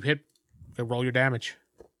 You hit, roll your damage.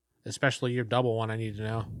 Especially your double one, I need to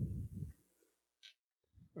know.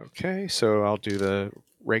 Okay, so I'll do the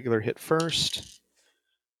regular hit first.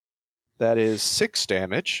 That is 6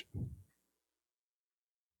 damage.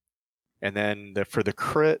 And then for the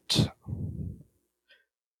crit,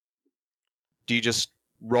 do you just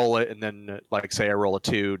roll it and then, like, say I roll a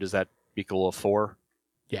 2, does that equal a 4?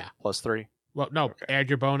 Yeah. Plus 3? Well, no, Okay. add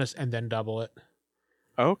your bonus and then double it.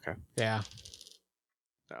 Oh, okay. Yeah.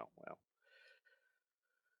 Oh, well.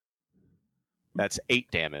 That's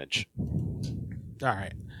 8 damage. All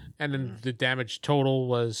right. And then the damage total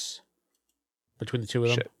was between the two of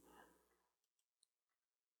them? Shit.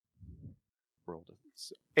 Rolled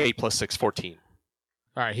 8 plus 6, 14.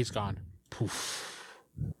 All right, he's gone. Poof.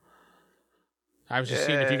 I was just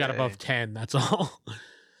seeing if you got above 10, that's all.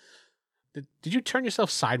 Did you turn yourself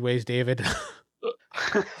sideways, David?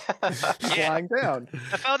 Flying down.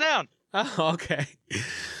 I fell down. Oh, okay.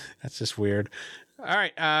 That's just weird. All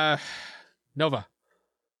right, Nova.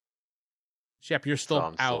 Shep, you're still So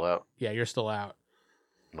I'm out. still out. Yeah, you're still out.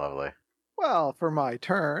 Lovely. Well, for my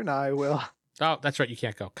turn, I will. Oh, that's right. You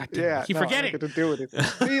can't go. God damn it. Yeah, I keep no, forgetting. I don't get to do anything.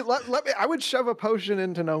 See, let me. I would shove a potion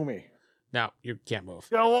into Nomi. No, you can't move.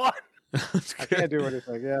 go on. I can't do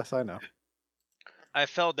anything. Yes, I know. I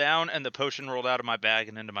fell down and the potion rolled out of my bag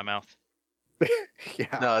and into my mouth.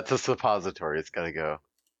 Yeah. No, it's a suppository. It's gotta go.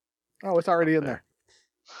 Oh, it's already in there.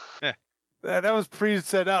 That was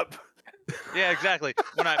pre-set up. Yeah, exactly.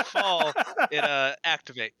 When I fall, it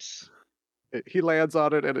activates. He lands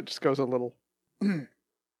on it, and it just goes a little. All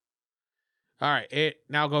right, it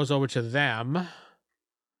now goes over to them.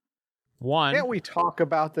 One. Can't we talk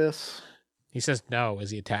about this? He says no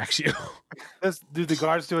as he attacks you. Do the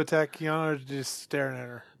guards to attack Kiana or just staring at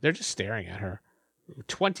her? They're just staring at her.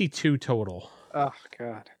 22 total. Oh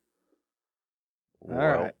God! All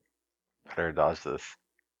Well, right. better dodge this.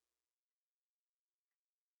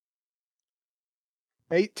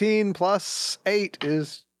 18 plus 8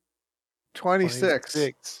 is 26.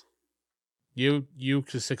 26. You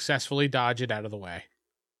could successfully dodge it out of the way.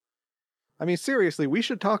 I mean, seriously, we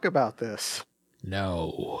should talk about this.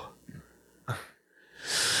 No.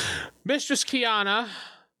 Mistress Kiana,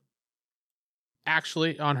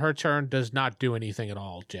 actually, on her turn, does not do anything at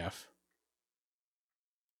all, Jeff.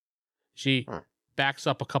 She backs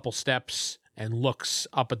up a couple steps and looks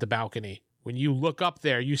up at the balcony. When you look up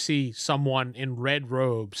there, you see someone in red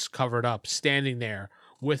robes covered up, standing there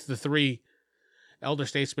with the 3 elder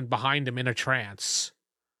statesmen behind him in a trance.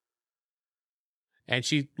 And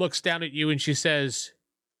she looks down at you and she says,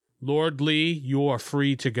 Lord Lee, you are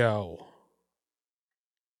free to go.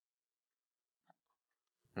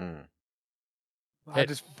 I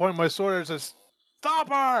just point my sword and says, "Stop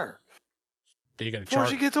her Are you going to before charge?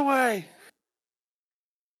 she gets away."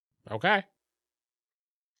 Okay.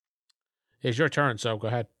 It's your turn, so go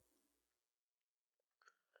ahead.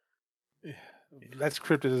 That's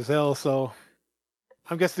cryptid as hell. So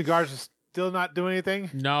I'm guessing the guards are still not doing anything.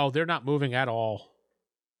 No, they're not moving at all.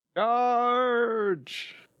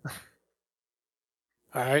 Charge!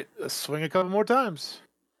 All right, let's swing a couple more times.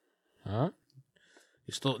 You're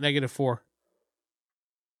still at -4.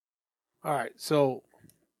 All right, so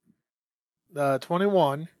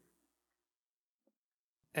 21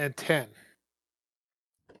 and 10.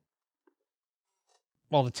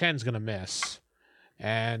 Well, the 10's going to miss.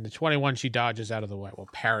 And the 21, she dodges out of the way. Well,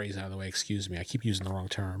 parries out of the way. Excuse me. I keep using the wrong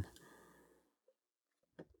term.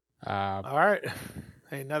 All right.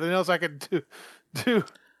 Ain't nothing else I can do.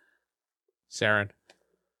 Saren.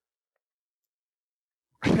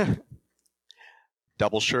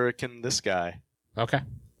 Double shuriken this guy. Okay.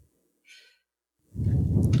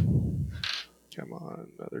 Come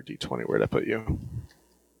on, another D20. Where'd I put you?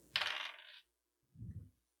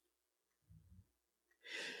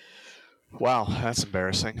 Wow, that's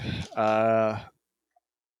embarrassing.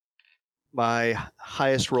 My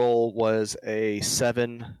highest roll was a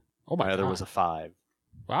 7. Oh, My other God. was a 5.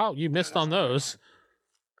 Wow, you missed on those.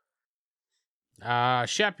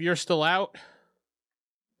 Shep, you're still out.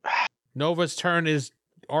 Nova's turn is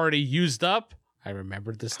already used up. I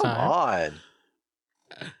remembered this Come time. on.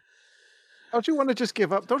 Don't you want to just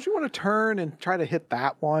give up? Don't you want to turn and try to hit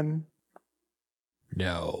that one?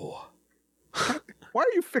 No. Why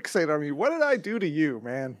are you fixated on me? What did I do to you,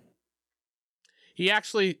 man? He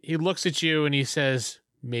looks at you and he says,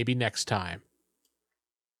 maybe next time.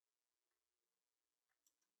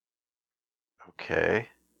 Okay.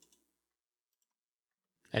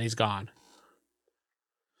 And he's gone.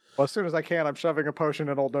 Well, as soon as I can, I'm shoving a potion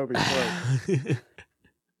in old Nobi's throat.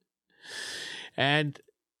 And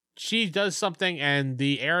she does something, and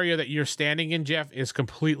the area that you're standing in, Jeff, is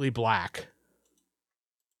completely black.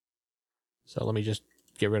 So let me just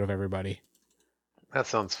get rid of everybody. That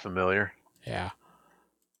sounds familiar. Yeah.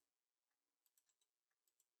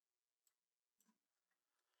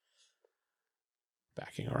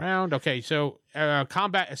 Backing around. Okay, so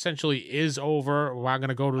combat essentially is over. I'm going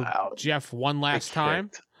to go to Wow. Jeff one last They time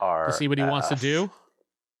kicked our to see what he wants to ass. do.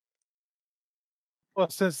 Well,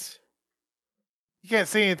 since you can't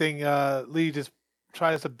see anything, Lee just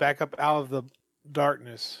tries to back up out of the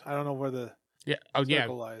darkness. I don't know where the Yeah. Oh, yeah.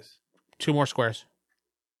 circle lies. 2 more squares.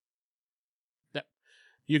 Yep.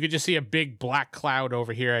 You could just see a big black cloud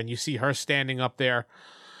over here, and you see her standing up there,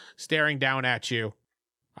 staring down at you.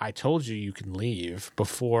 I told you you can leave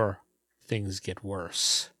before things get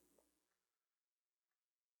worse.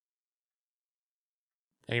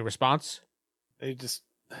 Any response? He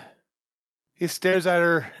stares at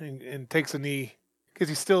her and takes a knee because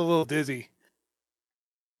he's still a little dizzy.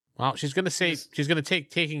 Well, she's gonna say she's gonna take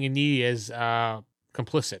taking a knee as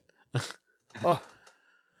complicit. Oh,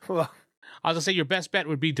 well, I was gonna say your best bet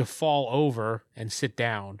would be to fall over and sit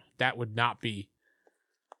down. That would not be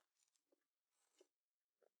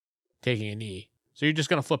taking a knee. So you're just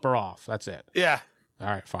gonna flip her off. That's it. yeah. All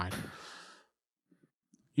right, fine.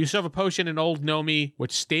 You shove a potion in old Nomi,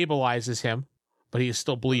 which stabilizes him, but he is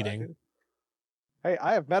still bleeding. Hey,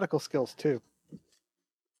 I have medical skills too. You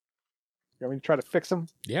want me to try to fix him?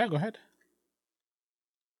 Yeah, go ahead.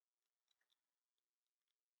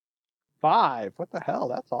 5. What the hell?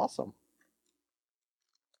 That's awesome.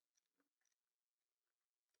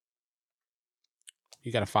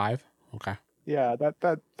 You got a 5? Okay. Yeah,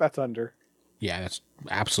 that's under. Yeah, that's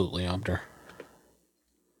absolutely under.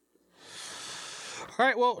 All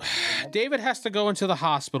right, well, David has to go into the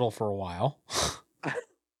hospital for a while.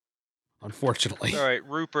 Unfortunately. All right,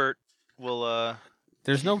 Rupert will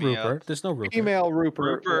There's no keep me Rupert. up. There's no Rupert. Email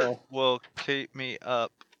Rupert. Rupert will keep me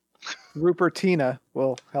up. Rupertina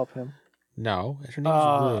will help him. No, her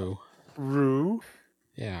name's Rue. Rue.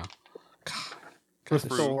 Yeah. With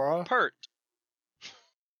God, Sora. Pert.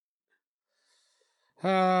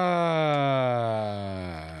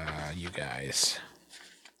 you guys.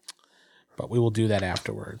 But we will do that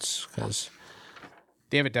afterwards because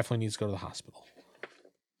David definitely needs to go to the hospital.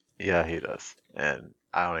 Yeah, he does. And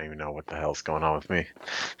I don't even know what the hell's going on with me.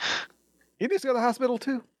 He needs to go to the hospital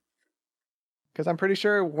too. Because I'm pretty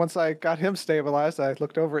sure once I got him stabilized, I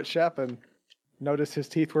looked over at Shep and noticed his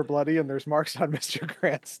teeth were bloody and there's marks on Mr.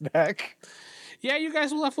 Grant's neck. Yeah, you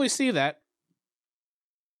guys will definitely see that.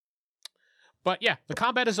 But yeah, the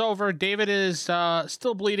combat is over. David is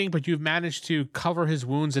still bleeding, but you've managed to cover his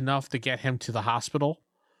wounds enough to get him to the hospital.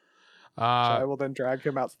 So I will then drag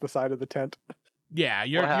him out to the side of the tent. Yeah,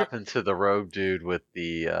 What happened to the rogue dude with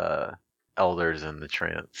the elders in the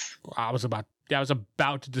trance? I was about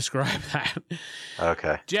to describe that.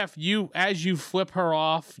 Okay. Jeff, as you flip her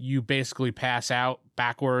off, you basically pass out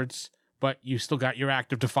backwards, but you still got your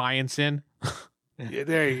act of defiance in. Yeah,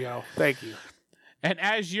 there you go. Thank you. And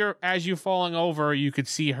as you falling over, you could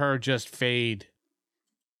see her just fade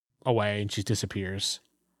away and she disappears.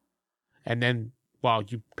 And then well,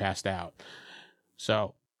 you passed out.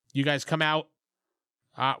 So you guys come out.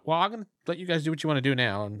 Well, I'm gonna let you guys do what you want to do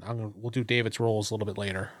now, and we'll do David's rolls a little bit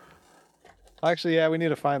later. Actually, yeah, we need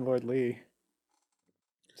to find Lord Lee.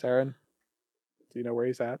 Saren, do you know where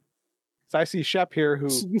he's at? So I see Shep here, who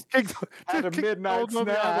had a midnight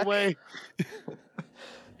snack. Way.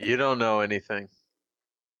 You don't know anything.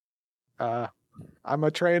 I'm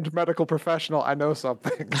a trained medical professional. I know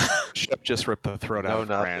something. Shep just ripped the throat No, out of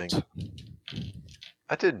Grant. nothing.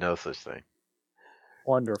 I did know such thing.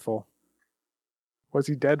 Wonderful. Was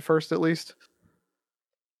he dead first, at least?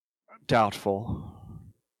 Doubtful.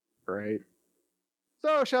 Great.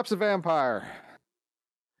 So Shep's a vampire.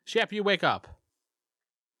 Shep, you wake up.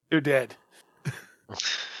 You're dead.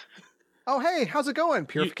 Oh, hey, how's it going?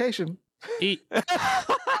 Purification. Eat.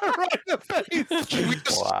 Right in the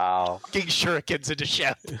face. Wow. Fucking shurikens into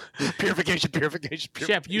Shep. Purification.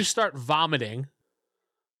 Shep, you start vomiting.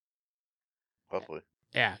 Lovely.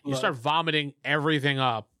 Yeah, you start vomiting everything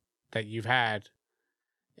up that you've had,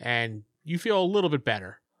 and you feel a little bit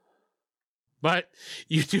better. But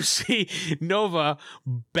you do see Nova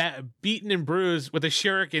beaten and bruised with a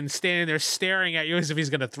shuriken standing there staring at you as if he's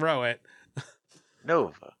going to throw it.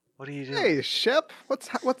 Nova, what are you doing? Hey, Shep,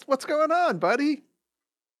 what's going on, buddy?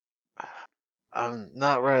 I'm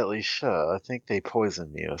not rightly sure. I think they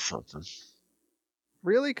poisoned me or something.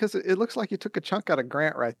 Really? Because it looks like you took a chunk out of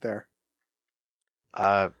Grant right there.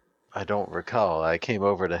 I don't recall. I came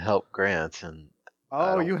over to help Grant, and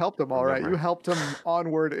Oh, don't you helped him all right. remember. You helped him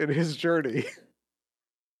onward in his journey.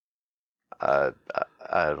 I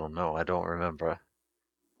don't know. I don't remember.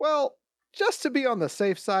 Well, just to be on the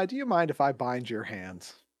safe side, do you mind if I bind your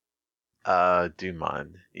hands? Do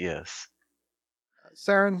mind? Yes.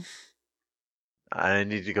 Saren? I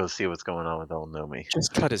need to go see what's going on with Old Nomi.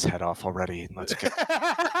 Just cut his head off already and let's go.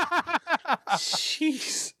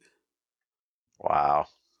 Jeez. Wow.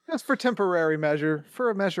 Just for temporary measure, for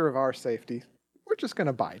a measure of our safety, we're just going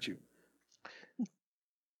to bind you.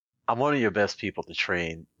 I'm one of your best people to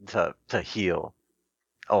train to heal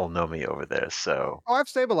Old Nomi over there. So Oh, I've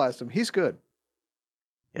stabilized him. He's good.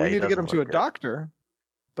 yeah, We he need to get him doesn't to a look good. doctor,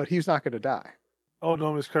 but he's not going to die. Oh,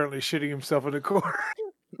 no, is currently shitting himself in the corner.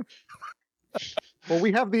 Well,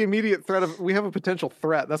 we have the immediate threat of, we have a potential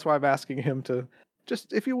threat. That's why I'm asking him to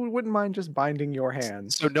just, if you wouldn't mind just binding your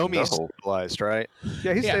hands. So Nomi's No. stabilized, right?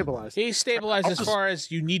 Yeah, he's Yeah. stabilized. He's stabilized as far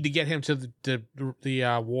as you need to get him to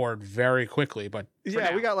the ward very quickly, but for Yeah,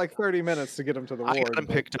 now. we got like 30 minutes to get him to the I ward. got him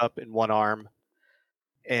but- picked up in one arm,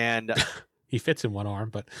 and He fits in one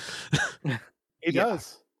arm, but He Yeah.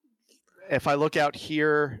 does. if I look out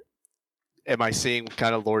here, am I seeing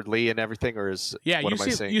kind of Lord Lee and everything, or is yeah, what you am I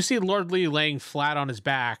see seeing? you see Lord Lee laying flat on his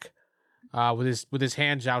back, with his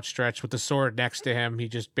hands outstretched, with the sword next to him. He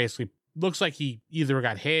just basically looks like he either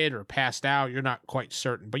got hit or passed out. You're not quite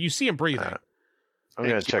certain, but you see him breathing. I'm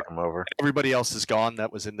gonna check him over. Everybody else is gone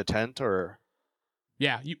that was in the tent, or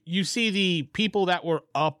Yeah, you see the people that were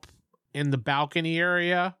up in the balcony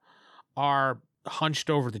area are hunched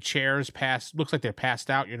over the chairs, looks like they're passed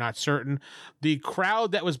out. You're not certain. The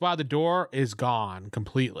crowd that was by the door is gone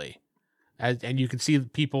completely. And you can see the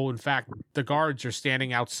people, in fact, the guards are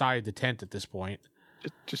standing outside the tent at this point.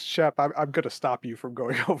 Just Shep, I'm going to stop you from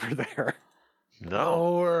going over there. No.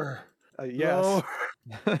 Lower. Yes.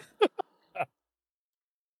 Lower.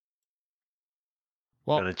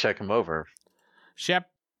 Well, I'm gonna check him over. Shep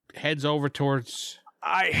heads over towards.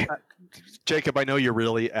 Jacob, I know you're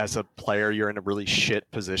really, as a player, you're in a really shit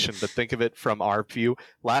position, but think of it from our view.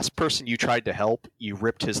 Last person you tried to help, you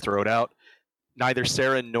ripped his throat out. Neither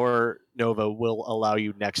Sarah nor Nova will allow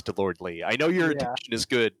you next to Lord Lee. I know your Yeah. intention is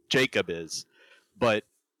good, Jacob is, but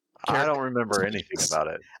I don't remember anything about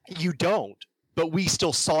it. you don't. But we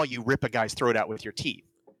still saw you rip a guy's throat out with your teeth.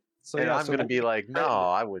 So And yeah, I'm so- gonna be like, no,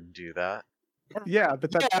 I wouldn't do that. Yeah,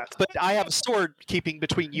 but that, Yeah, but I have a sword keeping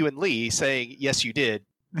between you and Lee saying, yes, you did.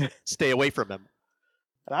 Stay away from him.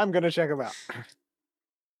 I'm going to check him out.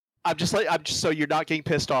 I'm just so you're not getting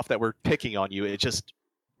pissed off that we're picking on you. It's just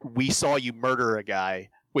we saw you murder a guy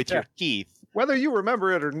with your teeth. Whether you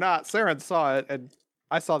remember it or not, Saren saw it, and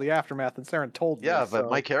I saw the aftermath, and Saren told me. Yeah, but so-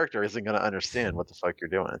 my character isn't gonna understand what the fuck you're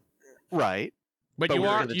doing. Right. But But you we're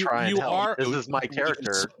are gonna try and you help. are This is my we-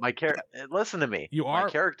 character. My character. Listen to me. You My are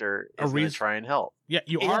character a is gonna reason- try and help. yeah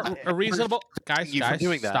you Yeah, are a reasonable guys. you from Guys,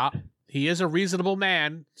 doing that. stop. He is a reasonable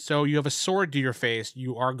man, so you have a sword to your face.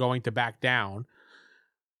 You are going to back down.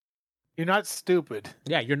 You're not stupid.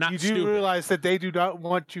 Yeah, you're not You do stupid. realize that they do not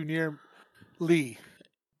want you near Lee.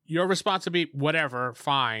 Your responsibility, whatever,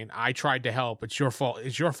 fine. I tried to help. It's your fault.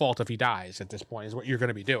 It's your fault if he dies at this point, is what you're going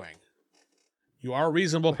to be doing. You are a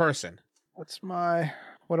reasonable person. What's my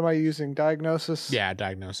What am I using? Diagnosis? Yeah,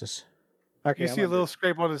 diagnosis. Okay. You see a little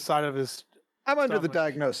scrape on the side of his. I'm under the stomach.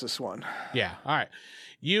 diagnosis one. Yeah. All right.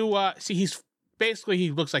 You see,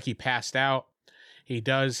 he looks like he passed out. He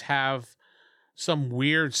does have some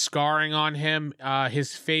weird scarring on him.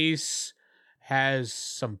 His face has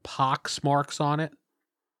some pox marks on it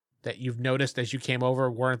that you've noticed as you came over,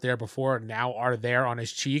 weren't there before, now are there on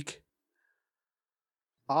his cheek.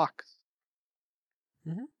 Ox.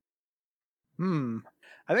 Mm-hmm.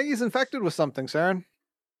 I think he's infected with something, Saren.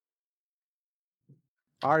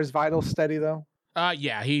 Are his vitals steady though?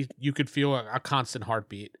 Yeah, you could feel a constant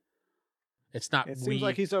heartbeat. It's not It seems weak.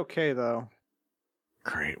 like he's okay though.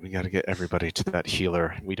 Great, we got to get everybody to that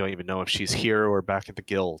healer. We don't even know if she's here or back at the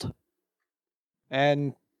guild.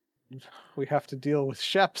 And we have to deal with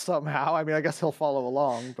Shep somehow. I mean, I guess he'll follow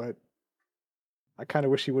along, but I kind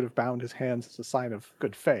of wish he would have bound his hands as a sign of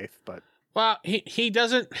good faith, but Well, he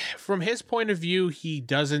doesn't, from his point of view, he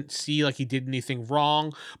doesn't see like he did anything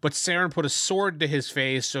wrong, but Saren put a sword to his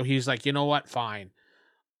face, so he's like, you know what, fine.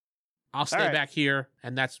 I'll stay right. back here,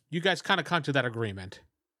 and that's, you guys kind of come to that agreement.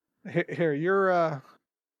 here, you're a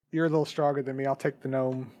little stronger than me. I'll take the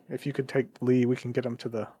gnome. If you could take Lee, we can get him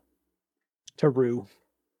to Rue.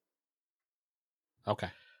 Okay.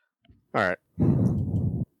 All right.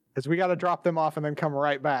 Because we got to drop them off and then come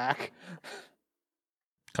right back.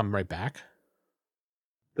 Come right back.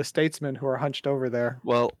 The statesmen who are hunched over there.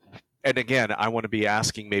 Well, and again, I want to be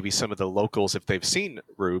asking maybe some of the locals if they've seen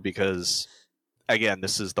Rue, because, again,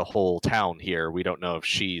 this is the whole town here. We don't know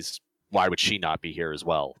if why would she not be here as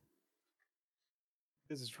well?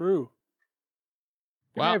 This is true.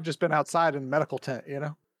 She may Well, have just been outside in the medical tent, you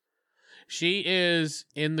know? she is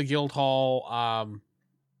in the guild hall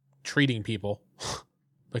treating people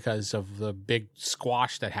because of the big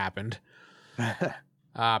squash that happened.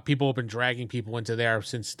 People have been dragging people into there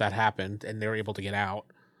since that happened, and they were able to get out.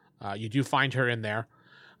 You do find her in there.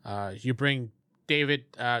 You bring David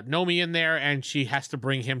Nomi in there, and she has to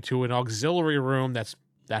bring him to an auxiliary room. That's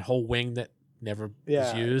that whole wing that never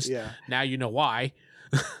was used. Yeah. Now you know why.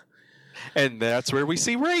 And that's where we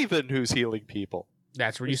see Raven, who's healing people.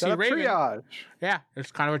 That's where We you set see up Raven. triage. Yeah,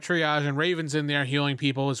 it's kind of a triage, and Raven's in there healing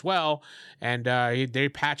people as well. And they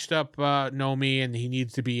patched up Nomi, and he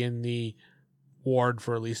needs to be in the ward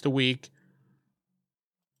for at least a week.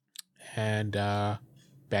 And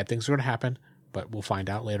bad things are going to happen, but we'll find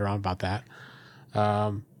out later on about that.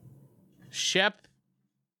 Shep,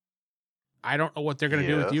 I don't know what they're going to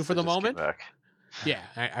do with you for the moment. Yeah,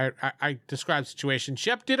 I described the situation.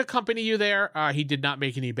 Shep did accompany you there. He did not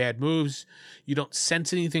make any bad moves. You don't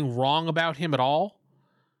sense anything wrong about him at all.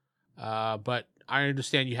 But I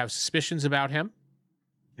understand you have suspicions about him.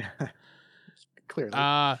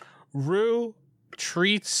 Clearly. Rue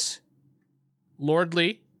treats Lord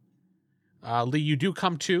Lee. Lee, you do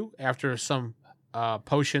come to after some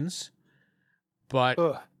potions,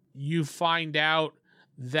 but you find out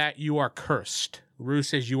that you are cursed. Rue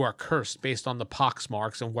says you are cursed based on the pox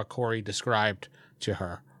marks and what Corey described to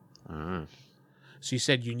her. Mm. She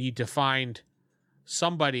said you need to find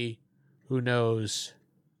somebody who knows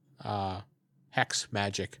hex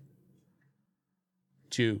magic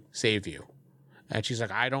to save you. And she's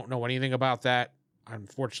like, I don't know anything about that.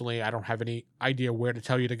 Unfortunately, I don't have any idea where to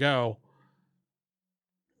tell you to go.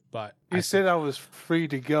 But You said I was free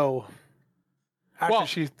to go. After Well-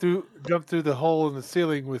 she jumped through the hole in the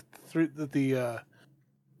ceiling with the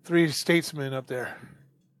three statesmen up there.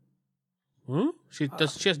 She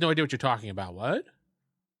has no idea what you're talking about. What?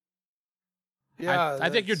 Yeah, I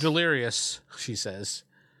think you're that's- delirious, she says.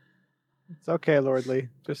 It's okay, Lord Lee.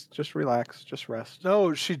 Just relax. Just rest.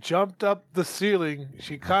 No, she jumped up the ceiling.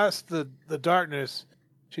 She cast the darkness.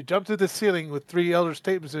 She jumped through the ceiling with three elder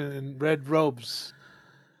statesmen in red robes.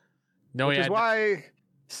 No, Which yeah, is why,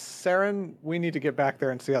 Saren, we need to get back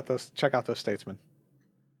there and check out those statesmen.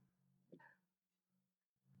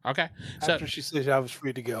 okay. So, After she said I was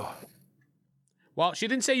free to go. well, she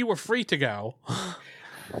didn't say you were free to go.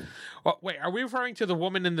 Well, wait, are we referring to the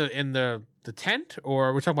woman in the tent, or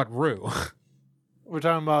are we talking about Rue? We're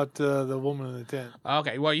talking about the woman in the tent.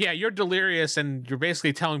 Okay, well, yeah, you're delirious, and you're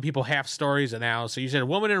basically telling people half stories now. So you said a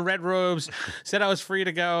woman in red robes said I was free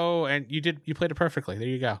to go, and you played it perfectly. There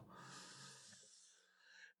you go.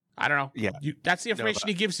 I don't know. Yeah. That's the information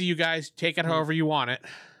he gives to you guys. Take it however you want it.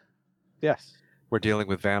 Yes. We're dealing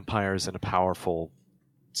with vampires and a powerful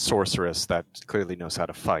sorceress that clearly knows how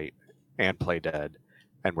to fight and play dead,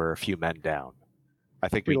 and we're a few men down. I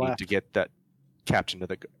think we need left. to get that captain of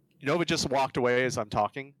the Nova just walked away as I'm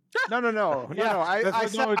talking. No. Yeah,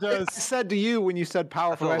 that's what Nova does. I said to you when you said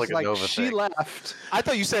powerful, That I felt was like a like, Nova she thing. left. I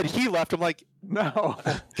thought you said he left. I'm like, No,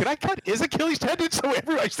 can I cut his Achilles tendon so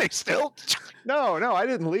everybody stay still? no, I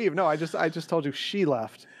didn't leave. No, I just told you she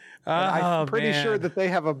left. And I'm pretty sure that they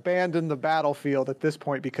have abandoned the battlefield at this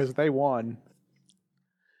point because they won.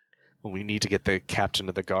 Well, we need to get the captain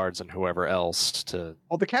of the guards and whoever else to.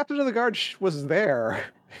 Well, the captain of the guard was there.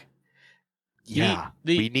 Yeah,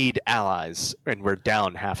 we need allies, and we're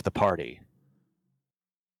down half the party.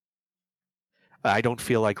 I don't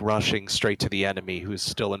feel like rushing straight to the enemy who's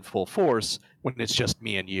still in full force when it's just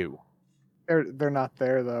me and you. They're not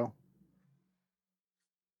there though.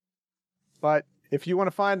 But if you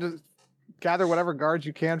want to gather whatever guards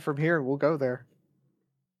you can from here, we'll go there.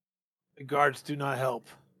 The guards do not help.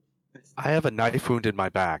 I have a knife wound in my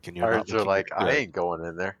back, and you're not Guards are looking like, good. I ain't going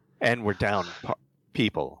in there. And we're down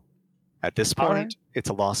people. At this point, Alright. it's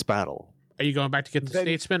a lost battle. Are you going back to get the Then-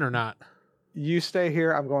 statesman or not? You stay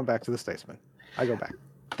here. I'm going back to the Statesman. I go back.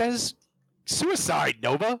 That is suicide,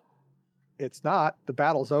 Nova. It's not. The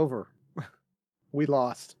battle's over. We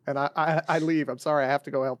lost, and I leave. I'm sorry. I have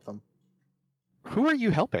to go help them. Who are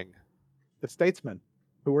you helping? The Statesmen,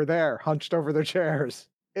 who were there, hunched over their chairs.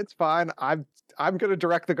 It's fine. I'm going to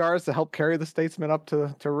direct the guards to help carry the Statesmen up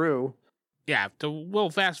to Rue. Yeah, we'll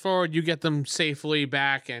fast forward. You get them safely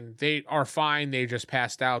back, and they are fine. They just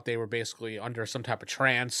passed out. They were basically under some type of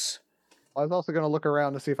trance. I was also going to look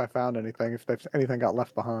around to see if I found anything, if anything got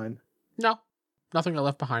left behind. No, nothing got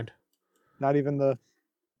left behind. Not even the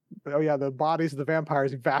bodies of the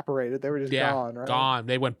vampires evaporated. They were just Yeah, gone, right? gone.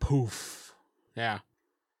 They went poof. Yeah,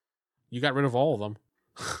 you got rid of all of them.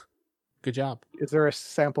 Good job. Is there a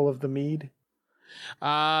sample of the mead?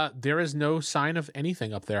 There is no sign of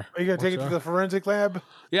anything up there. Are you going to take it to the forensic lab?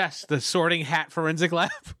 Yes, the Sorting Hat Forensic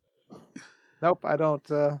Lab. Nope, I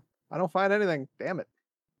don't find anything. Damn it.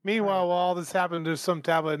 Meanwhile, while all this happened, there's some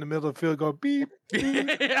tablet in the middle of the field go beep, beep,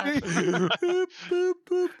 beep. Boop, boop,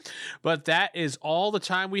 boop. But that is all the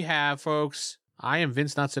time we have, folks. I am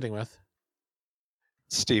Vince, not sitting with.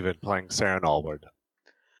 Steven playing Saren Allward.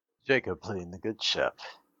 Jacob playing the good chef.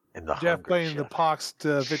 And the Jeff hungry playing the chef.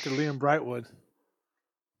 poxed Victor Liam Brightwood.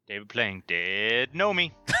 David playing Dead Know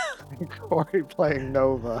Me. Corey playing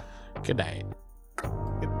Nova. Good night.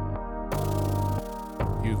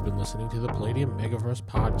 You've been listening to the Palladium Megaverse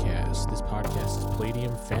podcast. This podcast is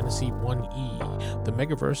Palladium Fantasy 1E. The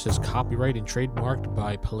Megaverse is copyright and trademarked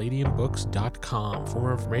by PalladiumBooks.com. For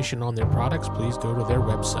more information on their products, please go to their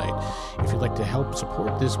website. If you'd like to help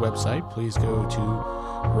support this website, please go to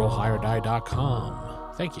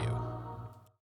RollHigherDie.com. Thank you.